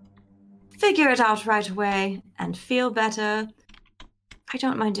figure it out right away and feel better. I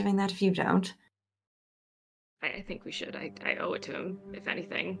don't mind doing that if you don't. I think we should. I owe it to him, if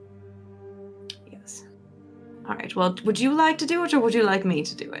anything. Yes. All right, well, would you like to do it, or would you like me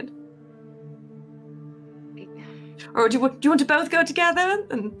to do it? Or do you want to both go together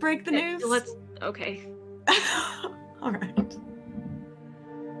and break the news? Okay. All right.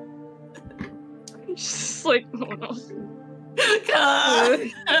 Just like, oh no.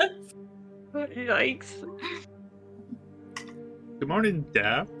 Yikes. Good morning,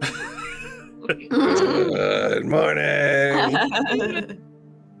 Dab. Good morning.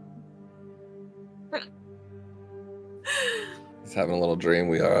 He's having a little dream.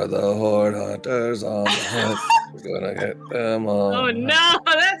 We are the horde hunters on the hunt. We're gonna get them all. Oh no,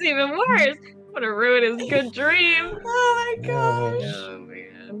 that's even worse. I'm gonna ruin his good dream. Oh my gosh. Oh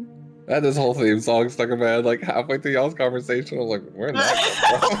man. I had this whole theme song stuck in my head, like halfway through y'all's conversation. I was like, where did that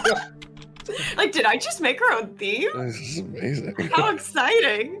come from? Like, did I just make her own theme? This is amazing. How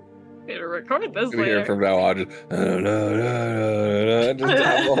exciting. I'm gonna record this I'm gonna hear later. from now on. Just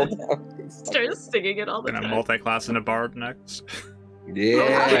have the whole time. Start singing it all the Gonna time. multi-class in a bard next. Yeah.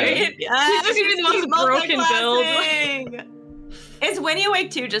 Right? She's just gonna be the most broken build. Is Winnie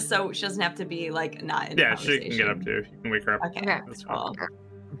awake too, just so she doesn't have to be like not in the Yeah, she can get up conversation? too. You can wake her up. Okay, Okay. That's fine.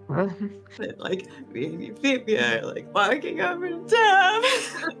 cool. But, like me and Euphemia are like walking over to Tab.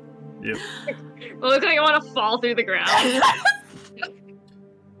 Yep. Well, look like I want to fall through the ground.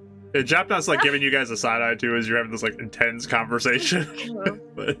 Yeah, Japnot's like giving you guys a side eye too as you're having this like intense conversation.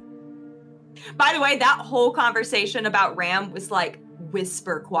 But By the way, that whole conversation about Ram was like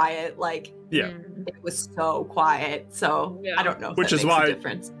whisper quiet. Like yeah, it was so quiet. So Yeah. I don't know if Which that is makes why- a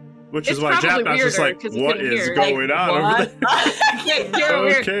difference. which is It's why probably Japnot's just weirder like, 'cause he what couldn't is hear. going Like, on over what? there?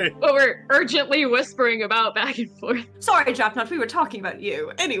 We're- Okay. Well, we're urgently whispering about back and forth. Sorry, Japnot, we were talking about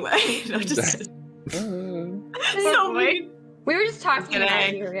you. Anyway, no, just so mean. We were just talking about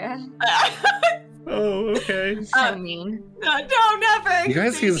kidding. you, yeah. Oh, okay. So mean. Don't never. You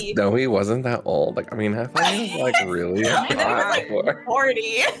guys see Snowy wasn't that old. Like, I mean, I thought he was like really I think it was like before. 40.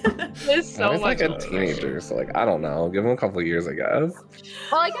 It's so He's much. like a teenager, so like I don't know. Give him a couple years, I guess.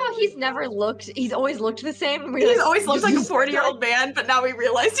 Well, like how he's never looked, he's always looked the same. And we're He's like, always looked like a "He's 40-year-old man, but now we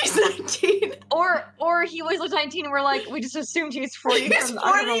realize he's 19. Or he always looked 19 and we're like, we just assumed he was 40 He's from,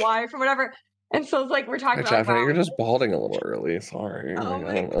 I don't 40. know why, from whatever. And so it's like, we're talking Hey, about Chapman, you're wow. just balding a little early. Sorry. Oh Like, my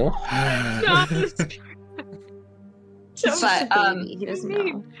I don't know. He's just But, a baby. He doesn't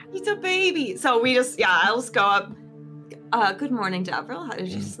know. He's a baby. So we just, I'll just go up. Good morning, Davril. How did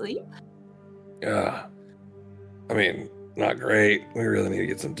you sleep? Yeah. I mean, not great. We really need to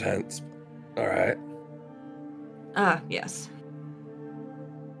get some tents. All right. Yes.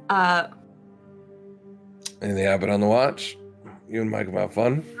 Anything happen on the watch? You and Mike have had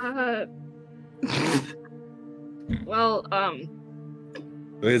fun? Well,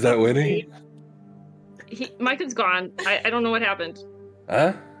 Is that Winnie? Mike is gone. I don't know what happened.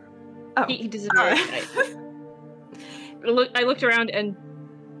 Huh? Oh. He disappeared. I looked around and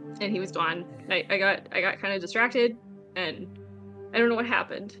he was gone. I got kind of distracted and I don't know what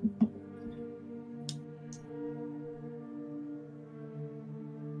happened.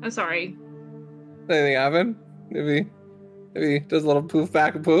 I'm sorry. Anything happen? Maybe does a little poof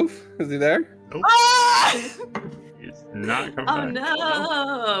back and poof. Is he there? Nope. Ah! He's not coming Oh back.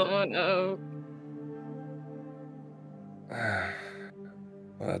 no! Oh no.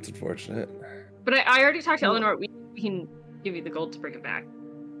 Well, that's unfortunate. But I already talked to Eleanor. We can give you the gold to bring it back.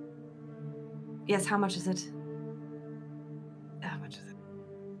 Yes. How much is it? How much is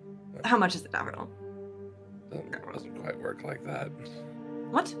it? How much is it, Avril? Doesn't quite work like that.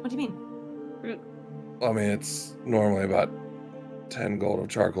 What? What do you mean? I mean, it's normally about 10 gold of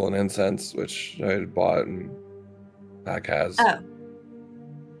charcoal and incense, which I had bought, and Pack has.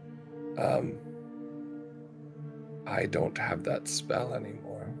 Oh. I don't have that spell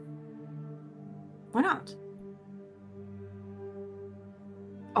anymore. Why not?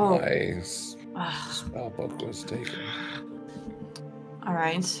 Oh. My spell book was taken. All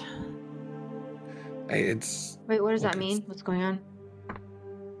right. It's. Wait, what does that mean? What's going on?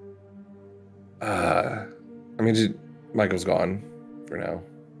 I mean, Michael's gone for now.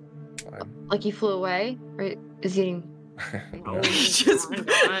 Fine. Like he flew away? Or is he getting... Oh, Just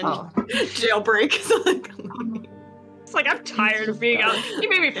Oh. jailbreak. It's like I'm tired of being out. You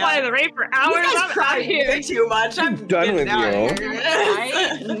made me fly in the rain for hours. You guys I'm out crying here. way too much. I'm done with getting out you. of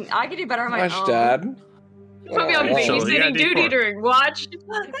here. I can do better on my Gosh, own. Dad. Put me on Oh, so you babysitting got duty D4. during watch.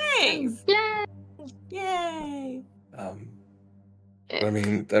 Thanks. Yeah. Yay. I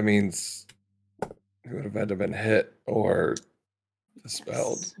mean, that means he would have had to have been hit or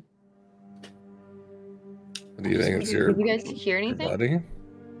dispelled. Do you think it's your Did you guys hear anything? buddy?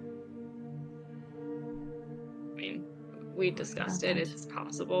 I mean, we discussed it. It's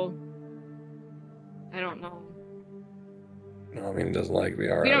possible. I don't know. No, I mean, he doesn't like me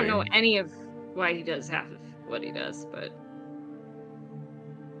already. We don't know any of why he does half of what he does, but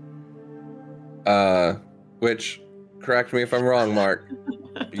Which, correct me if I'm wrong, Mark.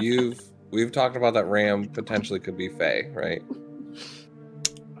 We've talked about that ram potentially could be Fae, right?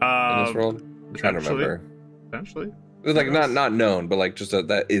 In this world, I'm trying to remember. Potentially. It's like not known, but like just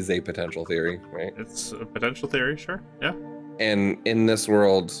that is a potential theory, right? It's a potential theory, sure. Yeah. And in this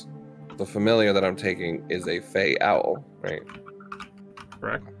world, the familiar that I'm taking is a Fae owl, right?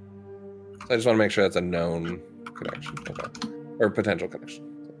 Correct. So I just want to make sure that's a known connection, okay, or potential connection.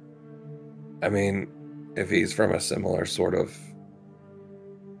 I mean, if he's from a similar sort of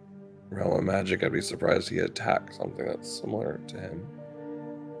realm of magic, I'd be surprised he attacked something that's similar to him,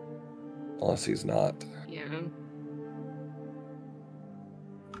 unless he's not. yeah.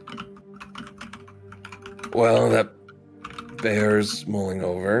 Well, that bear's mulling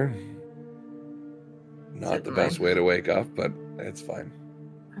over. Not the Certainly. best way to wake up, but it's fine.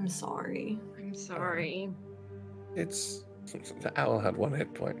 I'm sorry. I'm sorry. It's the owl had 1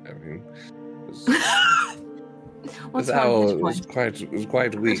 hit point. I mean, What's this one owl hit was point?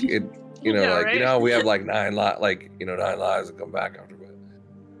 quite weak. It Yeah, like right? we have like 9 lives and come back after.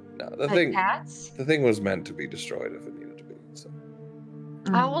 But no, Like cats? the thing was meant to be destroyed if it needed to be. So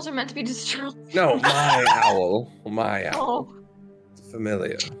Owls are meant to be destroyed. no, my owl, Oh,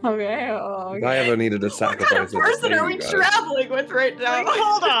 familiar. okay. Oh, If I ever needed to What kind sacrifice of person are we guys. traveling with right now? Like,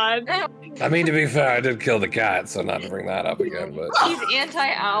 hold on. I mean, to be fair, I did kill the cat, so not to bring that up again, but He's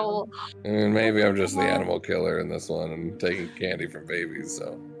anti-owl. maybe I'm just the animal killer in this one and taking candy from babies,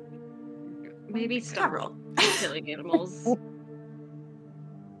 so. Maybe stop Several. killing animals.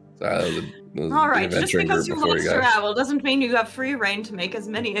 Sorry, that was All the right, just adventuring because group you before lost you guys. travel doesn't mean you have free reign to make as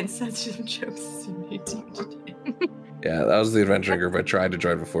many insensitive jokes as you need to today. Yeah, that was the adventuring group I tried to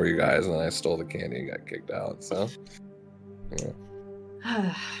join before you guys, and then I stole the candy and got kicked out, so. Yeah.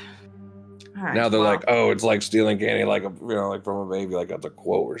 All right. Now they're well, like, oh, it's like stealing candy, like like from a baby, like that's a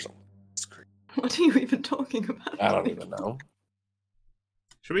quote or something. what are you even talking about? I don't even know.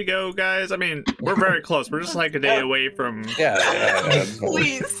 Should we go, guys? I mean, we're very close. We're just like a day away from. Yeah, that's fine.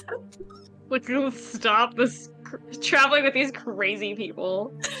 Please. Would you stop this traveling with these crazy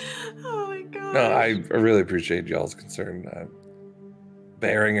people? Oh my god. No, I really appreciate y'all's concern.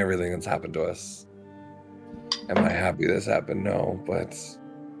 Bearing everything that's happened to us. Am I happy this happened? No, but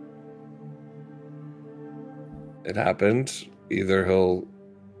it happened. Either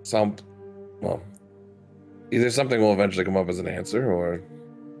either something will eventually come up as an answer, or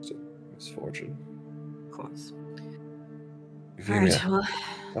it's a misfortune. Of course. You All feel me? right. Well,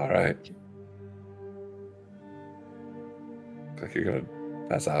 All right. Looks like you're gonna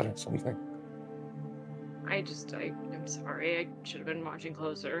pass out or something. I'm sorry. I should have been watching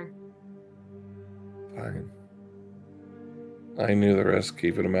closer. Fine. I knew the risk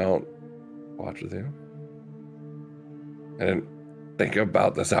keeping him out. Watch with you. I didn't think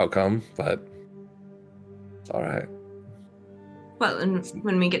about this outcome, but it's all right. well, and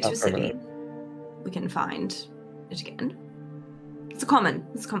when we get to Not a city, permanent. we can find it again. It's a common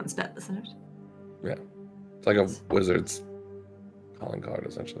spell, isn't it? Yeah. It's like a wizard's calling card,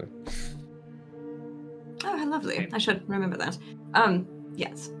 essentially. Oh, how lovely. I should remember that.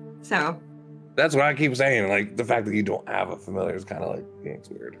 Yes. So... That's what I keep saying. Like, the fact that you don't have a familiar is kind of like, it's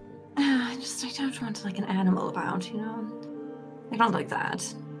weird. I don't want like an animal about, you know? I don't like that.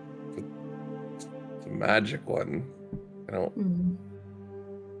 It's a magic one. You know,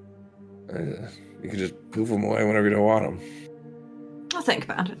 you can just poof them away whenever you don't want them. I'll think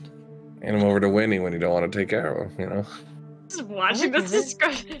about it. Hand them over to Winnie when you don't want to take care of them, you know? Just watching this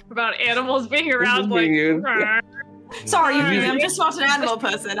discussion about animals being around, Sorry, I'm just not an animal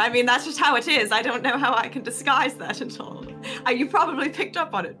person. I mean, that's just how it is. I don't know how I can disguise that at all. You probably picked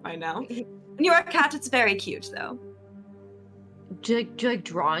up on it by now. When you're a cat, it's very cute, though. Do you like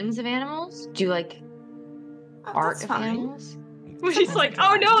drawings of animals? Do you like art of animals? She's like,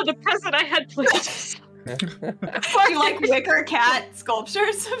 oh no, the present I had planned. Or you like wicker cat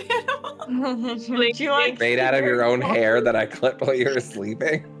sculptures of animals? You like Made out of your own hair that I clipped while you were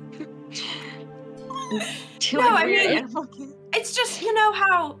sleeping? I mean, it's just, you know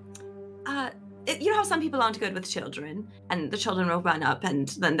how some people aren't good with children, and the children will run up and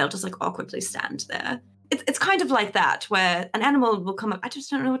then they'll just like awkwardly stand there. It's kind of like that, where an animal will come up. I just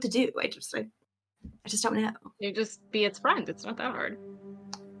don't know what to do. I just don't know. You just be its friend. It's not that hard.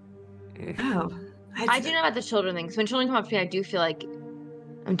 Oh, I do know about the children thing. So when children come up to me, I do feel like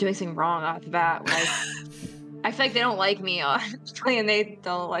I'm doing something wrong off the bat. Like I feel like they don't like me, honestly, and they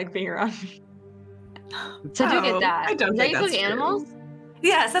don't like being around me. So I do get that. I don't think that's that's animals.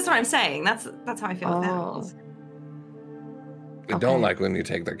 Yes, that's what I'm saying. That's how I feel with animals. They don't like when you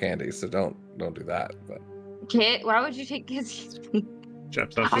take their candy, so don't do that. But Kit, why would you take kids?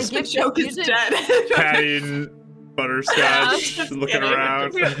 Jeps The just joke is dead. patting butterscotch, looking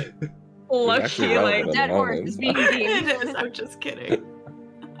around. Lucky, like Dead horse is being beaten. I'm just kidding.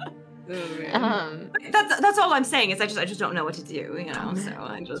 Oh, That's all I'm saying is I just don't know what to do, you know. So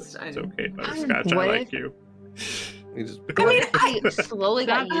It's okay, butterscotch. I like you. I slowly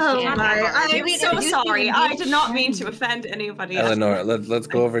got used to it. I'm so sorry. I did not mean to offend anybody. Eleanor, let's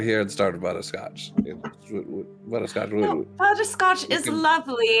go over here and start with butterscotch. Butterscotch. No, butterscotch is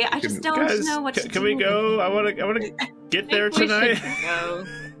lovely. I just don't know what to do. Can we go? I want to get there tonight.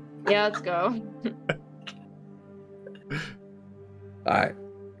 Yeah, let's go. All right.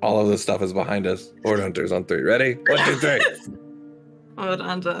 All of this stuff is behind us. Horde Hunters on 3. Ready? 1, 2, 3. Horde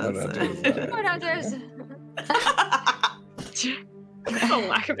Hunters. Horde Hunters.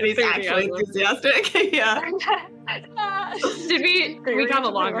 He's actually enthusiastic. Yeah. Did we got a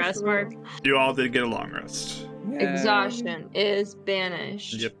long rest, Mark? You all did get a long rest. Exhaustion is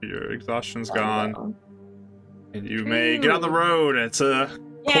banished. Yep, your exhaustion's gone. And you may get on the road. It's a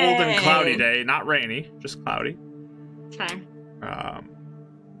cold and cloudy day. Not rainy, just cloudy. Okay.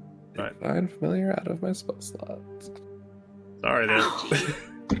 But I'm familiar out of my spell slot. Sorry there.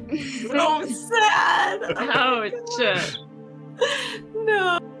 So sad. Oh shit.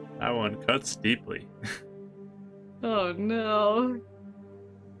 No. That one cuts deeply. Oh no.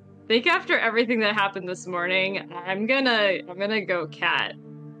 I think after everything that happened this morning, I'm gonna go cat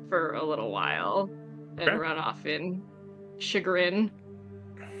for a little while and run off in chagrin.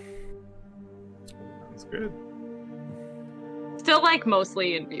 That's good. Still like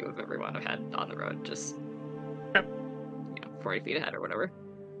mostly in view of everyone I've had on the road, just 40 feet ahead or whatever.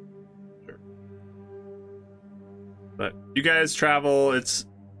 Sure. But you guys travel, it's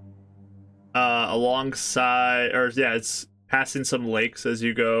alongside, it's passing some lakes as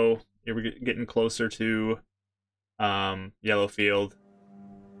you go. You're getting closer to Yellowfield,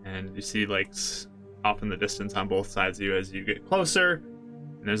 and you see lakes off in the distance on both sides of you as you get closer.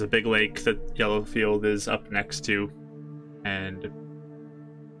 And there's a big lake that Yellowfield is up next to, and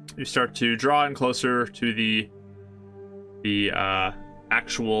you start to draw in closer to the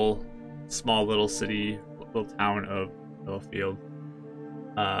actual small little town of Yellowfield.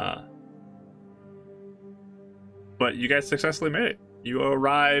 But you guys successfully made it. You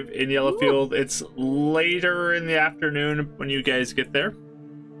arrive in Yellowfield. It's later in the afternoon when you guys get there.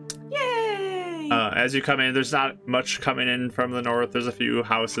 Yay! As you come in, there's not much coming in from the north. There's a few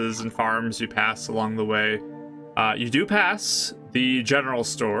houses and farms you pass along the way. You do pass the general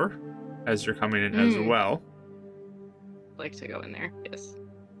store as you're coming in as well. Like to go in there, yes.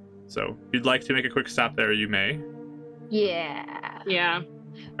 So if you'd like to make a quick stop there, you may. Yeah. Yeah.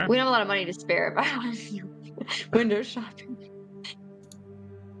 Okay. We don't have a lot of money to spare, but window shopping.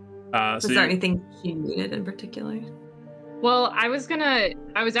 Was there anything you needed in particular? Well, I was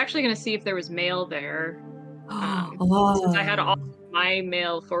actually gonna see if there was mail there. Since I had all my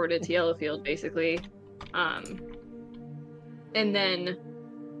mail forwarded to Yellowfield, basically. And then,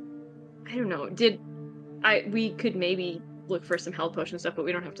 I don't know, we could maybe look for some health potion stuff, but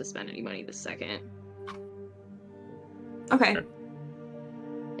we don't have to spend any money this second. Okay.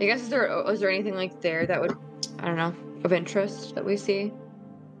 I guess is there anything like there that would, I don't know, of interest that we see?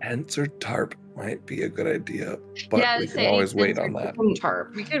 Tents or tarp might be a good idea, but Yeah, we I'd can say always wait tents on or that.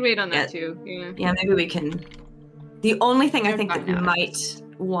 tarp. We could wait on that Yeah. too. Yeah. Yeah, maybe we can. The only thing I We're think that fine we now. might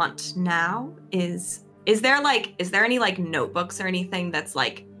want now is there any like notebooks or anything that's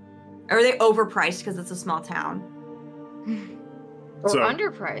like, are they overpriced because it's a small town? Or So,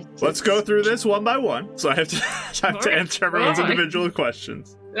 underpriced. Let's go through this one by one. So I have to Alright. answer everyone's Alright. individual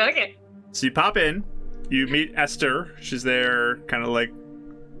questions. Okay. So you pop in, you meet Esther. She's there, kind of like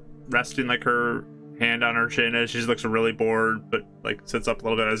resting like her hand on her chin as she looks really bored, but like sits up a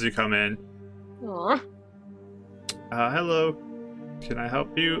little bit as you come in. Aw. Hello. Can I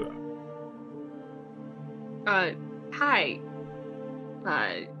help you? Hi.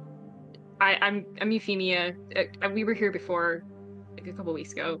 I'm Euphemia. We were here before, like a couple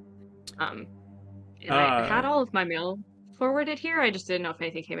weeks ago. And I had all of my mail forwarded here. I just didn't know if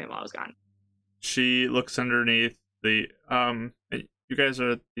anything came in while I was gone. She looks underneath the you guys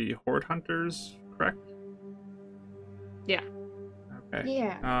are the Horde Hunters, correct? Yeah. Okay.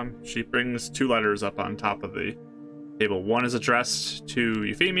 Yeah. She brings 2 letters up on top of the table. One is addressed to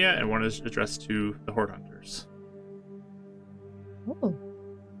Euphemia, and one is addressed to the Horde Hunters. Oh.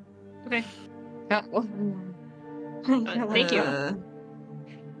 Okay. Yeah. well, Thank you.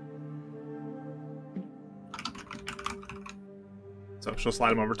 So she'll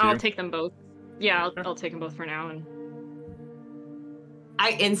slide them over to I'll you. take them both. Yeah, Okay. I'll take them both for now. And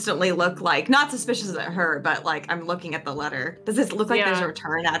I instantly look like, not suspicious of her, but like I'm looking at the letter. Does this look like there's a Yeah.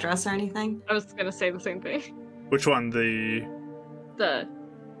 return address or anything? I was gonna say the same thing. Which one? The The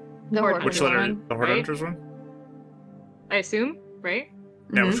Horde which Hunter letter? one, The Horde right? Hunters one? I assume, right?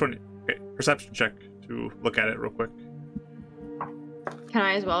 Yeah. Mhm. Which one? Okay. Perception check to look at it real quick. Can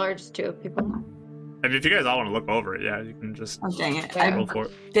I as well, or just 2 people? I mean, if you guys all want to look over it, yeah, you can just Oh, dang it. Yeah. roll I for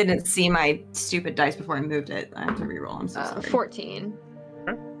it. didn't see my stupid dice before I moved it. I have to reroll. I'm so sorry. 14.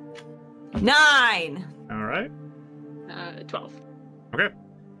 9! All right. 12. Okay.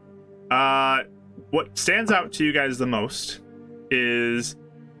 What stands out to you guys the most is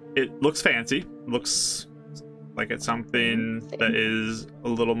it looks fancy. Looks like it's something that is a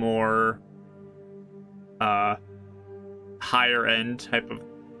little more higher end type of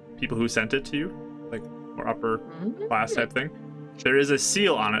people who sent it to you, like more upper class type thing. There is a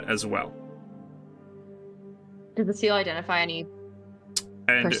seal on it as well. Does the seal identify any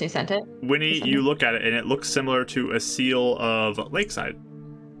And person who sent it? Winnie, you look at it and it looks similar to a seal of Lakeside.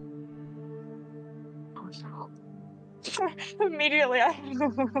 Immediately,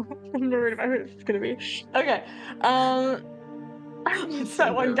 I'm worried about who it's gonna be. Okay. It's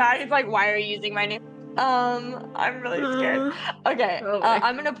that one guy. He's like, "Why are you using my name?" I'm really scared. Okay. Oh,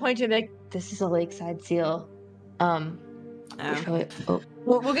 I'm gonna point to him like, "This is a Lakeside seal." We should probably,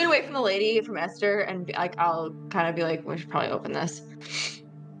 we'll get away from the lady, from Esther, and be, like, I'll kind of be like, "We should probably open this."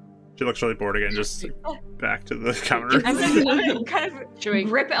 She looks really bored again, just back to the counter. I'm gonna kind of Should we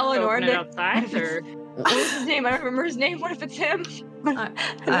rip Eleanor open and it outside, or what was his name? I don't remember his name. What if it's him?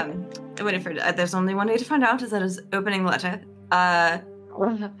 Winifred, there's only one way to find out, is that his opening letter.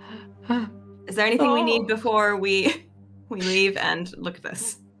 Is there anything we need before we leave and look at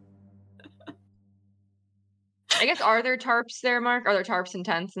this? I guess, are there tarps there, Mark? Are there tarps and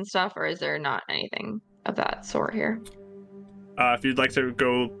tents and stuff, or is there not anything of that sort here? If you'd like to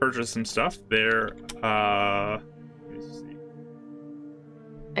go purchase some stuff, there. Let me see.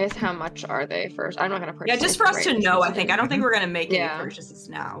 I guess how much are they first? I'm not gonna purchase. Yeah, just for us to anything know, right I think. I don't think we're gonna make Yeah. any purchases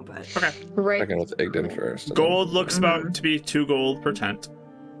now, but Okay. Right. Checking what's egged in first. and then- Gold looks about to be 2 gold per tent.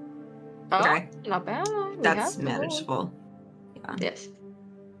 Oh, Okay. not bad. We that's have gold. manageable. Yes.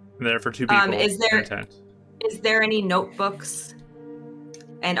 And there for 2 people. Is there- per tent. Is there any notebooks?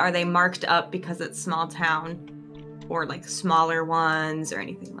 And are they marked up because it's small town? Or like smaller ones or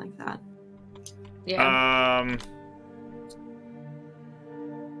anything like that? Yeah.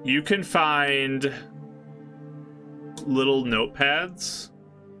 You can find little notepads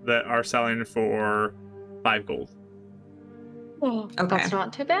that are selling for 5 gold. Okay. That's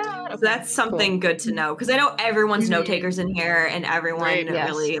not too bad. So that's something good to know because I know everyone's Mhm. note takers in here and everyone Right, yes.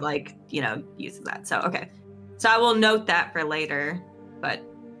 really like, uses that. So, okay. So I will note that for later, but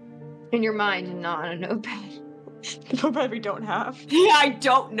In your mind and not on a notepad. The notepad we don't have. yeah, I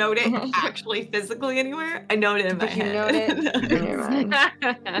don't note it actually physically anywhere. I note it in my But you head. note it in your mind.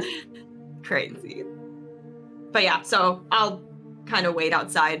 Crazy. But yeah, so I'll kind of wait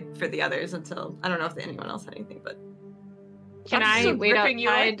outside for the others until I don't know if anyone else had anything, but Can I'm I just wait ripping you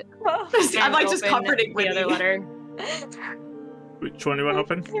outside? I'm like just open comforting the other Whitney. letter. Which one do you want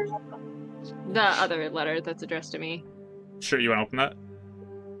to open? The other letter that's addressed to me. Sure, you want to open that?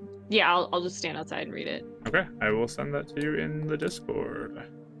 Yeah, I'll just stand outside and read it. Okay, I will send that to you in the Discord.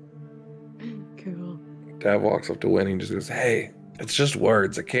 Cool. Dad walks up to Winnie and just goes, "Hey, it's just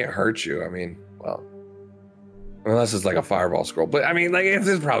words. It can't hurt you. I mean, well, unless it's like a fireball scroll. But I mean, like,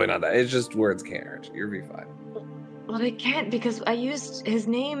 it's probably not that. It's just words can't hurt you. You'll be fine." Well, they can't because I used his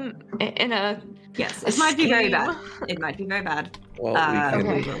name in a. Yes, it might be very scheme. bad. It might be very bad. Well,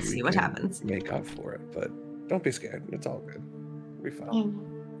 we will see what can happens. Make up for it, but don't be scared. It's all good. We'll be fine.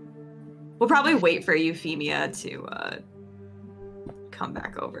 We'll probably wait for Euphemia to come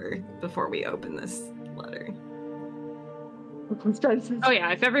back over before we open this letter. Oh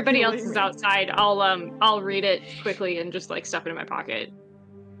yeah, if everybody else is outside, I'll read it quickly and just like stuff it in my pocket.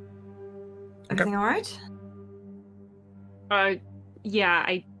 Everything all right?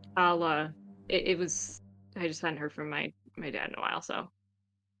 Yeah, I'll it was I just hadn't heard from my dad in a while, so.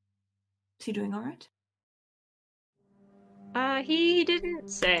 Is he doing all right? He didn't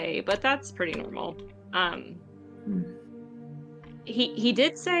say, but that's pretty normal. He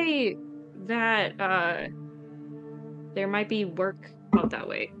did say that there might be work out that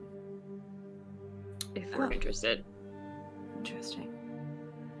way if we're interested. Interesting.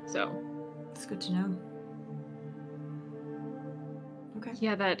 So It's good to know. Okay.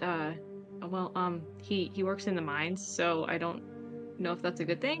 yeah, that he works in the mines, so I don't know if that's a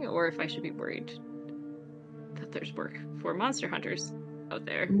good thing or if I should be worried that there's work for monster hunters out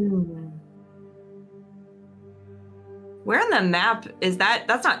there. Where on the map is that?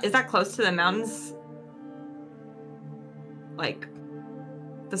 Is that close to the mountains? Like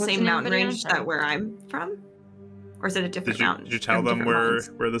the What's same the name mountain of it again? range that where I'm from? Or is it a different mountain? Did you tell Or them different where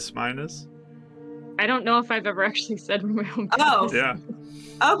mountains? this mine is? I don't know if I've ever actually said where my home Oh. is. Yeah.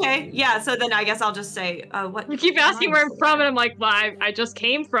 Okay, yeah, so then I guess I'll just say, what? You keep asking where I'm mines? from, and I'm like, well, I just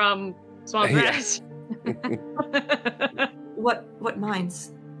came from Swamp Yeah. Grass. What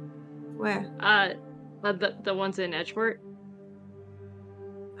mines? Where? The ones in Edgeworth.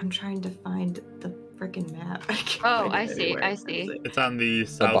 I'm trying to find the frickin' map. I can't Oh, find it I see, anywhere. I see. Where is it? It's on the The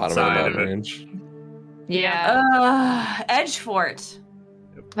south bottom of the side of mountain it. range. Yeah. Edgefort.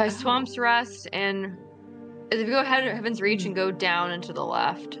 By Swamp's Rest, and if you go ahead of Heaven's Reach and go down and to the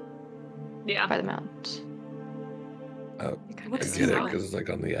left Yeah. by the mountains. Oh, What I is get it that? because it's like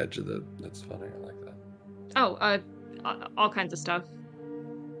on the edge of the. That's funny. I like that. Oh, all kinds of stuff.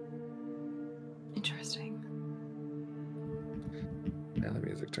 Interesting. Now the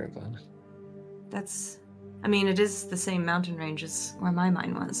music turns on. I mean, it is the same mountain range as where my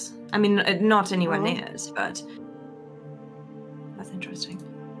mine was. I mean, not anywhere Oh. near it, but that's interesting.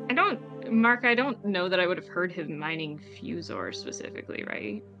 Mark, I don't know that I would have heard him mining Fusor specifically,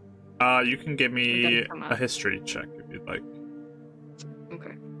 right? You can give It me doesn't come up. a history check if you'd like.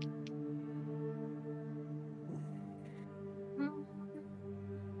 Okay.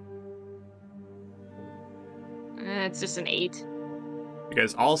 It's just an 8. You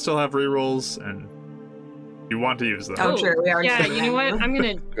guys all still have rerolls, and you want to use them. Oh, true. We are. Yeah, you know what? I'm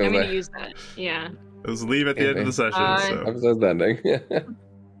gonna there. use that. Yeah. Those leave at the end of the session. So Episode's ending.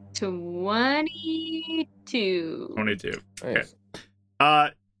 22. 22. Nice.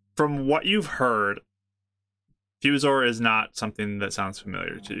 From what you've heard, Fusor is not something that sounds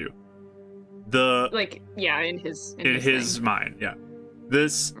familiar to you. Like, yeah, in his his mind, yeah.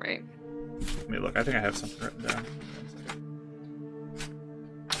 This. thing. Right. Let me look. I think I have something written down.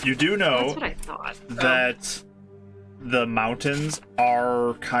 You do know That's what I thought. that the mountains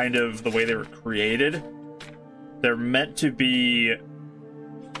are kind of the way they were created. They're meant to be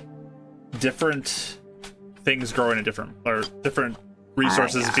different things growing in different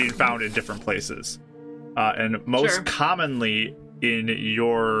resources being found in different places. And most Sure. commonly in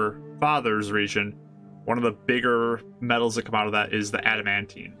your father's region, one of the bigger metals that come out of that is the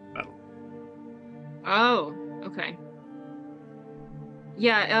adamantine metal. Oh, okay.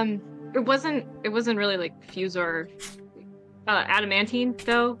 Yeah, it wasn't really like Fusor adamantine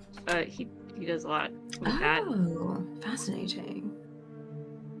though. He does a lot with that. Oh, fascinating.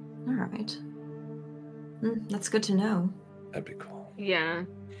 All right. That's good to know. That'd be cool. Yeah.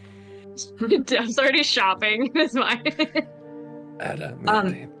 Dev's already shopping. Is mine.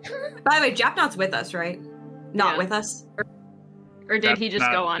 Adamantine. By the way, Japnot's with us, right? Not Yeah. with us. Or did he just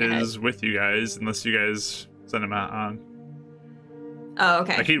go on ahead? Is with you guys, unless you guys send him out on. Oh,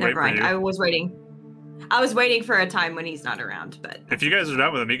 okay. Like, he'd wait Never for mind. you. I was waiting for a time when he's not around, but If you guys are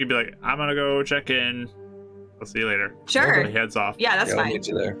done with him, he could be like, "I'm gonna go check in. I'll see you later." sure. He heads off. Yeah, that's Yeah, I'll fine. meet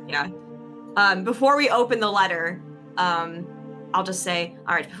you there. Yeah. Before we open the letter, I'll just say,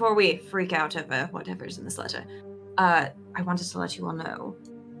 all right, before we freak out over whatever's in this letter, I wanted to let you all know.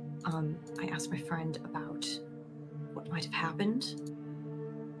 I asked my friend about what might have happened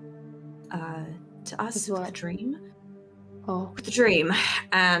to us with the dream. Oh. With the dream.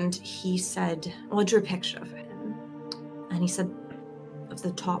 And he said, well, I drew a picture of him. And he said, of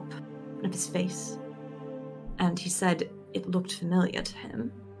the top of his face. And he said it looked familiar to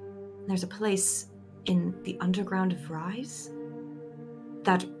him. There's a place in the underground of Rise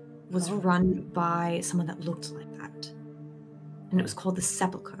that was run by someone that looked like that. And it was called the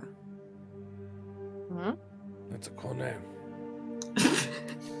Sepulchre. That's a cool name.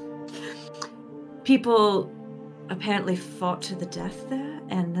 People apparently fought to the death there,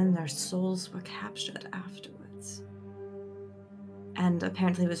 and then their souls were captured afterwards. And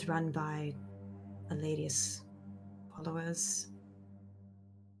apparently it was run by a lady's followers.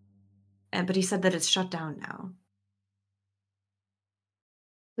 But he said that it's shut down now.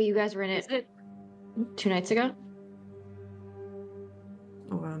 But you guys were in it 2 nights ago?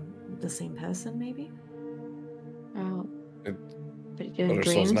 Or the same person, maybe? Oh. But in her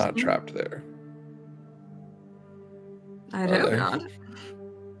dreams? soul's not trapped there. I Are don't they? know.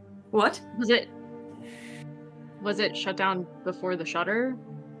 What? Was it shut down before the shutter?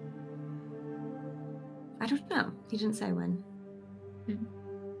 I don't know. He didn't say when.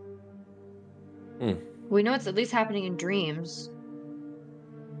 We know it's at least happening in dreams.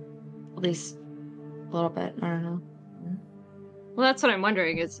 At least a little bit. I don't know. Well, that's what I'm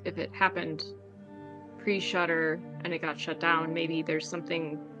wondering, is if it happened pre-shutter and it got shut down, maybe there's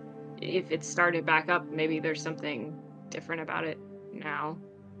something, if it started back up, maybe there's something different about it now.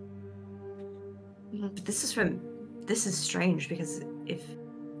 But this is strange, because if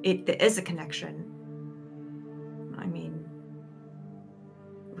there is a connection, I mean,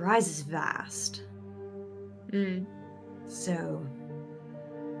 Rise is vast. So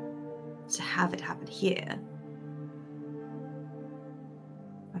to have it happen here,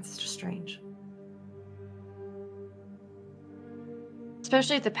 that's just strange.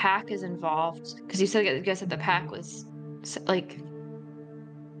 Especially if the pack is involved. Because you guys said the pack was, like,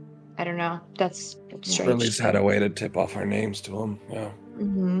 I don't know. That's strange. Or at least had a way to tip off our names to them. Yeah.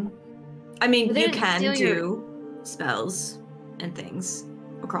 Mm-hmm. I mean, But they you didn't can steal do spells and things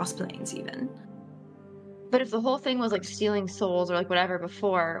across planes, even. But if the whole thing was like stealing souls or like whatever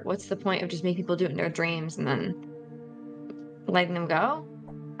before, what's the point of just making people do it in their dreams and then letting them go?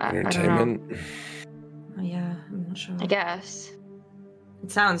 I don't know. Entertainment. Oh, yeah, I'm not sure. I guess.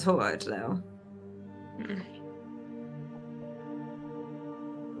 It sounds horrid, though.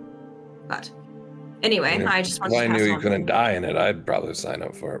 But anyway, If I just wanted I to pass knew you on. couldn't die in it, I'd probably sign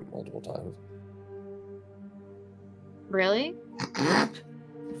up for it multiple times. Really?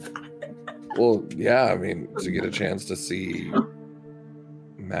 Well, yeah, I mean, to get a chance to see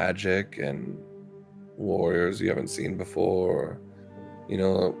magic and warriors you haven't seen before, you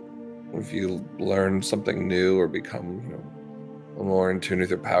know, if you learn something new or become, you know, more in tune with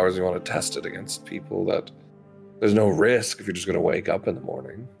your powers, you want to test it against people that there's no risk if you're just going to wake up in the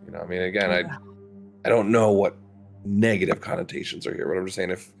morning. You know, I mean, again, I don't know what negative connotations are here, but I'm just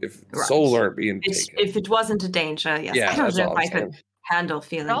saying if Right. souls aren't being taken. If it wasn't a danger, yes. Yeah, I don't that's know all if I'm I could saying. handle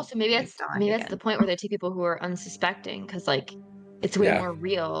feeling. But also, maybe like that's dying the again. point where they take people who are unsuspecting, because like it's way Yeah. more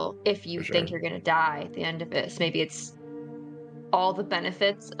real if you For think sure. you're gonna die at the end of it. So maybe it's all the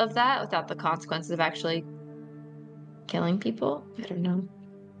benefits of that without the consequences of actually killing people. I don't know.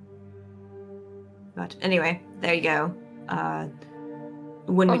 But anyway, there you go.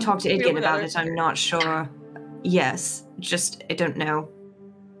 When we talk to feel Idgin about better. it, I'm not sure. Yes, just I don't know.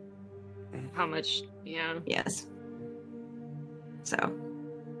 How much? Yeah. Yes. So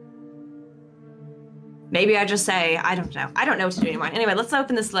maybe I just say I don't know. I don't know what to do anymore. Anyway, let's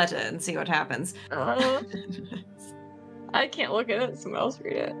open this letter and see what happens. I can't look at it. Someone else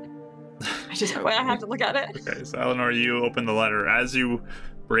read it. I just Wait, I have to look at it. Okay, so Eleanor, you open the letter. As you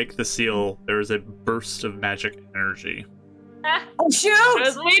break the seal, there is a burst of magic energy. Oh shoot! I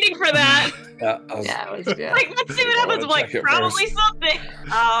was waiting for that. Yeah, Yeah, it was good. Like, let's see what I happens. wanna Like, check it probably first. something.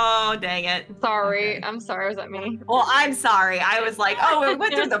 Oh dang it! Sorry. Okay. I'm sorry. Was that me? Well, I'm sorry. I was like, oh, it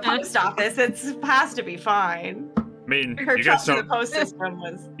went through the post office. It has to be fine. I mean, Her you guys trust in the don't post system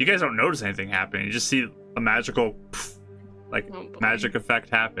was. you guys don't notice anything happening. You just see a magical Oh, boy. magic effect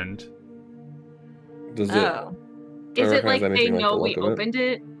happened. Does it? Oh. Is it recognize like they anything like know the we look of it? opened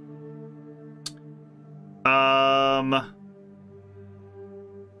it?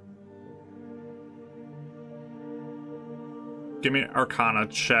 Give me an Arcana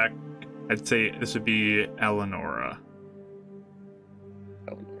check. I'd say this would be Eleonora.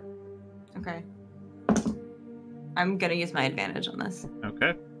 Okay. I'm gonna use my advantage on this.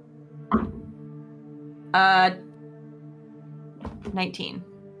 Okay. 19.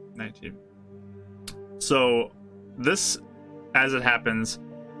 19. So this, as it happens,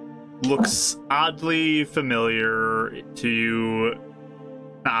 looks oddly familiar to you.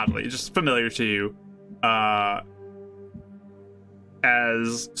 Not oddly, just familiar to you.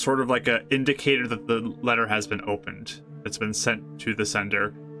 As sort of like a indicator that the letter has been opened. It's been sent to the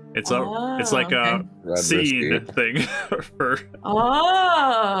sender. It's like a Red scene receipt. thing for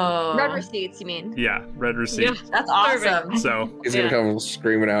Red receipts, you mean? yeah, red receipt. Yeah. That's awesome. So He's Yeah. gonna come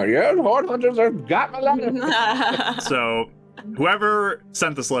screaming out, "Yes, horde hunters have got my letter." so whoever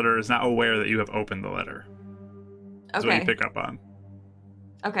sent this letter is not aware that you have opened the letter. That's what you Okay. pick up on.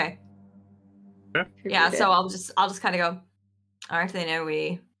 Okay. Okay. Yeah, so I'll just kind of go, all right, they know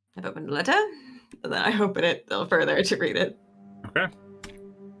we have opened a letter, and then I open it a little further to read it. Okay.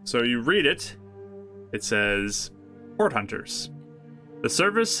 So you read it. It says, Horde Hunters. The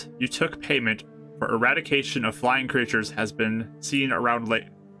service you took payment for eradication of flying creatures has been seen around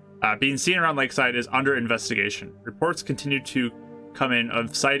Lakeside is under investigation. Reports continue to come in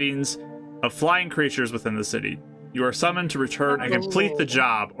of sightings of flying creatures within the city. You are summoned to return and complete the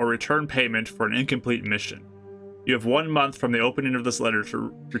job or return payment for an incomplete mission. You have 1 month from the opening of this letter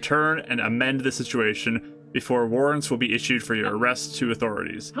to return and amend the situation before warrants will be issued for your arrest to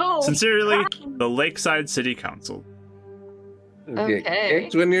authorities. Oh, Sincerely, the Lakeside City Council. Okay. Get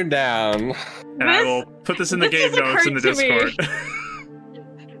kicked when you're down. And I will put this in the this game has notes in the occurred to me.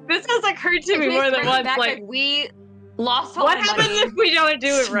 Discord. This has occurred to me Please more than bring it once. back, Like, we lost all what our happens money. if we don't do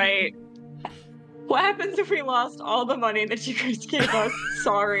it right? What happens if we lost all the money that you guys gave us?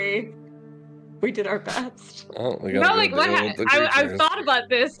 Sorry. We did our best. Oh, we No, gotta like go what? deal with the I've creatures. thought about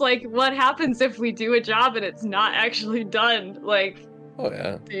this. Like, what happens if we do a job and it's not actually done? Like, Oh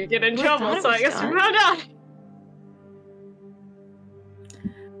yeah. do you get in We trouble? thought it So I was guess we done. found out.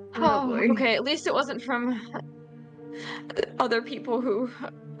 Oh, boy. okay. At least it wasn't from other people who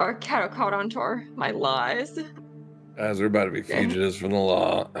are caught onto my lies. As we're about to be fugitives from the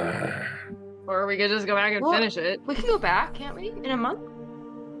law. Or we could just go back and Well- finish it. We can go back, can't we? In a month?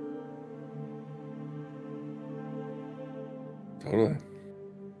 Totally.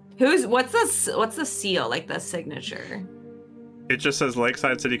 What's the seal, like the signature? It just says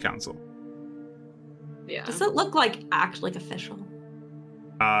Lakeside City Council. Yeah. Does it look like official?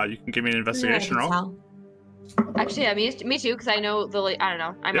 You can give me an investigation Yeah, I can roll. tell. Actually, yeah, me too, because I know I don't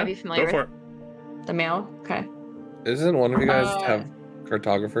know. I might be familiar Go for with it. the mail. Okay. Isn't one of you guys Uh, have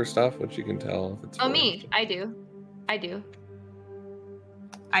cartographer stuff, which you can tell if it's Oh, forged? me. I do.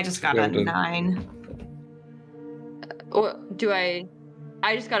 I just got Yeah, a the- 9. Or do I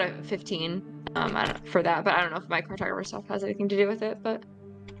just got a 15 I don't, for that, but I don't know if my cartographer stuff has anything to do with it, but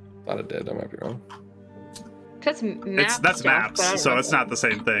Thought it did. I might be wrong. that's maps. That's stuff, but I maps, don't so know it's not the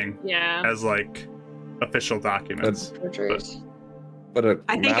same thing Yeah. as like official documents. forgeries. But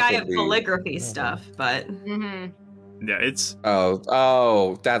I think I have calligraphy stuff, but Mm-hmm. Yeah, it's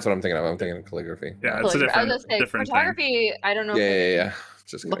Oh, that's what I'm thinking of. I'm thinking of calligraphy. yeah, it's a I was different gonna say different thing. cartography. I don't know. Yeah, if I yeah, can yeah.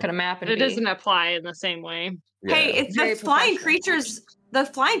 Just Look at kidding. a map and It be- doesn't apply in the same way. Yeah. hey, it's Very the flying professional. creatures. The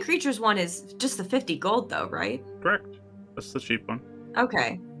flying creatures one is just the 50 gold, though, right? Correct. That's the cheap one.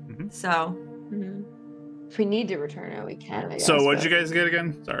 Okay. Mhm. So Mhm. If we need to return it, we can. I guess, So what'd but- you guys get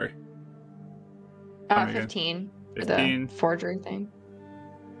again? Sorry. Come again. 15. For 15. the forgery thing.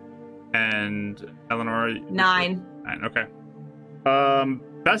 And Eleanor. 9. 9. Okay.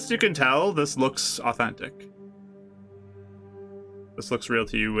 Best you can tell, this looks authentic. This looks real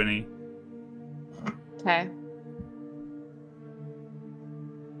to you, Winnie. Okay.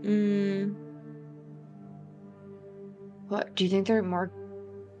 What do you think there are more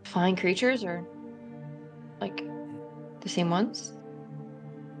flying creatures or like the same ones?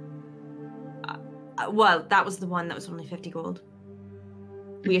 Well, that was the one that was only 50 gold.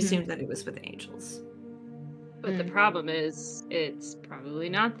 We Mhm. assumed that it was with angels. But the problem is, it's probably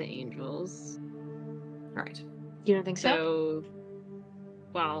not the angels. Right. You don't think so? So,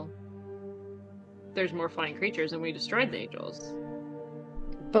 well, there's more flying creatures and we destroyed the angels.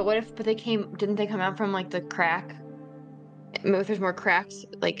 But what if? But didn't they come out from like the crack? I mean, if there's more cracks,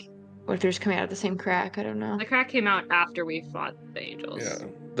 like what if they're just coming out of the same crack? I don't know. The crack came out after we fought the angels. Yeah.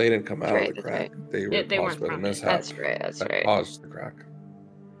 They didn't come out Right, of the that's crack. They were Yeah, they caused weren't by the from it. mishap. That's right. That's that right. caused the crack.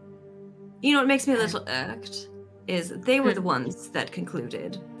 You know what makes me a little irked is they were the ones that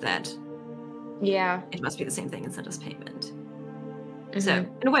concluded that Yeah. it must be the same thing and sent us payment. Mhm. So,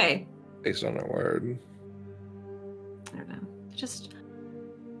 in a way, Based on our word. I don't know. Just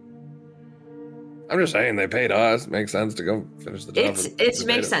I'm just saying they paid us. Makes sense to go finish the job. it if they makes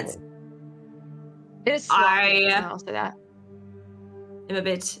paid us. sense. It is swallowing. I'll say that. I'm a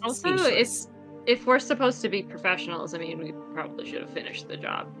bit Also, speechless. if we're supposed to be professionals, I mean, we probably should have finished the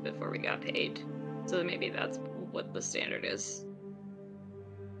job before we got paid. So maybe that's what the standard is.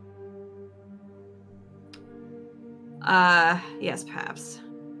 Yes, perhaps.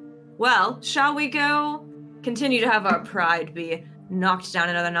 Well, shall we go continue to have our pride be knocked down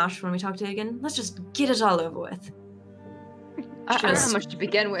another notch when we talk to Hagen? Let's just get it all over with. I don't have much to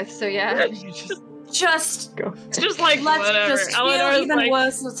begin with, so yeah. Just go. It's just like, let's whatever. just feel Eleanor's even like,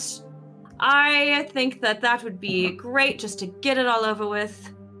 worse. I think that would be great just to get it all over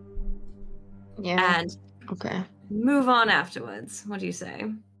with. Yeah. And okay. move on afterwards. What do you say?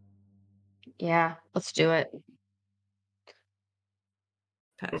 Yeah, let's do it.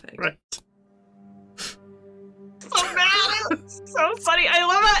 Perfect. Right. so mad. It's so funny. I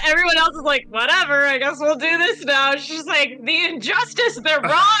love how everyone else is like, whatever, I guess we'll do this now. She's like, the injustice, they're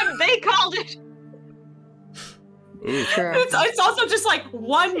wrong. They called it. Ooh. Sure. It's also just like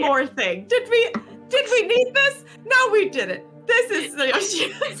one more thing. Did we need this? No, we didn't. This is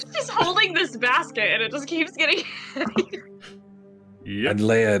It's just holding this basket and it just keeps getting Yep. I'd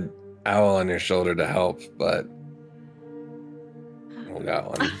lay an owl on your shoulder to help, but I don't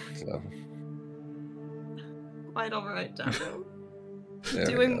got one. So quite all right, Daniel. there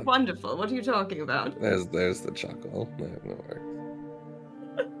we Doing go. wonderful. What are you talking about? There's the chuckle. No worries.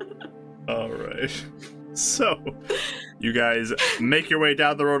 All right. So, you guys make your way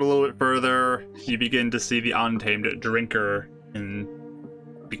down the road a little bit further. You begin to see the untamed drinker and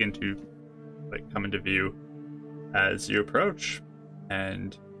begin to come into view as you approach.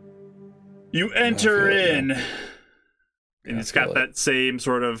 And you enter in. And it's got that same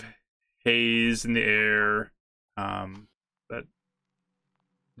sort of haze in the air, that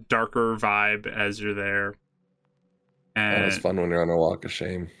darker vibe as you're there. And It's fun when you're on a walk of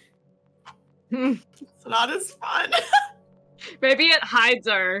shame. It's not as fun. Maybe it hides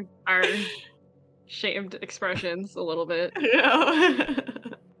our shamed expressions a little bit.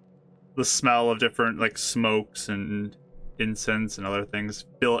 the smell of different smokes and incense and other things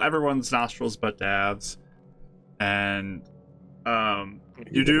fill everyone's nostrils but Dav's. And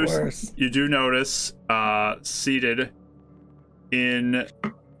you do notice seated in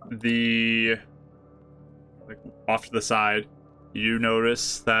the off to the side, you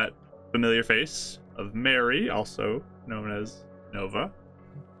notice that familiar face of Mary, also known as Nova.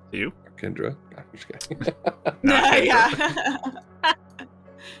 To you, Kendra. I'm just kidding. Not Kendra. Yeah.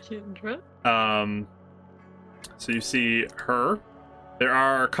 Kendra? So you see her. There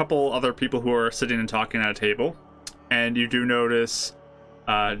are a couple other people who are sitting and talking at a table, and you do notice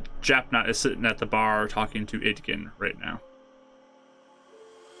Japnut is sitting at the bar talking to Idgin right now.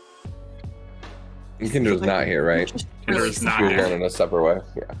 Kendra's not here, right? Kendra's not She was here. going in a separate way.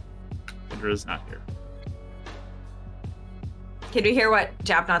 Yeah. Kendra's not here. Can we hear what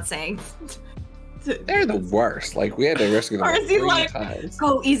Japnut's saying? They're the worst. We had to rescue them Or is he 3 times.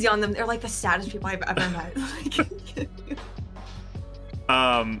 Go easy on them. They're like the saddest people I've ever met.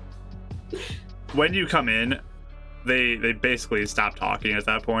 When you come in, they basically stop talking at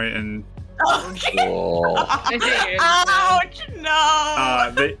that point, and Cool. Ouch!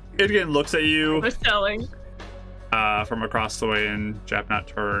 No. Idgin looks at you Was telling. from across the way, and Japnut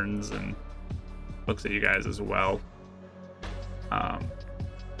turns and looks at you guys as well.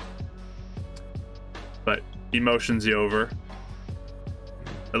 But he motions you over.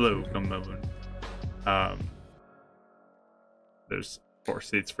 Hello, come over. There's 4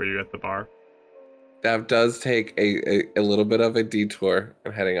 seats for you at the bar. Dav does take a little bit of a detour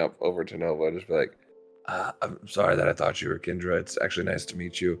and heading up over to Nova. Just be like, I'm sorry that I thought you were Kendra. It's actually nice to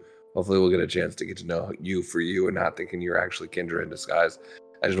meet you. Hopefully we'll get a chance to get to know you for you and not thinking you're actually Kendra in disguise.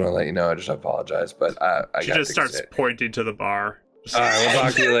 I just want to let you know, I just apologize, but I She got just starts pointing to the bar. Just, All right, we'll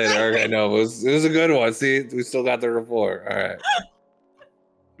talk to you later. Okay, no, it was a good one. See, we still got the rapport. All right.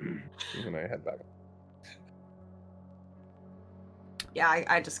 And I head back. Yeah,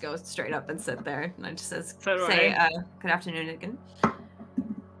 I just go straight up and sit there, and I just say, I. good afternoon again. Hope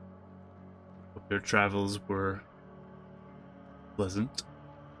your travels were pleasant.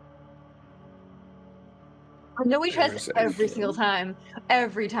 I know we try this every single time.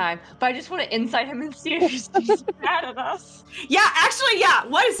 Every time. But I just want to inside him and see if he's mad at us. Yeah, actually, yeah.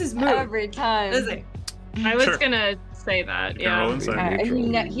 What is his move? Every time. Is it? I was Sure. gonna say that, You can roll yeah. inside.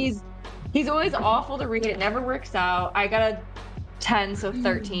 And he's always awful to read. It never works out. I got a 10, so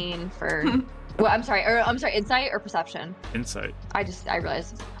 13 for. Well, I'm sorry, insight or perception? Insight. I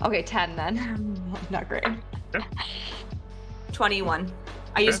realized. Okay, 10 then. Not great. 21.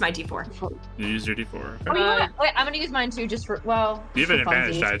 I used my D4. You use your D4. Oh, you know what? Wait, I'm gonna use mine too, just for You have an for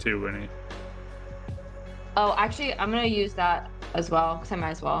advantage funsies. die too, Winnie. Oh, actually, I'm gonna use that as well because I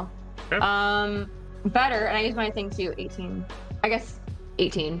might as well. Okay. Better, and I use my thing too. 18. I guess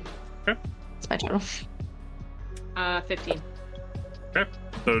 18. Okay. It's my total. 15. Okay.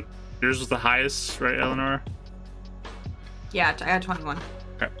 So yours was the highest, right, Eleanor? Yeah, I got 21.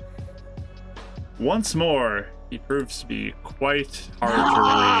 Okay. Once more, he proves to be quite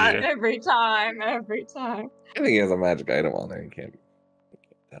hard to read. Every time. I think he has a magic item on there. You can't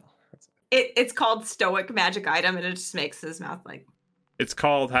tell. It's called Stoic Magic Item, and it just makes his mouth like. It's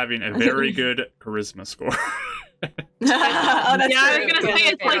called having a very good charisma score. Oh, that's I was true. gonna say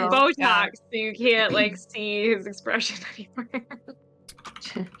it's like Yeah. Botox, so you can't like see his expression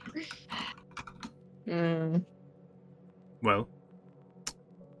anymore. Well,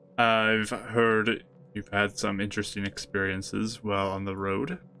 I've heard you've had some interesting experiences while on the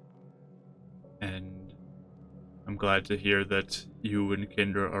road. And I'm glad to hear that you and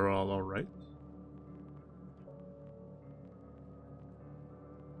Kendra are all right.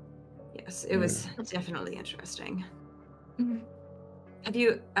 Yes, it was definitely interesting. Have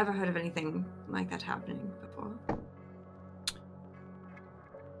you ever heard of anything like that happening before?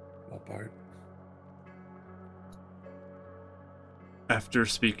 What part? After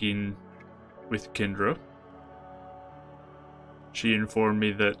speaking with Kendra, she informed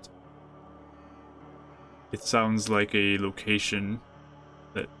me that it sounds like a location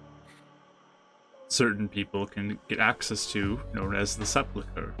that certain people can get access to, known as the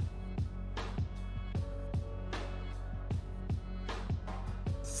Sepulchre.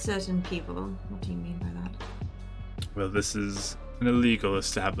 Certain people. What do you mean by that? Well, this is an illegal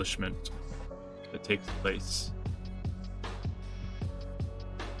establishment that takes place.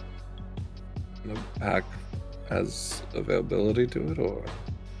 The pack has availability to it, or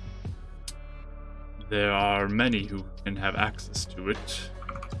There are many who can have access to it.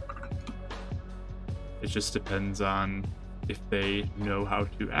 It just depends on if they know how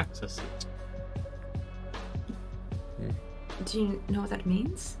to access it. Do you know what that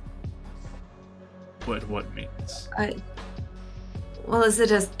means? What means? Well, is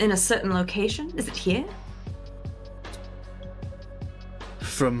it in a certain location? Is it here?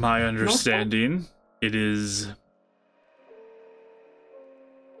 From my understanding, it is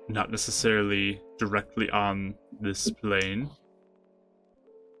not necessarily directly on this plane,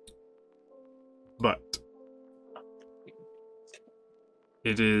 but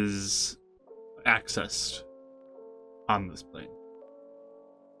it is accessed on this plane.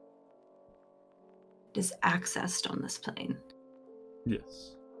 It is accessed on this plane.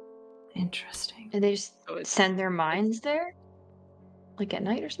 Yes. Interesting. Did they just send their minds there? Like at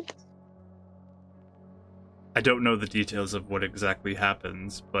night or something? I don't know the details of what exactly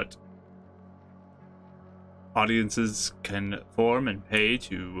happens, but audiences can form and pay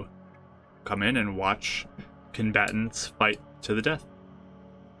to come in and watch combatants fight to the death.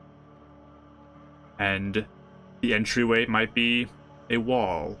 And the entryway might be a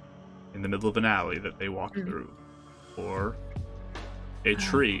wall in the middle of an alley that they walk through, or a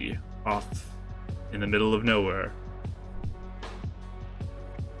tree off in the middle of nowhere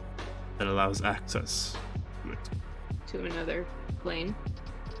that allows access to it, To another plane.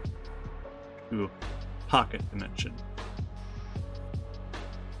 to a pocket dimension.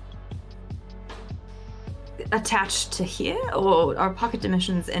 Attached to here, or are pocket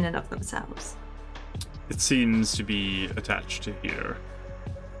dimensions in and of themselves? It seems to be attached to here.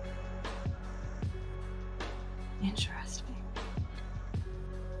 Interesting.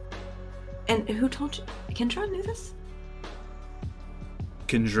 And who told you? Kendra knew this?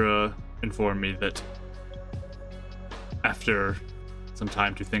 Kendra informed me that after some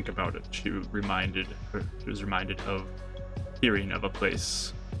time to think about it, she was reminded of hearing of a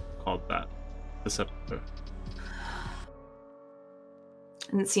place called that, the Sepulchre.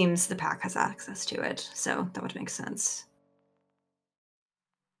 And it seems the pack has access to it, so that would make sense.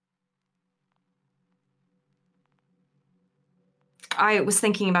 I was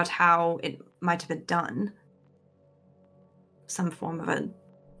thinking about how it might have been done. Some form of a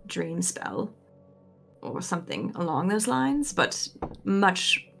dream spell or something along those lines, but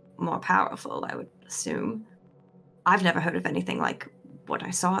much more powerful, I would assume. I've never heard of anything like what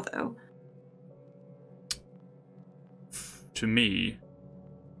I saw, though. To me,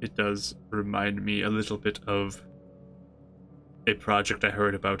 it does remind me a little bit of a project I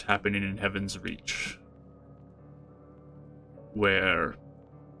heard about happening in Heaven's Reach, where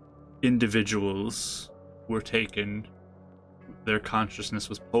individuals were taken, their consciousness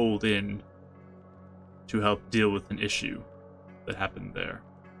was pulled in to help deal with an issue that happened there.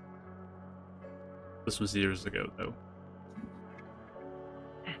 This was years ago, though.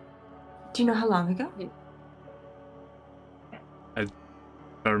 Do you know how long ago?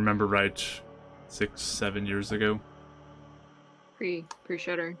 I remember right, 6-7 years ago.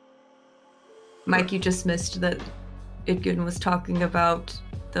 Pre-shutter. Mike, you just missed that Idgun was talking about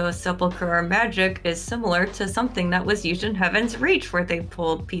the sepulchral magic is similar to something that was used in Heaven's Reach, where they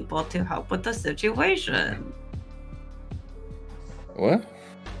pulled people to help with the situation. What?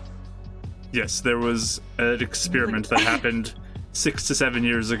 Yes, there was an experiment that happened 6 to 7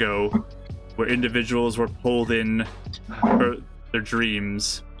 years ago where individuals were pulled in for their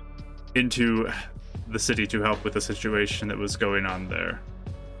dreams into the city to help with the situation that was going on there.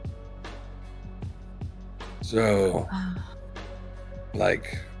 So,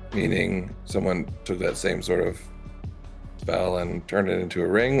 like, meaning someone took that same sort of spell and turned it into a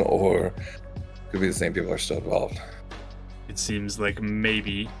ring, or could be the same people are still involved? It seems like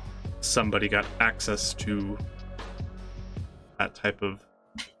maybe somebody got access to that type of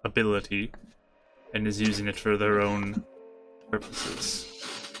ability and is using it for their own purposes.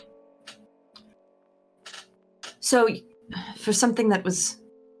 So, for something that was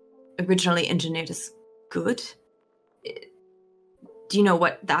originally engineered as good, do you know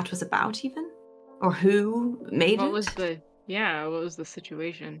what that was about even? Or who made it? What was the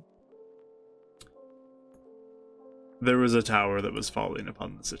situation? There was a tower that was falling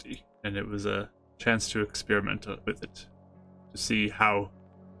upon the city, and it was a chance to experiment with it, to see how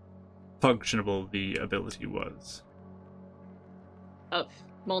functional the ability was. Of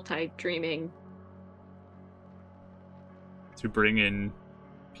multi-dreaming. To bring in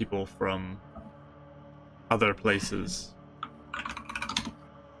people from other places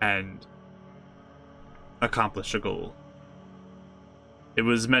and accomplish a goal. It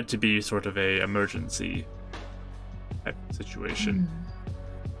was meant to be sort of a emergency type of situation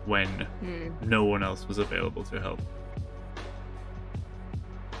when no one else was available to help.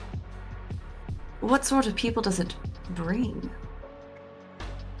 What sort of people does it bring?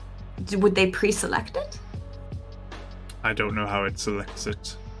 Would they pre-select it? I don't know how it selects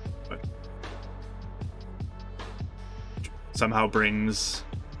it, but somehow brings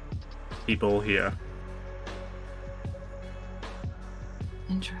people here.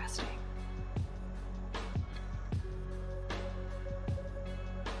 Interesting.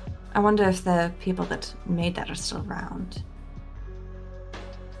 I wonder if the people that made that are still around.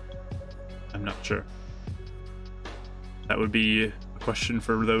 I'm not sure. That would be a question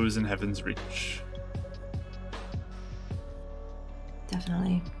for those in Heaven's Reach.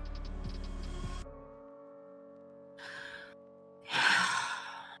 Definitely.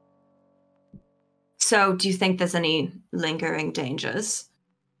 So, do you think there's any lingering dangers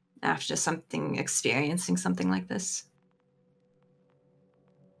after experiencing something like this?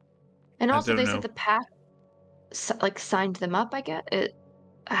 And I also, don't they know. said the pack, signed them up. I get it.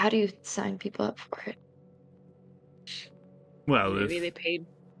 How do you sign people up for it? Well, Maybe they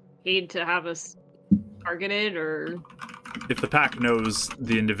paid to have us targeted, or if the pack knows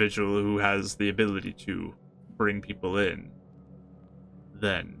the individual who has the ability to bring people in,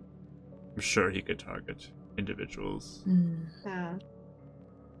 then I'm sure he could target individuals. Yeah.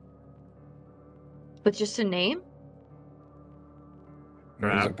 With just a name?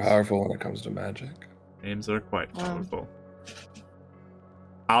 Names are powerful when it comes to magic. Names are quite powerful.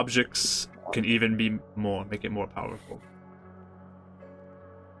 Objects can even make it more powerful.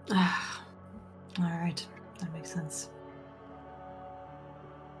 All right, that makes sense.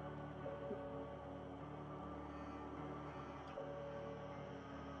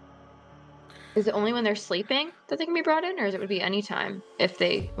 Is it only when they're sleeping that they can be brought in, or is it would be any time if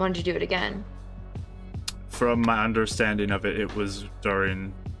they wanted to do it again? From my understanding of it, it was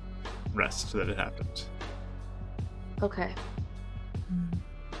during rest that it happened. Okay.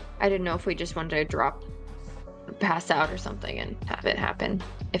 I didn't know if we just wanted to pass out or something and have it happen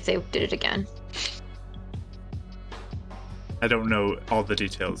if they did it again. I don't know all the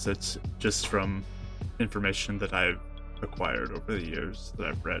details. It's just from information that I've acquired over the years that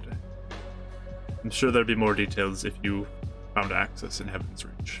I've read. I'm sure there'd be more details if you found access in Heaven's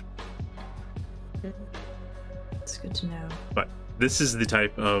Reach. It's good to know. But this is the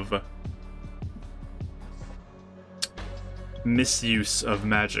type of misuse of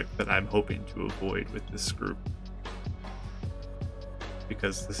magic that I'm hoping to avoid with this group.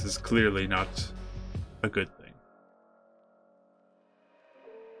 Because this is clearly not a good thing.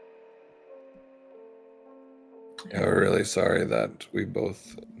 Yeah, we're really sorry that we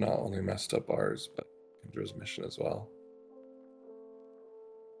both not only messed up ours, but Kendra's mission as well.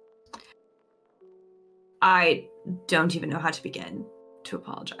 I don't even know how to begin to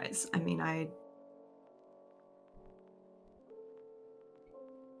apologize. I mean, I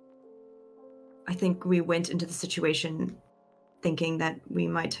think we went into the situation thinking that we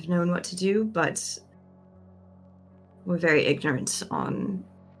might have known what to do, but we're very ignorant on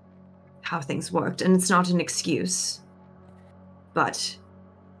how things worked. And it's not an excuse, but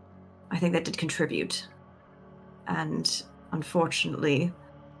I think that did contribute. And unfortunately,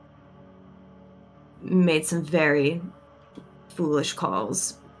 made some very foolish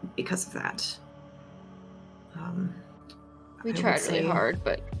calls because of that. We I tried would really say hard,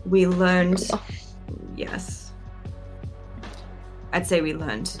 but we learned. well. Yes. I'd say we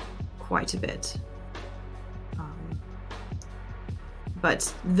learned quite a bit.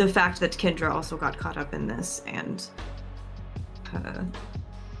 But the fact that Kendra also got caught up in this and her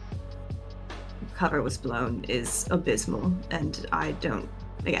cover was blown is abysmal, and I don't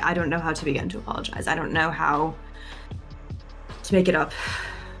know how to begin to apologize. I don't know how to make it up.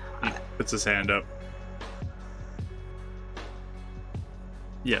 He puts his hand up.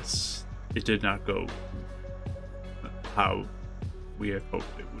 Yes, it did not go how we had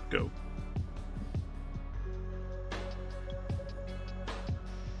hoped it would go.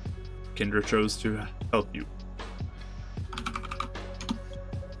 Kendra chose to help you.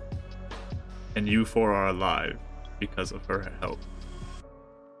 And you four are alive because of her help.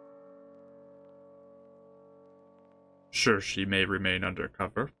 Sure, she may remain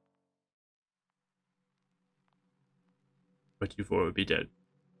undercover, but you four would be dead.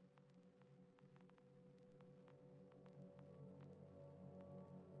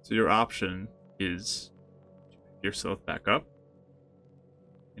 So your option is to pick yourself back up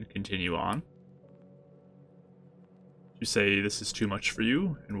and continue on. You say this is too much for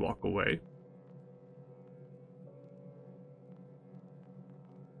you and walk away.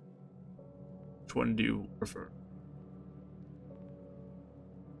 Which one do you prefer?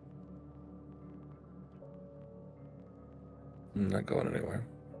 I'm not going anywhere.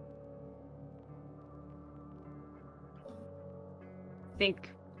 I think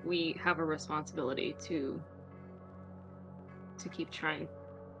we have a responsibility to keep trying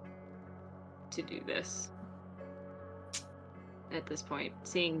to do this. At this point,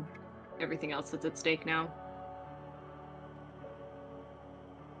 seeing everything else that's at stake now.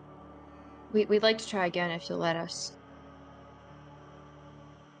 We'd like to try again if you'll let us.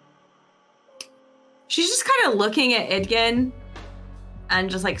 She's just kind of looking at Idgen and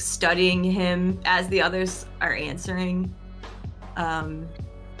just like studying him as the others are answering.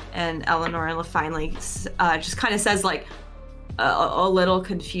 And Eleanor finally just kind of says, like, a little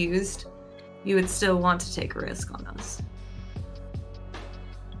confused, "You would still want to take a risk on us.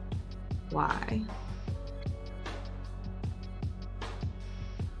 Why?"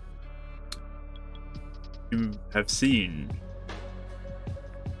 You have seen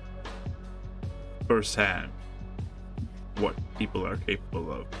firsthand what people are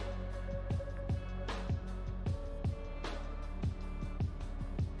capable of.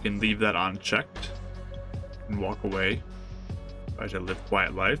 You can leave that unchecked and walk away, try to live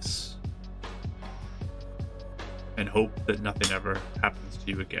quiet lives, and hope that nothing ever happens to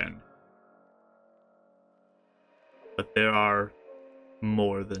you again. But there are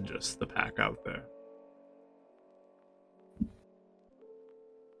more than just the pack out there.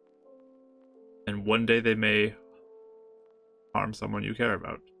 And one day they may harm someone you care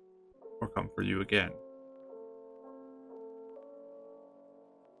about, or come for you again.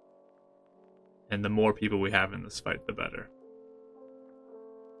 And the more people we have in this fight, the better.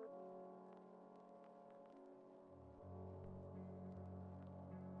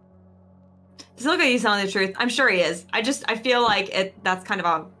 Does it look like he's telling the truth? I'm sure he is. I feel like that's kind of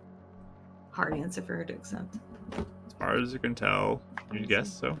a hard answer for her to accept. As far as you can tell, you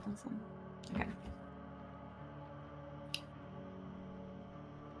guess so. Okay.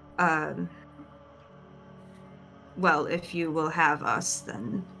 Well, if you will have us,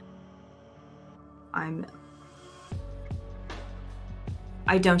 then I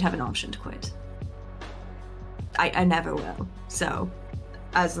don't have an option to quit. I never will. So,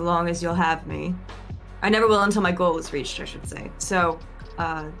 as long as you'll have me. I never will until my goal is reached, I should say. So,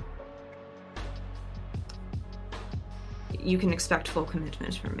 you can expect full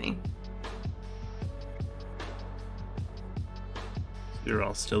commitment from me. You're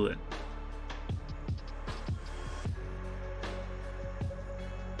all still in.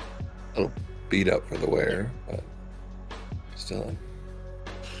 A little beat up for the wear, but still in.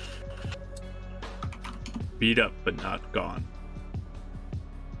 Beat up, but not gone.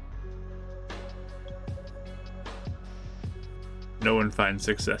 No one finds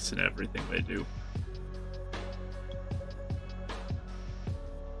success in everything they do.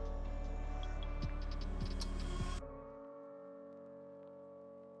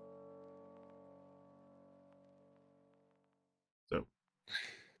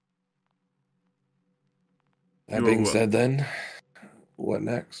 That being said, then, what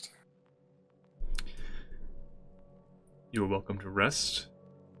next? You are welcome to rest,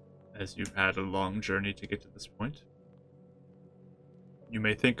 as you've had a long journey to get to this point. You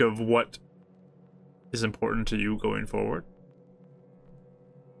may think of what is important to you going forward,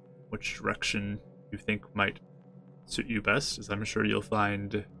 which direction you think might suit you best, as I'm sure you'll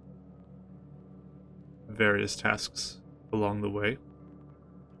find various tasks along the way.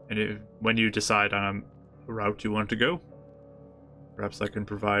 And when you decide on a route you want to go, perhaps I can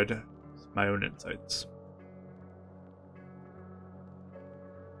provide my own insights.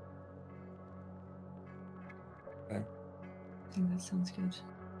 I think that sounds good.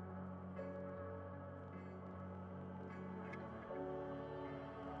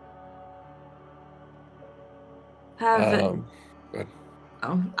 Good.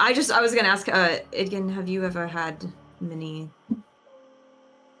 Oh, I was gonna ask, Idgen, have you ever had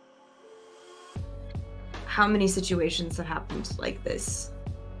how many situations have happened like this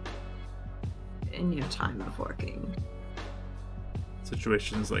in your time of working?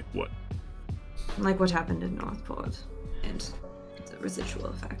 Situations like what? Like what happened in Northport and the residual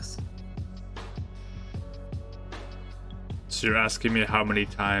effects. So you're asking me how many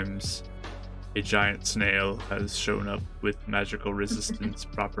times a giant snail has shown up with magical resistance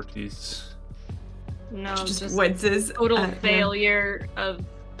properties? No, just winces. Total failure of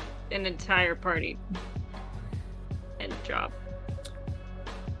an entire party. End job.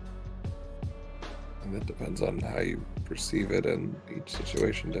 And it depends on how you perceive it in each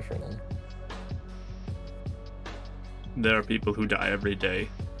situation differently. There are people who die every day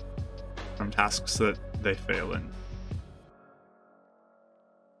from tasks that they fail in.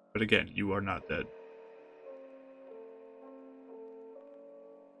 But again, you are not dead.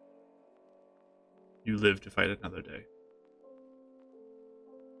 You live to fight another day.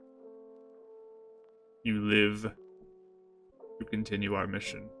 You live to continue our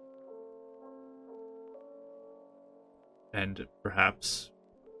mission. And perhaps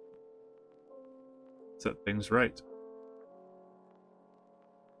set things right.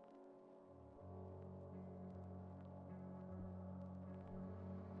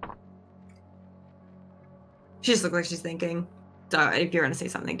 She just looks like she's thinking. If you're gonna say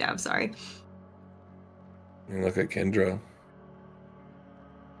something, Dev, sorry. And look at Kendra.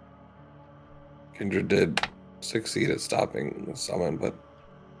 Kendra did succeed at stopping the summon, but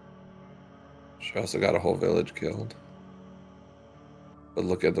she also got a whole village killed. But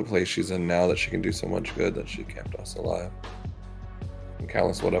look at the place she's in now, that she can do so much good that she kept us alive. And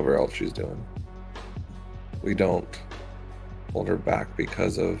countless whatever else she's doing. We don't hold her back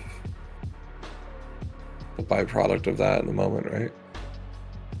because of the byproduct of that in the moment, right?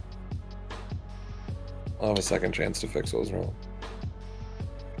 I'll have a second chance to fix what was wrong.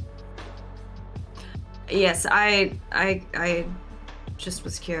 Yes, I just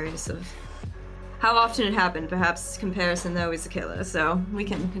was curious of how often it happened. Perhaps comparison, though, is a killer, so we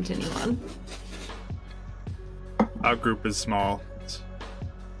can continue on. Our group is small. It's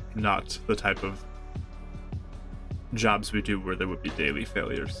not the type of jobs we do where there would be daily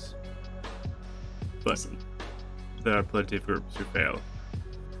failures. But there are plenty of groups who fail.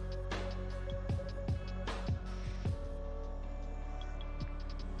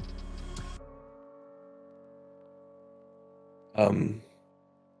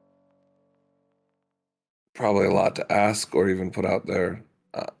 Probably a lot to ask or even put out there.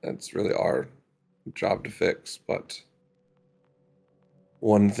 It's really our job to fix, but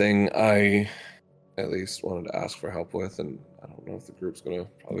one thing I at least wanted to ask for help with, and I don't know if the group's gonna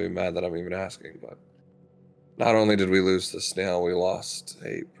probably be mad that I'm even asking, but not only did we lose the snail, we lost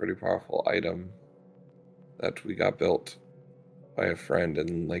a pretty powerful item that we got built by a friend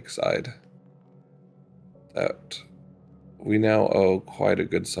in Lakeside that we now owe quite a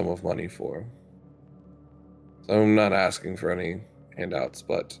good sum of money for. So I'm not asking for any handouts,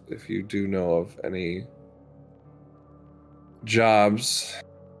 but if you do know of any jobs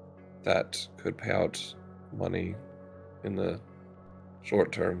that could pay out money in the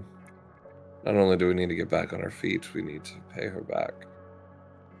short term, not only do we need to get back on our feet, we need to pay her back.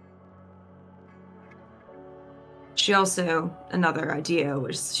 She also, another idea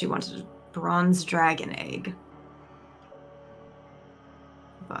was she wanted a bronze dragon egg.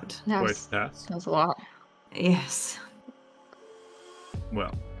 But That's a lot. yes.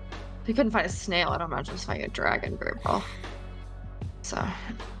 Well, If you couldn't find a snail, I don't imagine finding a dragon very well. So.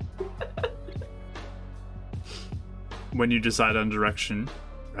 when you decide on direction,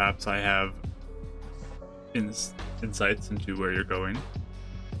 perhaps I have insights into where you're going.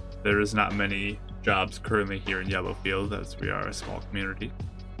 There is not many jobs currently here in Yellowfield, as we are a small community.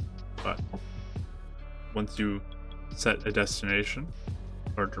 But once you set a destination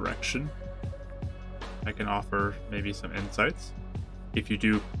or direction, I can offer maybe some insights. If you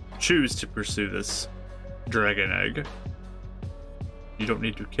do choose to pursue this dragon egg, you don't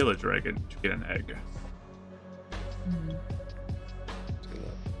need to kill a dragon to get an egg.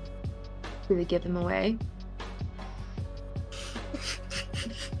 Do we give them away?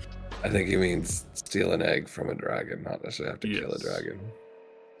 I think he means steal an egg from a dragon, not necessarily have to kill a Yes. dragon.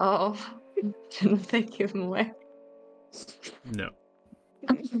 Oh, shouldn't they give them away? No.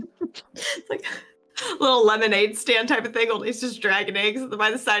 It's like a little lemonade stand type of thing, only it's just dragon eggs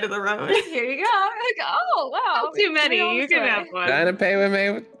by the side of the road. Here you go. Like, oh, wow. Not too many. You can have one. Trying to pay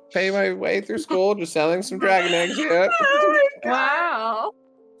my way through school, just selling some dragon eggs here. Oh my God. Wow.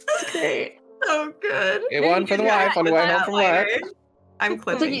 That's great. So good. Get one for the wife on the way home from work. I'm So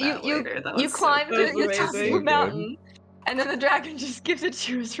clipping you that later. That you was so climbed good. to the top of amazing. the mountain, and then the dragon just gives it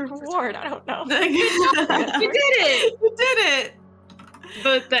to you as a reward. I don't know. You did it! You did it!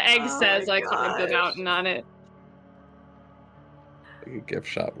 But the egg Oh says my I climbed the gosh. mountain on it. Like a gift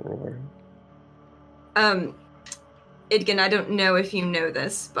shop reward. Idgen, I don't know if you know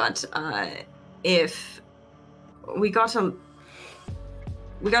this, but if we got a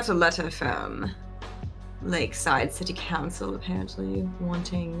letter from Lakeside City Council apparently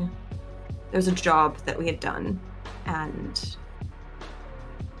wanting there's a job that we had done, and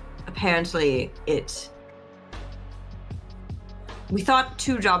apparently we thought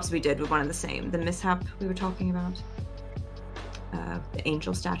 2 jobs we did were one and the same. The mishap we were talking about, the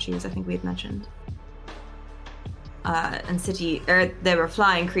angel statues I think we had mentioned, and there were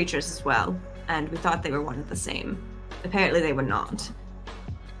flying creatures as well, and we thought they were one and the same. Apparently they were not.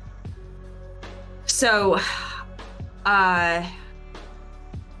 So, the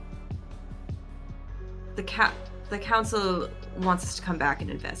council wants us to come back and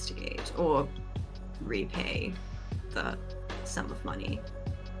investigate or repay the sum of money.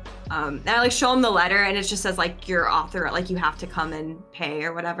 And I show him the letter, and it just says your author, you have to come and pay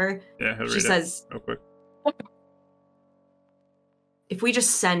or whatever. Yeah, he'll read She it says, real quick. if we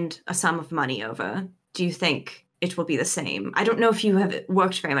just send a sum of money over, do you think it will be the same? I don't know if you have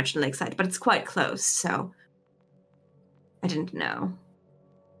worked very much in Lakeside, but it's quite close, so I didn't know.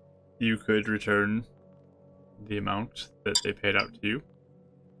 You could return the amount that they paid out to you.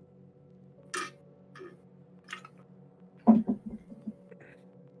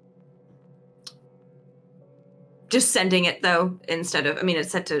 Just sending it, though, instead of...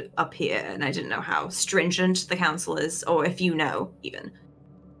 it's set to up here, and I didn't know how stringent the council is, or if you know, even.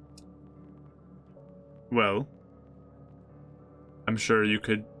 Well, I'm sure you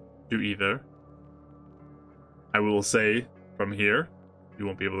could do either. I will say, from here, you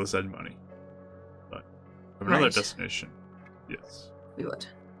won't be able to send money. But from another Right. destination, yes. We would.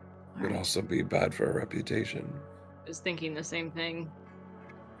 Would Alright. also be bad for our reputation. I was thinking the same thing.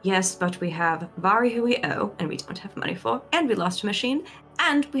 Yes, but we have Vari who we owe, and we don't have money for, and we lost a machine,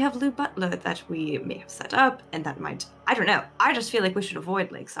 and we have Lou Butler that we may have set up, and that might... I don't know. I just feel like we should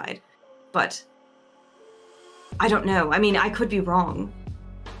avoid Lakeside. But... I don't know. I could be wrong.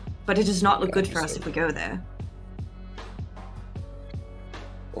 But it does not look good for us if we go there.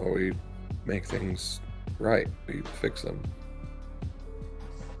 Or we make things right. We fix them.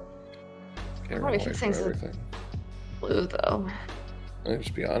 Can't How do we run away fix from things? everything. Blue, though. Let's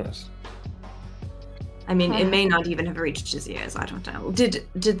just be honest. It may not even have reached his ears. I don't know. Did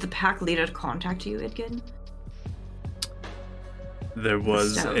the pack leader contact you, Idgen? There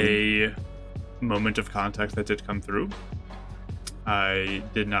was Stone. a moment of contact that did come through. I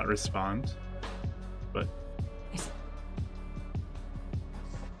did not respond, but I see.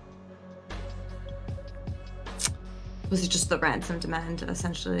 Was it just the ransom demand,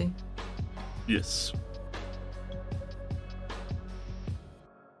 essentially? yes.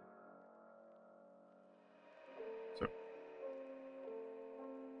 So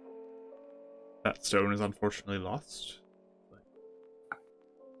that stone is unfortunately lost.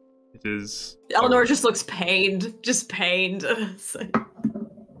 It is. Eleanor just looks pained. Just pained. So,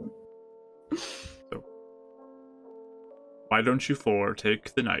 why don't you four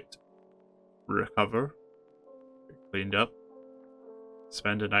take the night, recover, get cleaned up,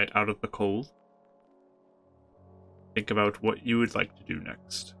 spend a night out of the cold, think about what you would like to do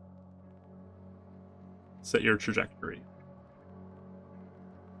next. Set your trajectory.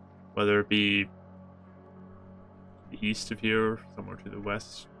 Whether it be the east of here, somewhere to the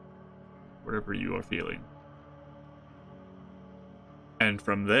west, whatever you are feeling. And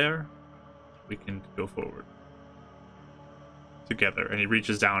from there, we can go forward. together, and he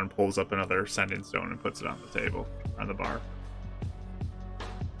reaches down and pulls up another sending stone and puts it on the table, on the bar.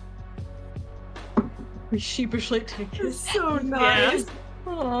 We sheepishly take it. So nice.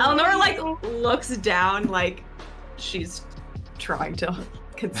 Eleanor like looks down like she's trying to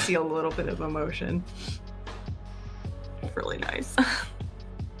conceal a little bit of emotion. Really nice.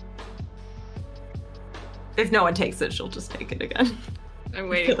 If no one takes it, she'll just take it again. I'm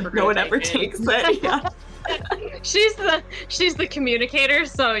waiting for her no one to ever take takes it. Yeah. She's the communicator,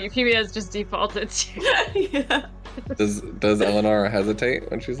 so Euphemia's just defaulted to. Yeah. Does Eleanor hesitate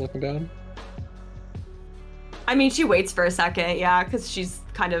when she's looking down? I mean, she waits for a second, yeah, because she's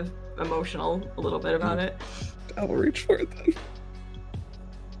kind of emotional a little bit about it. I'll reach for it then.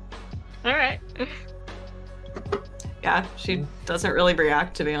 All right. Yeah, she doesn't really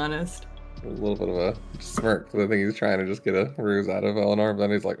react, to be honest. A little bit of a smirk. I think he's trying to just get a ruse out of Eleanor, but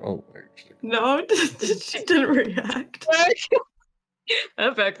then he's like, oh, actually. No, she didn't react.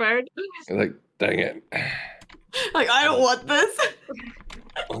 That backfired. He's like, dang it. Like, I don't want this.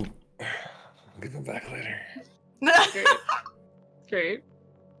 I'll give him back later. Great.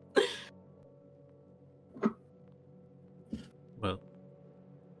 Well,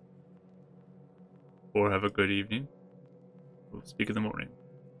 or have a good evening. We'll speak in the morning.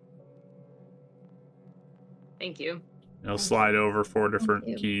 Thank you. And I'll slide over 4 different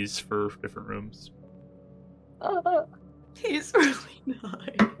keys for different rooms. He's really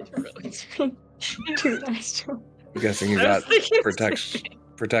nice. Too nice. I'm guessing you got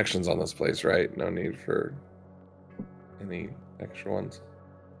protections on this place, right? No need for any extra ones.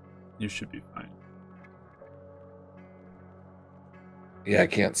 You should be fine. Yeah, I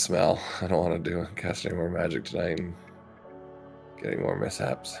can't smell. I don't want to cast any more magic tonight and get any more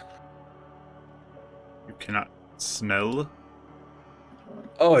mishaps. You cannot smell?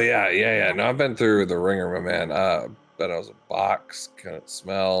 Oh yeah. No, I've been through the ringer, my man. Bet I was a box, couldn't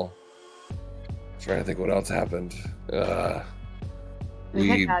smell. Trying to think what else happened. We've We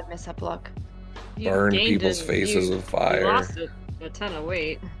had bad mishap luck. burned people's faces with You fire. lost a ton of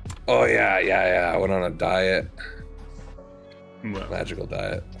weight. Oh yeah. I went on a diet, Well, magical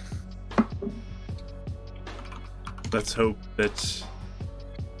diet. let's hope that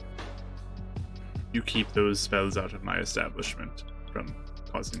you keep those spells out of my establishment from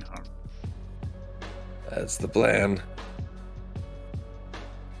causing harm. That's the plan.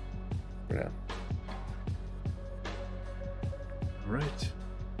 For now. All right.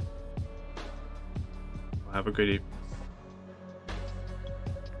 Well, have a good evening.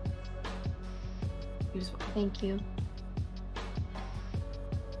 Thank you.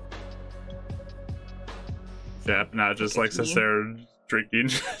 Yeah, not just like sits there drinking.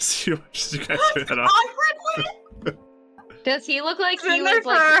 See what you guys head off. Does he look like He's he in there was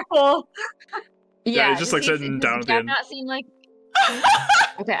for like? a whole. Yeah, he's just does like he- sitting does down at the Jeff end. Not seem like.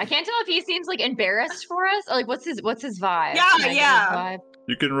 Okay, I can't tell if he seems like embarrassed for us. Or, like, what's his vibe? Yeah, Can I get his yeah. vibe?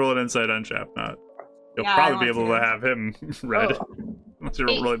 You can roll an insight on Chapnut. You'll Yeah, I probably be want able to. to have him read. Oh. Unless you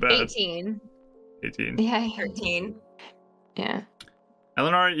roll really bad. 18. 18. Yeah. 13. Yeah.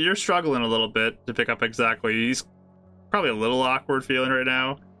 Eleanor, you're struggling a little bit to pick up exactly. He's probably a little awkward feeling right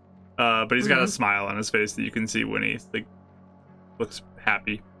now. But he's got a smile on his face that you can see when he looks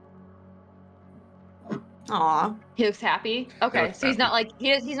happy. Aw. He looks happy. Okay, looks so he's happy. not like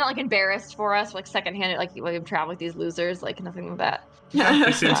he's not like embarrassed for us, like secondhand, like we travel with these losers, like nothing like that.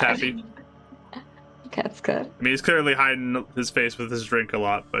 He seems happy. Okay, that's good. I mean, he's clearly hiding his face with his drink a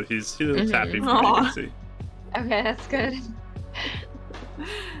lot, but he looks Mhm. happy from what you Aw. can see. Okay, that's good.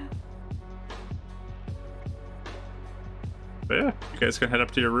 But yeah, you guys can head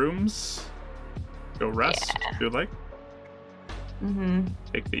up to your rooms. Go rest if you'd like. Mm-hmm.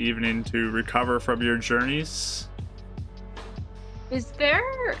 Take the evening to recover from your journeys. Is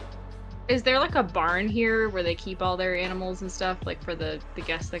there like a barn here where they keep all their animals and stuff, like for the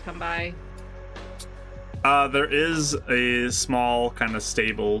guests that come by? There is a small kind of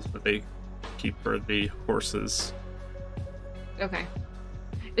stable that they keep for the horses. Okay.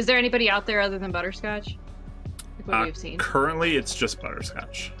 Is there anybody out there other than Butterscotch? Like what we've seen. Currently, it's just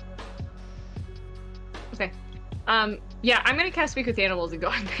Butterscotch. Okay. Yeah, I'm gonna cast Speak with Animals and go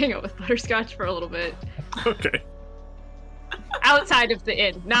and hang out with Butterscotch for a little bit. Okay. Outside of the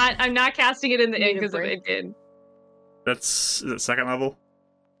inn. I'm not casting it in the You inn need a because of break? the inn. Is it second level?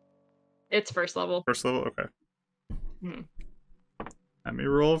 It's first level. First level? Okay. Hmm. Let me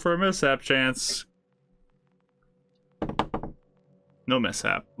roll for a mishap chance. No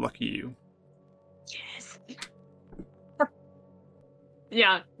mishap. Lucky you. Yes.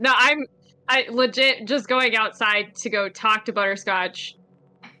 Yeah. No, I legit just going outside to go talk to Butterscotch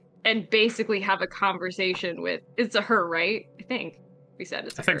and basically have a conversation with. It's a her, right? I think we said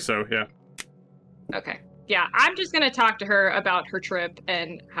it's. I think so. Yeah. Okay. Yeah, I'm just gonna talk to her about her trip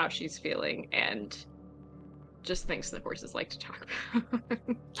and how she's feeling, and just thinks the horses like to talk about.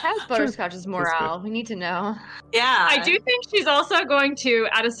 How's Butterscotch's morale? We need to know. Yeah. I do think she's also going to,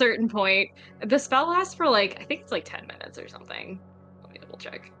 at a certain point, the spell lasts for I think it's 10 minutes or something. Let me double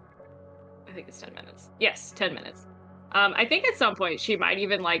check. I think it's 10 minutes. Yes, 10 minutes. I think at some point she might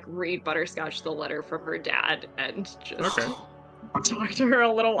even read Butterscotch the letter from her dad and just talk to her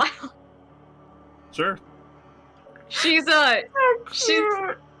a little while. Sure. She's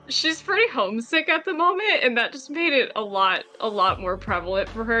pretty homesick at the moment, and that just made it a lot more prevalent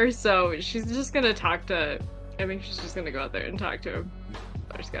for her. So she's just gonna talk to. I think she's just gonna go out there and talk to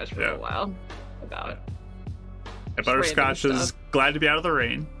Butterscotch for a while about. And Butterscotch is glad to be out of the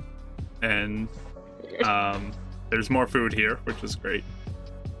rain, and there's more food here, which is great.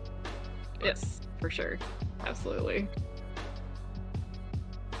 Yes, for sure, absolutely.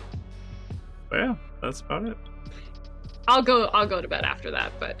 But yeah, that's about it. I'll go to bed after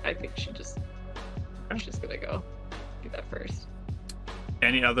that, but I think she's just gonna go do that first.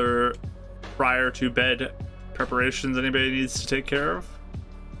 Any other prior to bed preparations anybody needs to take care of?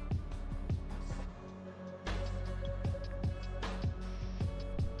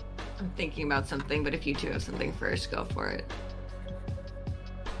 I'm thinking about something, but if you two have something first, go for it.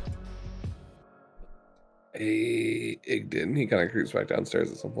 Hey, Igden, he kind of creeps back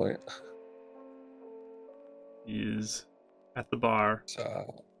downstairs at some point. He's at the bar.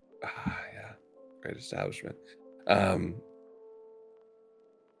 So, yeah, great establishment. And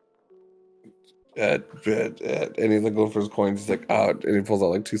he's going for his coins. He's like, and he pulls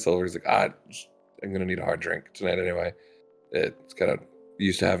out 2 silver. He's like, I'm gonna need a hard drink tonight anyway. It's kind of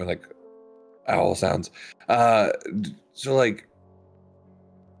used to having owl sounds. So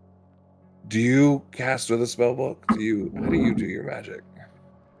do you cast with a spell book? How do you do your magic?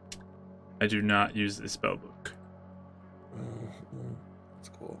 I do not use the spell book. That's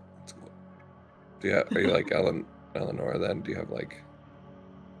cool. Are you like Eleanor then? Do you have a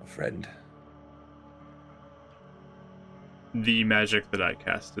friend? The magic that I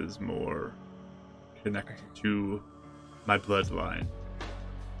cast is more connected to my bloodline.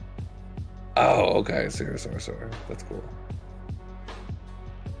 Oh, okay. Sorry. That's cool.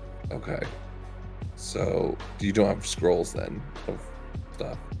 Okay. So, you don't have scrolls then of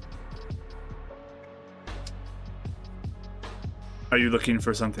stuff? Are you looking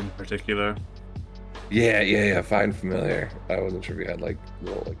for something particular? Yeah. Find familiar. I wasn't sure if you had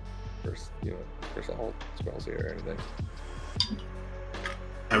little first all scrolls here or anything.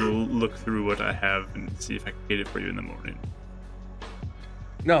 I will look through what I have and see if I can get it for you in the morning.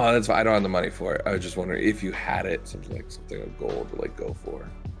 No, that's fine. I don't have the money for it. I was just wondering if you had it, something of gold to go for,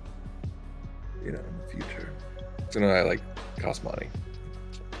 in the future. So I cost money.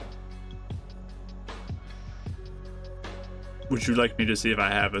 Would you like me to see if I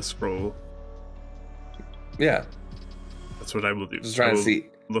have a scroll? Yeah. That's what I will do. Just trying to see.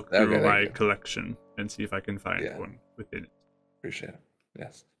 Look through my collection and see if I can find one within it. Appreciate it.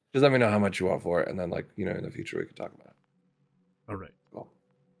 Yes. Just let me know how much you want for it, and then in the future we can talk about it. All right. Cool.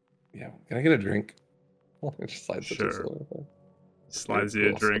 Yeah. Can I get a drink? It just slides sure. Slides you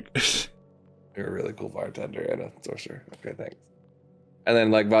a drink. You're a really cool bartender and a sorcerer. Okay, thanks. And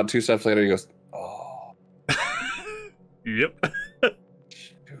then about 2 steps later, he goes, "Oh." Yep.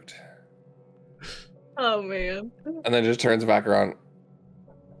 Shoot. Oh man. And then just turns back around.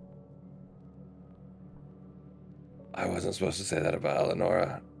 I wasn't supposed to say that about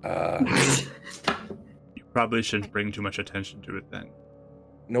Eleonora. You probably shouldn't bring too much attention to it then.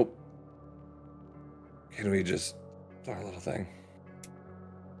 Nope. Can we just do our little thing?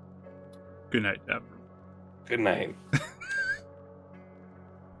 Good night, Deborah. Good night.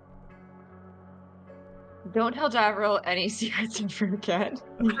 Don't tell Davriel any secrets you forget.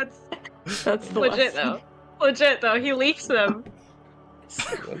 That's the legit lesson. though. Legit though. He leaks them. That's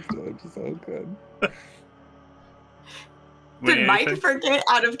so good. Did Mike forget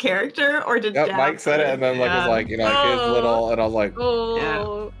out of character, or did Dav Mike said it, and then was his little, and I was like,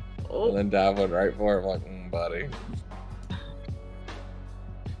 oh. And then Dav went right for him, buddy.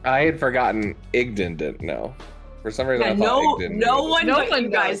 I had forgotten Igden didn't know. For some reason, I thought Igden knew. No one but you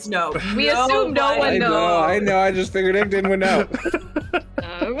guys know. We assume no one knows. I know. I just figured Igden would know.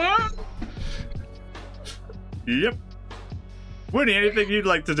 Yep. Winnie, anything you'd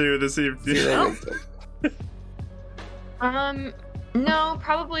like to do this evening? No,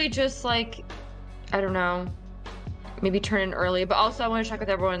 probably just I don't know, maybe turn in early. But also, I want to check with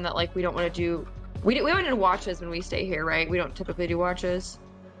everyone that we don't want to do. We don't do watches when we stay here, right? We don't typically do watches.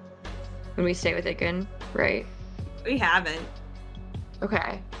 when we stay with Iken, right? We haven't.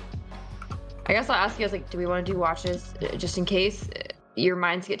 Okay. I guess I'll ask you guys, like, do we want to do watches just in case your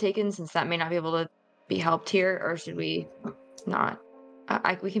minds get taken, since that may not be able to be helped here, or should we not?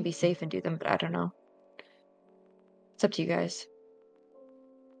 We can be safe and do them, but I don't know. It's up to you guys.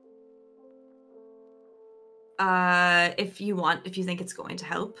 If you think it's going to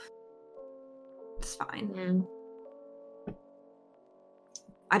help, it's fine. Mm.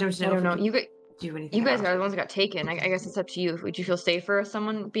 I don't know. You guys, do anything. You guys are the ones that got taken. I guess it's up to you. Would you feel safer if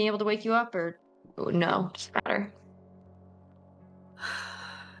someone being able to wake you up, or no? Doesn't matter.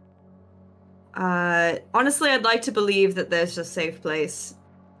 Honestly, I'd like to believe that there's a safe place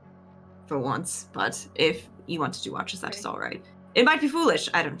for once, but if you want to do watches, that is all right. It might be foolish.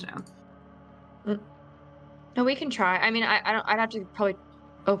 I don't know. No, we can try. I mean, I'd have to probably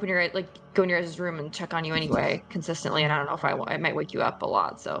go in your guys' room and check on you anyway, consistently, and I don't know if I might wake you up a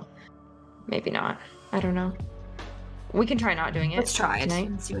lot, so maybe not. I don't know. We can try not doing it. Let's try tonight. it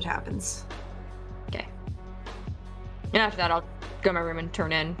and see what happens. Okay. And after that, I'll go to my room and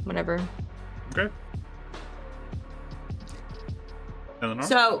turn in whenever. Okay. Eleanor?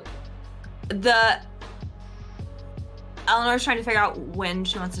 So, Eleanor's trying to figure out when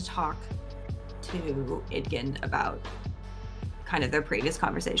she wants to talk to Idgen about kind of their previous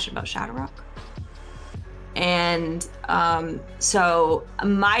conversation about Shadowrock. And so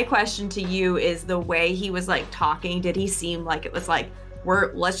my question to you is, the way he was like talking, did he seem like it was like,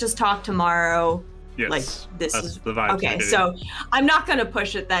 let's just talk tomorrow? Yes, like this that's is the vibe. Okay, so I'm not gonna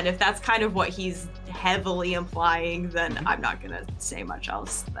push it then. If that's kind of what he's heavily implying, then I'm not gonna say much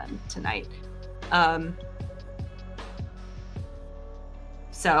else then tonight.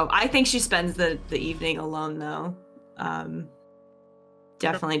 So I think she spends the evening alone though.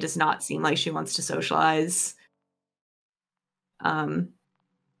 Definitely does not seem like she wants to socialize.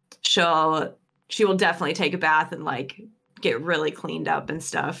 She will definitely take a bath and like get really cleaned up and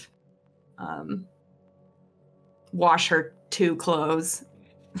stuff. Wash her 2 clothes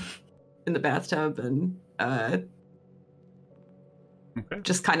in the bathtub and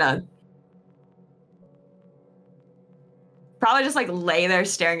just kind of probably just like lay there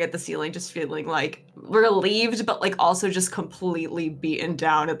staring at the ceiling, just feeling like relieved, but like also just completely beaten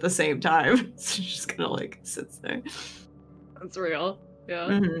down at the same time. So she just kind of like sits there. That's real. Yeah.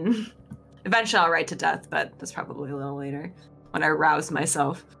 Mm-hmm. Eventually I'll write to death, but that's probably a little later when I rouse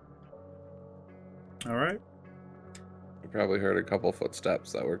myself. All right. You probably heard a couple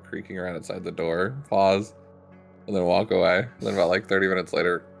footsteps that were creaking around inside the door. Pause. And then walk away. And then about like 30 minutes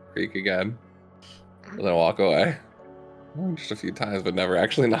later, creak again. And then walk away. Just a few times, but never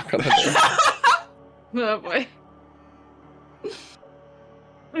actually knock on the door. Oh boy.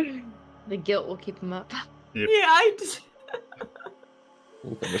 The guilt will keep him up. Yep. Yeah,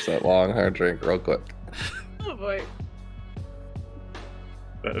 We'll finish that long, hard drink real quick. Oh boy.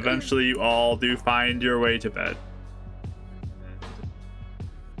 But eventually you all do find your way to bed.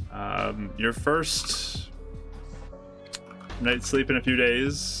 Your first night's sleep in a few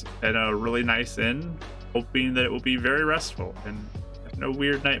days at a really nice inn, hoping that it will be very restful and have no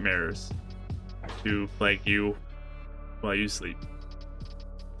weird nightmares to plague you while you sleep.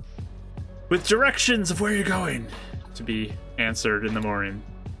 With directions of where you're going to be answered in the morning.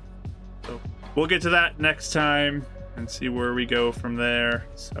 So we'll get to that next time and see where we go from there.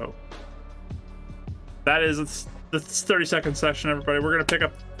 So that is the 30-second session, everybody. We're going to pick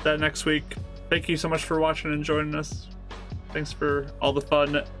up that next week. Thank you so much for watching and joining us. Thanks for all the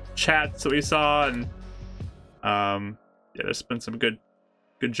fun chats that we saw, and yeah, there's been some good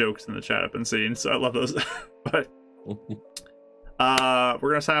jokes in the chat I've been seeing, so I love those. But we're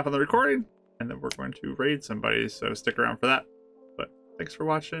gonna sign off on the recording, and then we're going to raid somebody, so stick around for that. But thanks for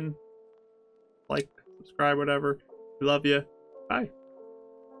watching. Like, subscribe, whatever. We love you. Bye.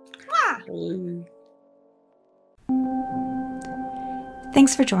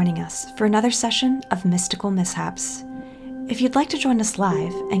 Thanks for joining us for another session of Mystical Mishaps. If you'd like to join us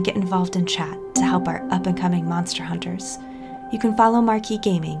live and get involved in chat to help our up-and-coming monster hunters, you can follow Marquee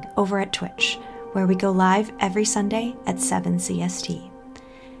Gaming over at Twitch, where we go live every Sunday at 7 CST.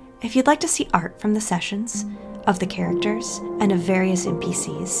 If you'd like to see art from the sessions, of the characters, and of various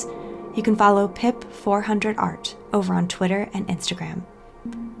NPCs, you can follow Pip400art over on Twitter and Instagram.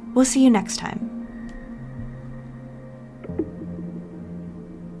 We'll see you next time.